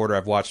based on the order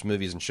I've watched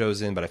movies and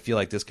shows in, but I feel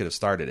like this could have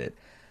started it.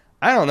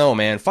 I don't know,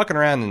 man. Fucking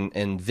around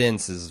in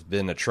Vince has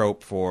been a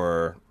trope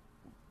for,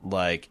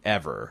 like,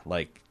 ever.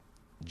 Like,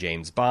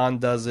 James Bond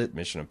does it,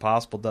 Mission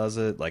Impossible does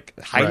it, like,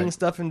 hiding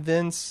stuff in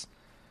Vince.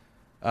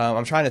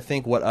 I'm trying to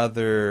think what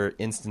other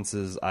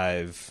instances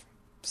I've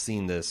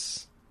seen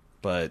this,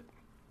 but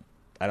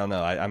I don't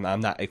know.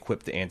 I'm not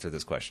equipped to answer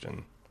this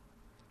question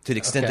to the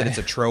extent that it's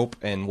a trope,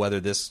 and whether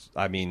this,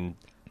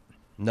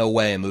 no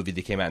way a movie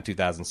that came out in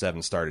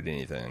 2007 started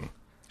anything.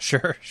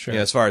 Sure.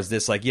 As far as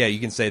this, like, you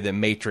can say that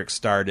Matrix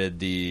started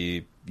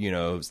the,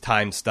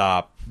 time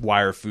stop,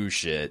 wire foo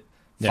shit.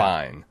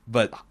 Fine.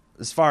 But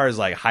as far as,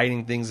 like,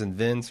 hiding things in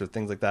Vince or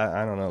things like that,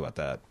 I don't know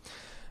about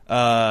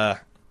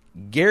that.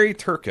 Gary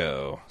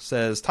Turco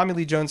says, Tommy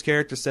Lee Jones'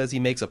 character says he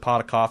makes a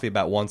pot of coffee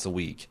about once a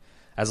week.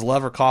 As a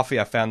lover of coffee,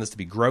 I found this to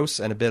be gross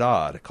and a bit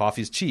odd.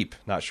 Coffee's cheap.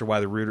 Not sure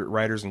why the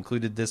writers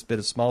included this bit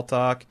of small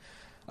talk.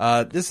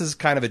 This is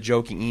kind of a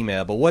joking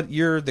email, but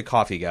you're the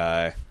coffee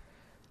guy.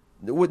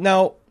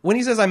 Now, when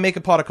he says I make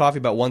a pot of coffee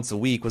about once a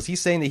week, was he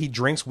saying that he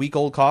drinks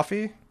week-old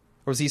coffee?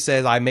 Or was he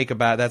saying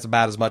that's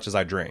about as much as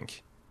I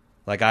drink?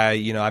 Like,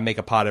 I make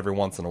a pot every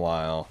once in a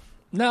while.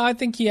 No, I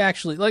think he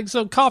actually... Like,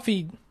 so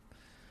coffee...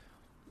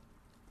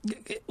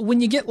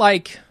 When you get,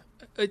 like...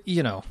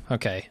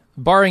 okay,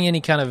 barring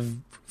any kind of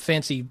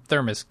fancy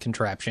thermos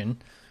contraption,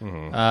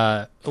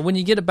 when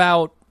you get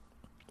about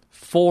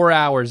 4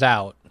 hours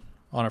out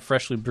on a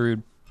freshly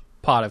brewed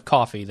pot of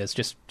coffee that's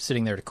just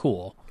sitting there to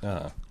cool,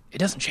 it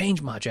doesn't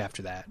change much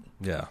after that.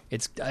 Yeah.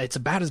 It's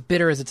about as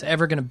bitter as it's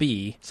ever going to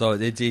be. So it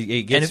gets to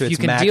you its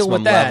can maximum deal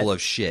with that, level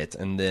of shit,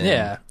 and then...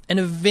 Yeah, and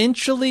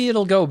eventually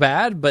it'll go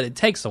bad, but it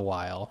takes a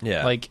while.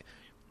 Yeah. Like,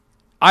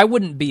 I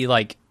wouldn't be,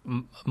 like,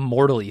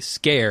 mortally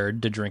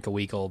scared to drink a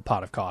week-old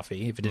pot of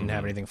coffee if it didn't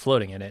have anything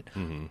floating in it.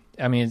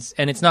 I mean,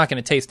 it's not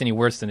going to taste any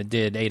worse than it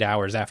did 8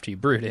 hours after you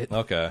brewed it.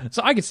 Okay.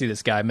 So I could see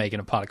this guy making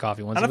a pot of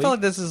coffee once a And I week. feel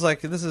like this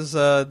is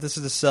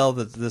to sell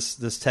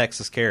this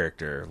Texas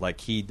character.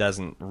 Like, he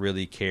doesn't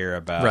really care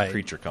about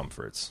creature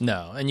comforts.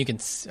 No, and you can,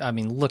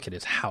 look at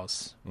his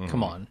house.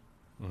 Come on.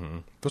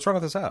 What's wrong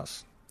with his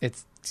house?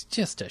 It's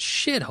just a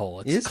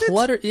shithole. It's Is it?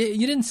 cluttered.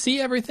 You didn't see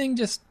everything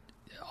just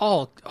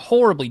all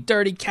horribly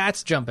dirty,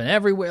 cats jumping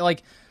everywhere.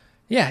 Like,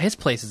 yeah, his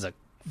place is a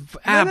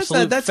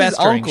absolute that's his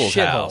festering uncle's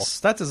shithole. house.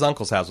 That's his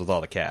uncle's house with all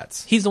the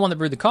cats. He's the one that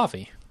brewed the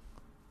coffee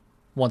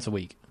once a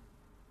week.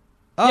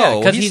 Oh,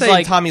 Yeah, 'cause he's he's saying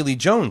like- Tommy Lee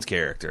Jones'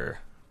 character.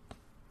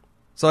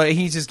 So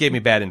he just gave me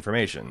bad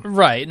information.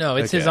 Right. No,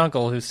 it's his Okay.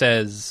 uncle who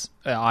says,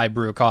 I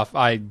brew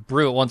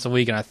it once a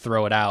week and I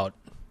throw it out,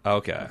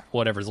 Okay.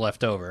 whatever's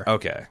left over.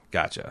 Okay.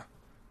 Gotcha.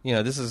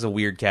 This is a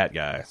weird cat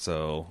guy.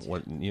 So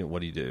what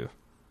do you do?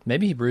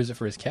 Maybe he brews it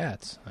for his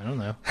cats. I don't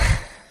know.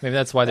 Maybe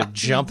that's why they're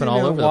jumping You all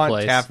don't over the want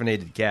place.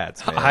 caffeinated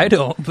cats, man. I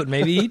don't, but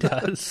maybe he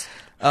does.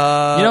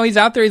 He's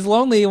out there, he's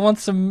lonely, he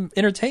wants some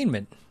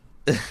entertainment.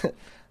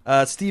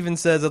 Steven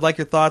says, I'd like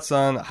your thoughts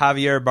on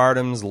Javier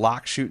Bardem's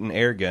lock-shooting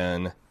air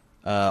gun.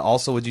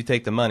 Also, would you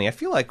take the money? I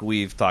feel like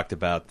we've talked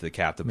about the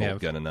captive bolt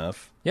gun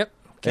enough. Yep.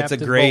 It's a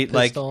Captive great,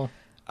 bolt pistol.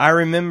 I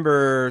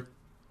remember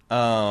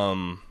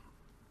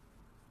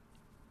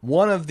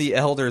one of the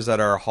elders at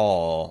our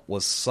hall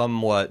was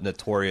somewhat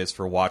notorious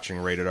for watching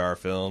rated R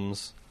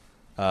films.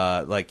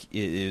 Larry.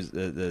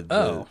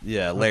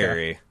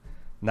 Okay.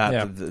 Not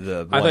Yeah.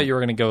 the I one. thought you were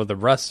going to go the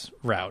Russ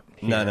route.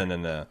 Here.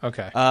 No.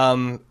 Okay.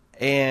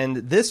 And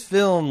this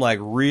film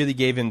really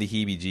gave him the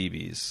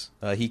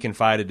heebie-jeebies. He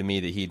confided to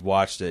me that he'd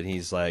watched it. And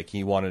he's like,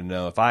 he wanted to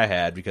know if I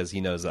had, because he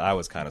knows that I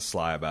was kind of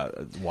sly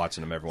about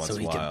watching them every once so in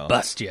a he while. could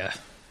bust you.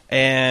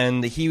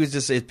 And he was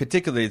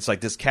particularly, it's like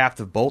this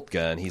captive bolt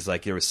gun. He's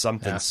like, there was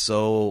something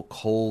so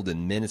cold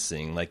and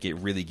menacing, like it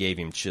really gave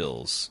him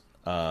chills.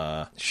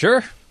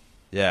 Sure.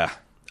 Yeah.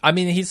 I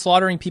mean, he's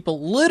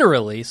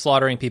literally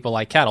slaughtering people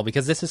like cattle,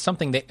 because this is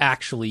something they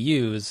actually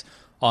use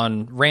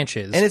on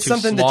ranches And it's to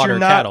something that slaughter you're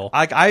not, cattle.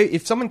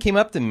 if someone came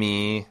up to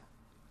me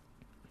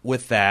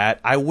with that,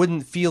 I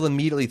wouldn't feel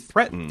immediately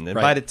threatened. And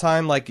Right. by the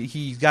time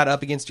he got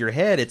up against your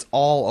head, it's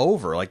all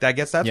over. Like, I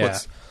guess that's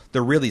what's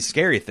the really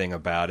scary thing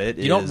about it.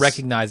 You don't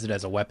recognize it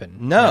as a weapon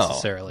No,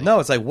 necessarily. No,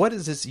 it's like, what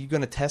is this? You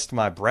going to test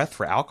my breath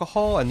for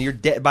alcohol? And you're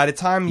dead. By the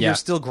time you're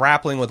still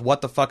grappling with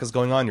what the fuck is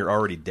going on, you're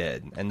already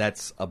dead. And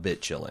that's a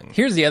bit chilling.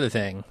 Here's the other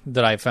thing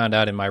that I found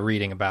out in my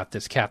reading about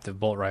this captive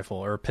bolt rifle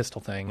or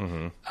pistol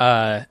thing.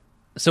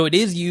 So it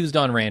is used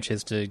on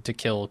ranches to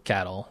kill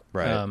cattle,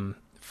 Right.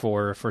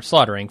 For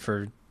slaughtering,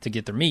 to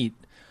get their meat.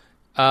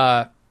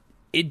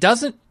 It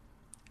doesn't.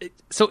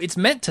 So it's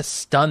meant to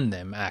stun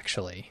them,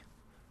 actually.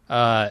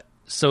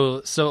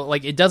 So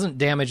it doesn't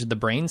damage the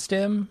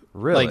brainstem.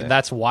 Really? Like,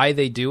 that's why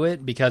they do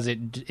it, because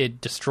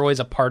it destroys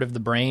a part of the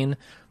brain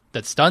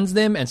that stuns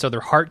them, and so their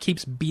heart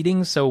keeps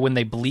beating. So when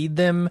they bleed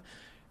them,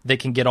 they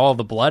can get all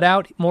the blood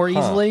out more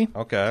easily.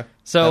 Okay.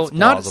 So That's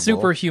not plausible.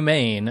 super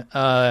humane.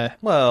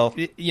 Well,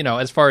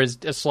 As far as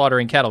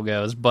slaughtering cattle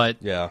goes, but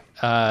yeah.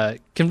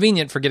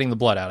 convenient for getting the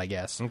blood out, I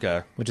guess.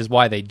 Okay. Which is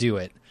why they do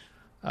it.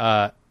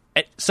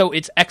 So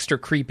it's extra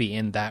creepy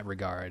in that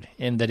regard,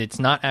 in that it's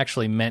not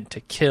actually meant to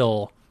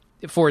kill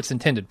for its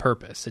intended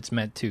purpose. It's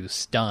meant to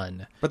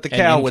stun. But the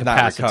and cow would not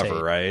incapacitate.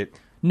 recover, right?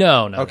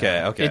 No.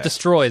 Okay, okay. It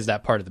destroys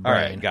that part of the All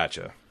brain. right,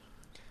 gotcha.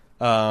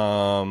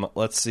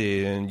 Let's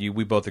see. And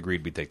we both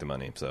agreed we'd take the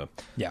money. So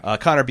Yeah.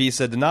 Connor B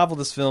said the novel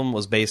this film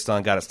was based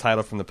on got its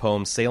title from the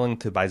poem "Sailing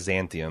to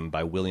Byzantium"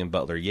 by William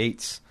Butler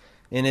Yeats.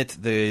 In it,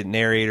 the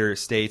narrator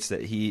states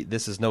that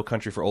this is no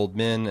country for old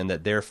men, and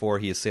that therefore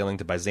he is sailing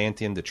to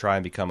Byzantium to try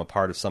and become a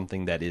part of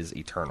something that is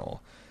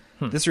eternal.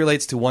 This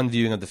relates to one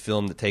viewing of the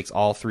film that takes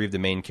all three of the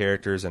main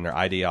characters and their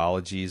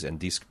ideologies and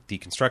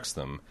deconstructs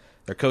them.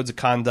 Their codes of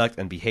conduct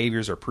and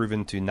behaviors are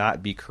proven to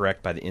not be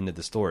correct by the end of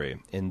the story.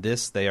 In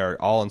this, they are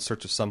all in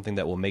search of something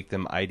that will make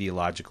them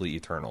ideologically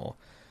eternal.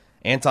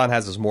 Anton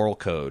has his moral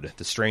code,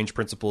 the strange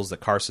principles that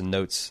Carson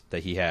notes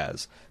that he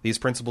has. These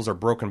principles are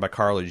broken by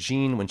Carla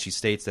Jean when she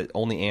states that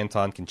only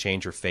Anton can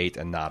change her fate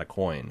and not a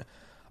coin.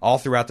 All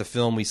throughout the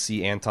film, we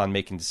see Anton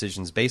making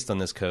decisions based on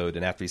this code,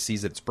 and after he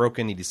sees that it's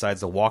broken, he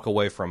decides to walk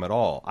away from it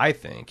all, I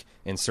think,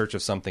 in search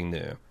of something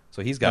new.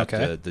 So he's got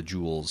Okay. the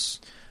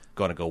jewels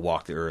going to go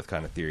walk the earth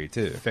kind of theory,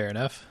 too. Fair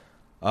enough.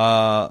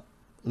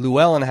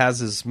 Llewellyn has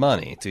his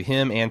money. To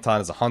him,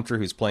 Anton is a hunter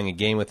who's playing a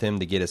game with him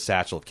to get his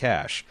satchel of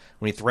cash.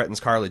 When he threatens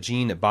Carla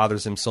Jean, it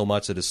bothers him so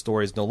much that his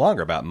story is no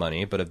longer about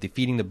money, but of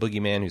defeating the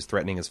boogeyman who's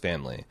threatening his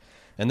family.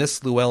 And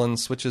this Llewellyn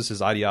switches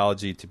his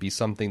ideology to be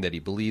something that he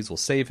believes will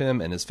save him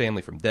and his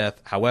family from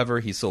death. However,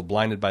 he's so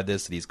blinded by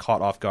this that he's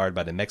caught off guard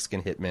by the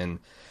Mexican hitmen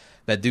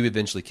that do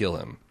eventually kill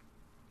him.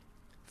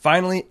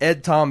 Finally,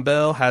 Ed Tom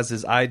Bell has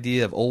his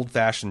idea of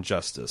old-fashioned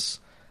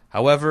justice.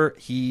 However,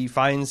 he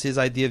finds his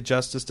idea of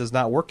justice does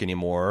not work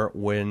anymore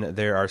when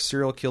there are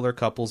serial killer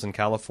couples in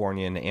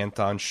California and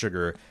Anton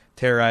Sugar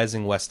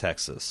terrorizing West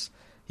Texas.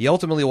 He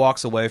ultimately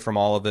walks away from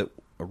all of it,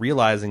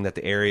 realizing that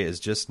the area is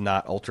just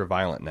not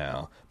ultra-violent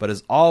now, but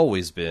has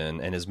always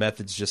been, and his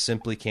methods just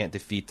simply can't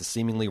defeat the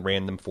seemingly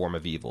random form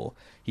of evil.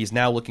 He's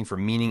now looking for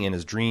meaning in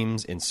his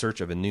dreams, in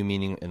search of a new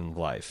meaning in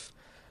life.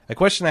 A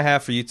question I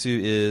have for you two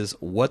is,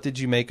 what did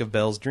you make of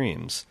Bell's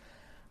dreams?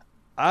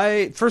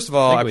 First of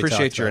all, I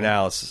appreciate your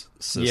analysis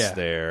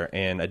there,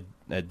 and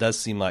it does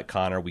seem like,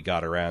 Connor, we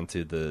got around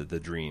to the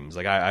dreams.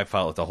 Like I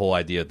felt like the whole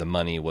idea of the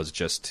money was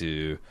just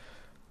to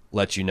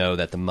let you know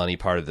that the money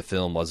part of the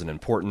film wasn't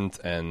important,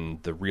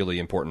 and the really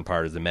important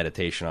part is the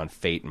meditation on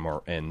fate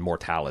and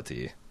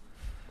mortality.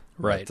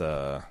 Right.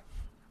 But,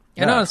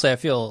 and honestly, I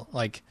feel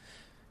like,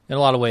 in a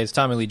lot of ways,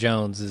 Tommy Lee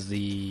Jones is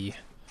the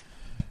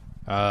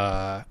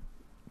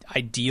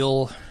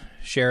ideal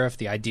sheriff,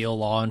 the ideal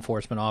law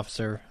enforcement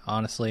officer,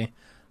 honestly.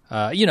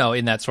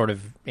 In that sort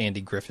of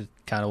Andy Griffith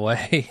kind of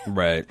way.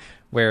 Right.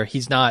 Where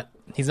he's not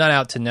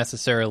out to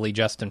necessarily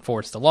just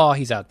enforce the law,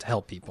 he's out to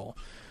help people.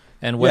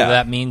 And whether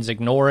that means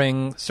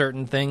ignoring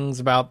certain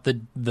things about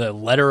the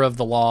letter of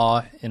the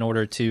law in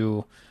order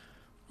to,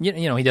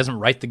 he doesn't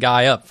write the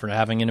guy up for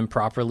having an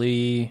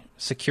improperly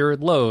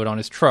secured load on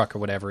his truck or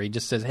whatever. He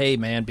just says, hey,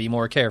 man, be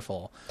more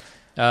careful.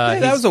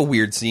 That was a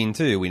weird scene,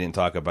 too, we didn't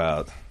talk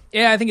about.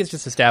 Yeah, I think it's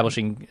just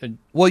establishing.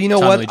 Well, you know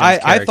what?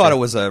 I thought it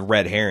was a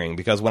red herring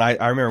because when I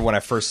remember when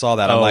I first saw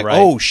that, I'm like,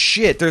 oh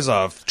shit, there's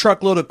a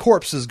truckload of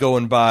corpses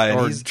going by,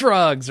 or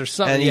drugs or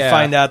something. And you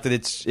find out that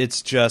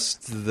it's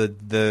just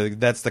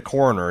that's the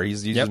coroner.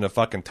 He's using a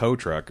fucking tow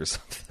truck or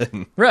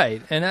something.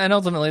 Right, and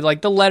ultimately,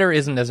 like, the letter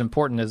isn't as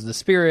important as the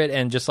spirit,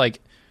 and just like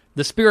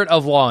the spirit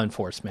of law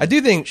enforcement. I do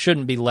think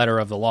shouldn't be letter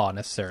of the law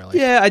necessarily.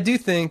 Yeah, I do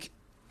think.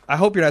 I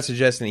hope you're not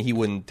suggesting that he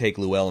wouldn't take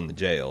Llewellyn to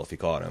jail if he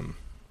caught him.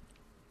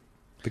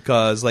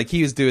 Because, like,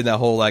 he was doing that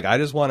whole, like, I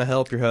just want to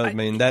help your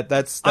husband. I mean,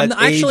 that's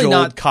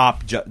age-old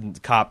cop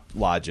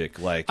logic.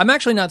 Like, I'm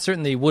actually not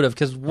certain that he would have,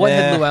 because what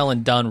had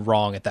Llewellyn done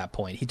wrong at that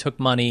point? He took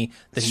money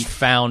that he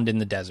found in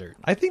the desert.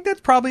 I think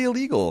that's probably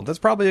illegal. That's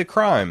probably a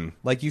crime.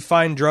 Like, you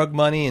find drug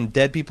money and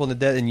dead people in the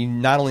desert, and you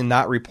not only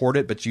not report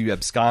it, but you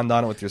abscond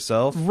on it with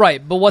yourself.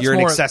 Right, but you're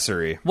an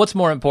accessory. What's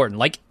more important?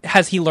 Like,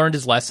 has he learned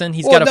his lesson?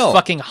 He's got a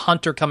fucking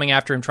hunter coming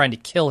after him trying to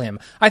kill him.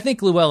 I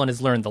think Llewellyn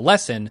has learned the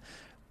lesson.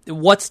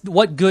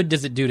 What good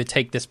does it do to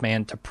take this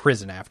man to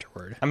prison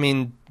afterward? I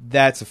mean,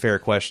 that's a fair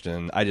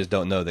question. I just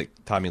don't know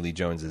that Tommy Lee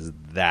Jones is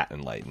that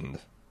enlightened.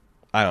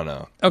 I don't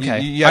know.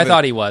 Okay, I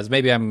thought he was.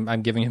 Maybe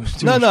I'm giving him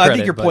too much credit. I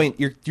think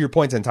your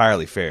point's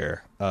entirely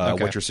fair.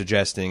 What you're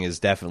suggesting is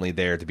definitely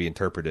there to be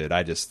interpreted.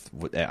 I just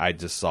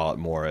saw it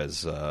more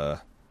as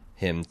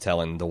him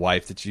telling the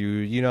wife that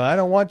I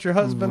don't want your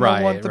husband.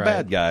 I want the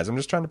bad guys. I'm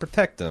just trying to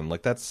protect them.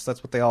 Like that's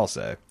what they all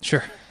say.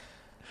 Sure.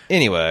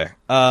 Anyway,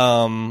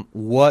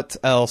 what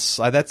else?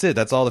 That's it.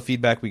 That's all the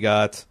feedback we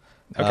got.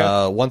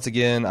 Okay. Once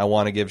again, I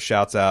want to give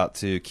shouts out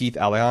to Keith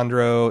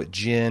Alejandro,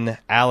 Jin,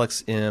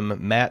 Alex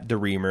M, Matt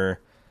DeReamer,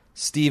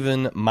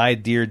 Stephen, My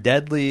Dear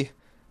Deadly,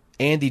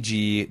 Andy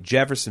G,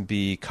 Jefferson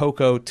B,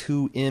 Coco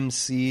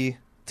 2MC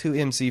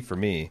for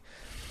me,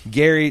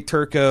 Gary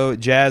Turco,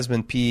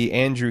 Jasmine P,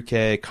 Andrew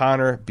K,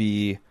 Connor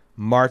B,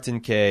 Martin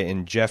K,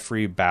 and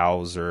Jeffrey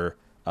Bowser.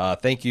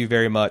 Thank you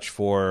very much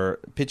for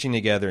pitching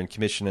together and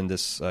commissioning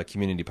this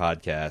community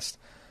podcast.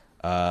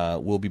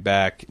 We'll be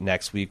back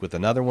next week with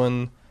another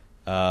one.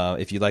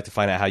 If you'd like to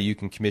find out how you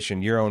can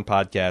commission your own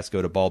podcast,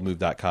 go to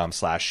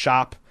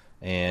baldmove.com/shop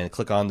and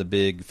click on the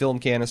big film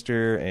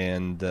canister,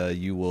 and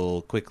you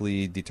will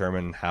quickly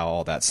determine how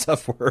all that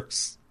stuff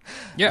works.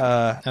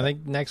 Yeah, I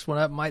think next one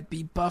up might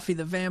be Buffy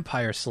the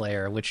Vampire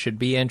Slayer, which should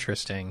be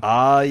interesting.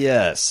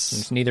 Yes.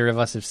 Since neither of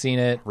us have seen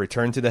it.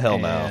 Return to the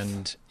Hellmouth.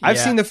 And I've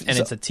seen and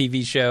it's a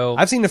TV show.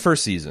 I've seen the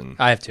first season.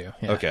 I have too.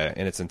 Yeah. Okay,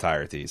 in its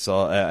entirety.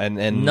 So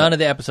and none of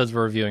the episodes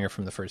we're reviewing are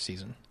from the first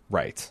season.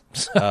 Right.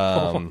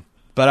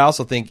 But I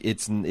also think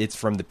it's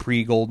from the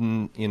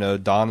pre-golden,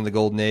 dawn of the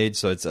golden age,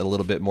 so it's a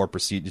little bit more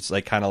pursuit. It's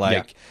like kind of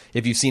like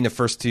if you've seen the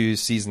first two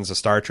seasons of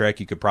Star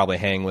Trek, you could probably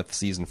hang with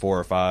season 4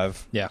 or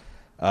 5. Yeah.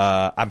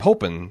 I'm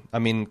hoping. I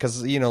mean,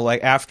 because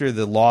like after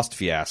the Lost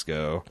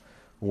fiasco,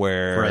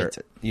 where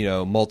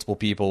multiple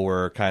people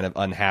were kind of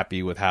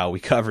unhappy with how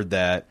we covered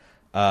that.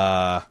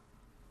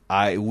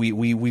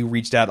 We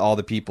reached out to all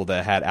the people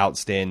that had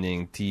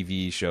outstanding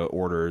TV show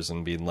orders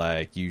and being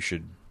like, you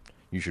should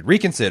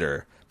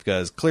reconsider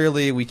because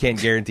clearly we can't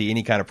guarantee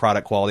any kind of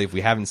product quality if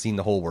we haven't seen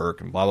the whole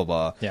work and blah blah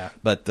blah. Yeah,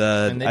 but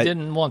and they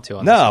didn't want to.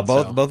 On no, this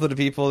one, both of the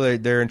people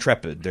they're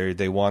intrepid.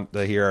 They want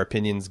to hear our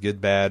opinions, good,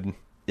 bad,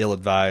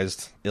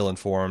 ill-advised,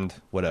 ill-informed,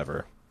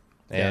 whatever.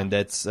 And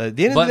that's the end of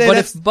the day. But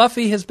if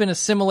Buffy has been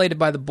assimilated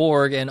by the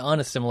Borg and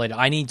unassimilated,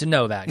 I need to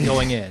know that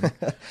going in.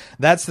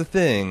 That's the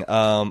thing.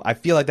 I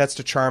feel like that's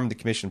the charm of the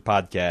Commission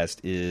podcast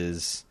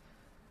is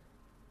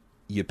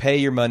you pay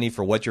your money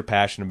for what you're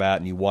passionate about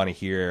and you want to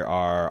hear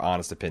our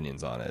honest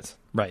opinions on it.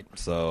 Right.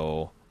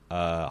 So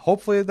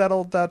hopefully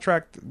that'll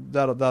track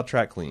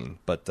clean.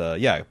 But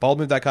yeah,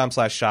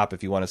 baldmove.com/shop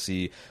if you want to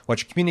see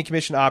what your community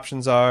commission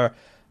options are.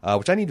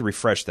 Which I need to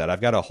refresh that.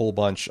 I've got a whole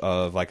bunch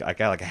of I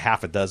got like a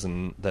half a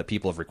dozen that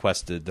people have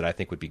requested that I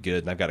think would be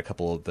good, and I've got a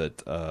couple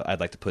that I'd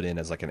like to put in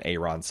as like an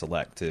Aaron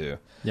select too.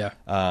 Yeah.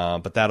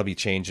 But that'll be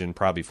changing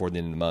probably before the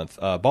end of the month.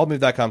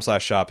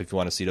 Baldmove.com/shop if you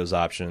want to see those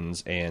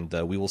options, and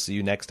we will see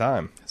you next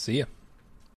time. See ya.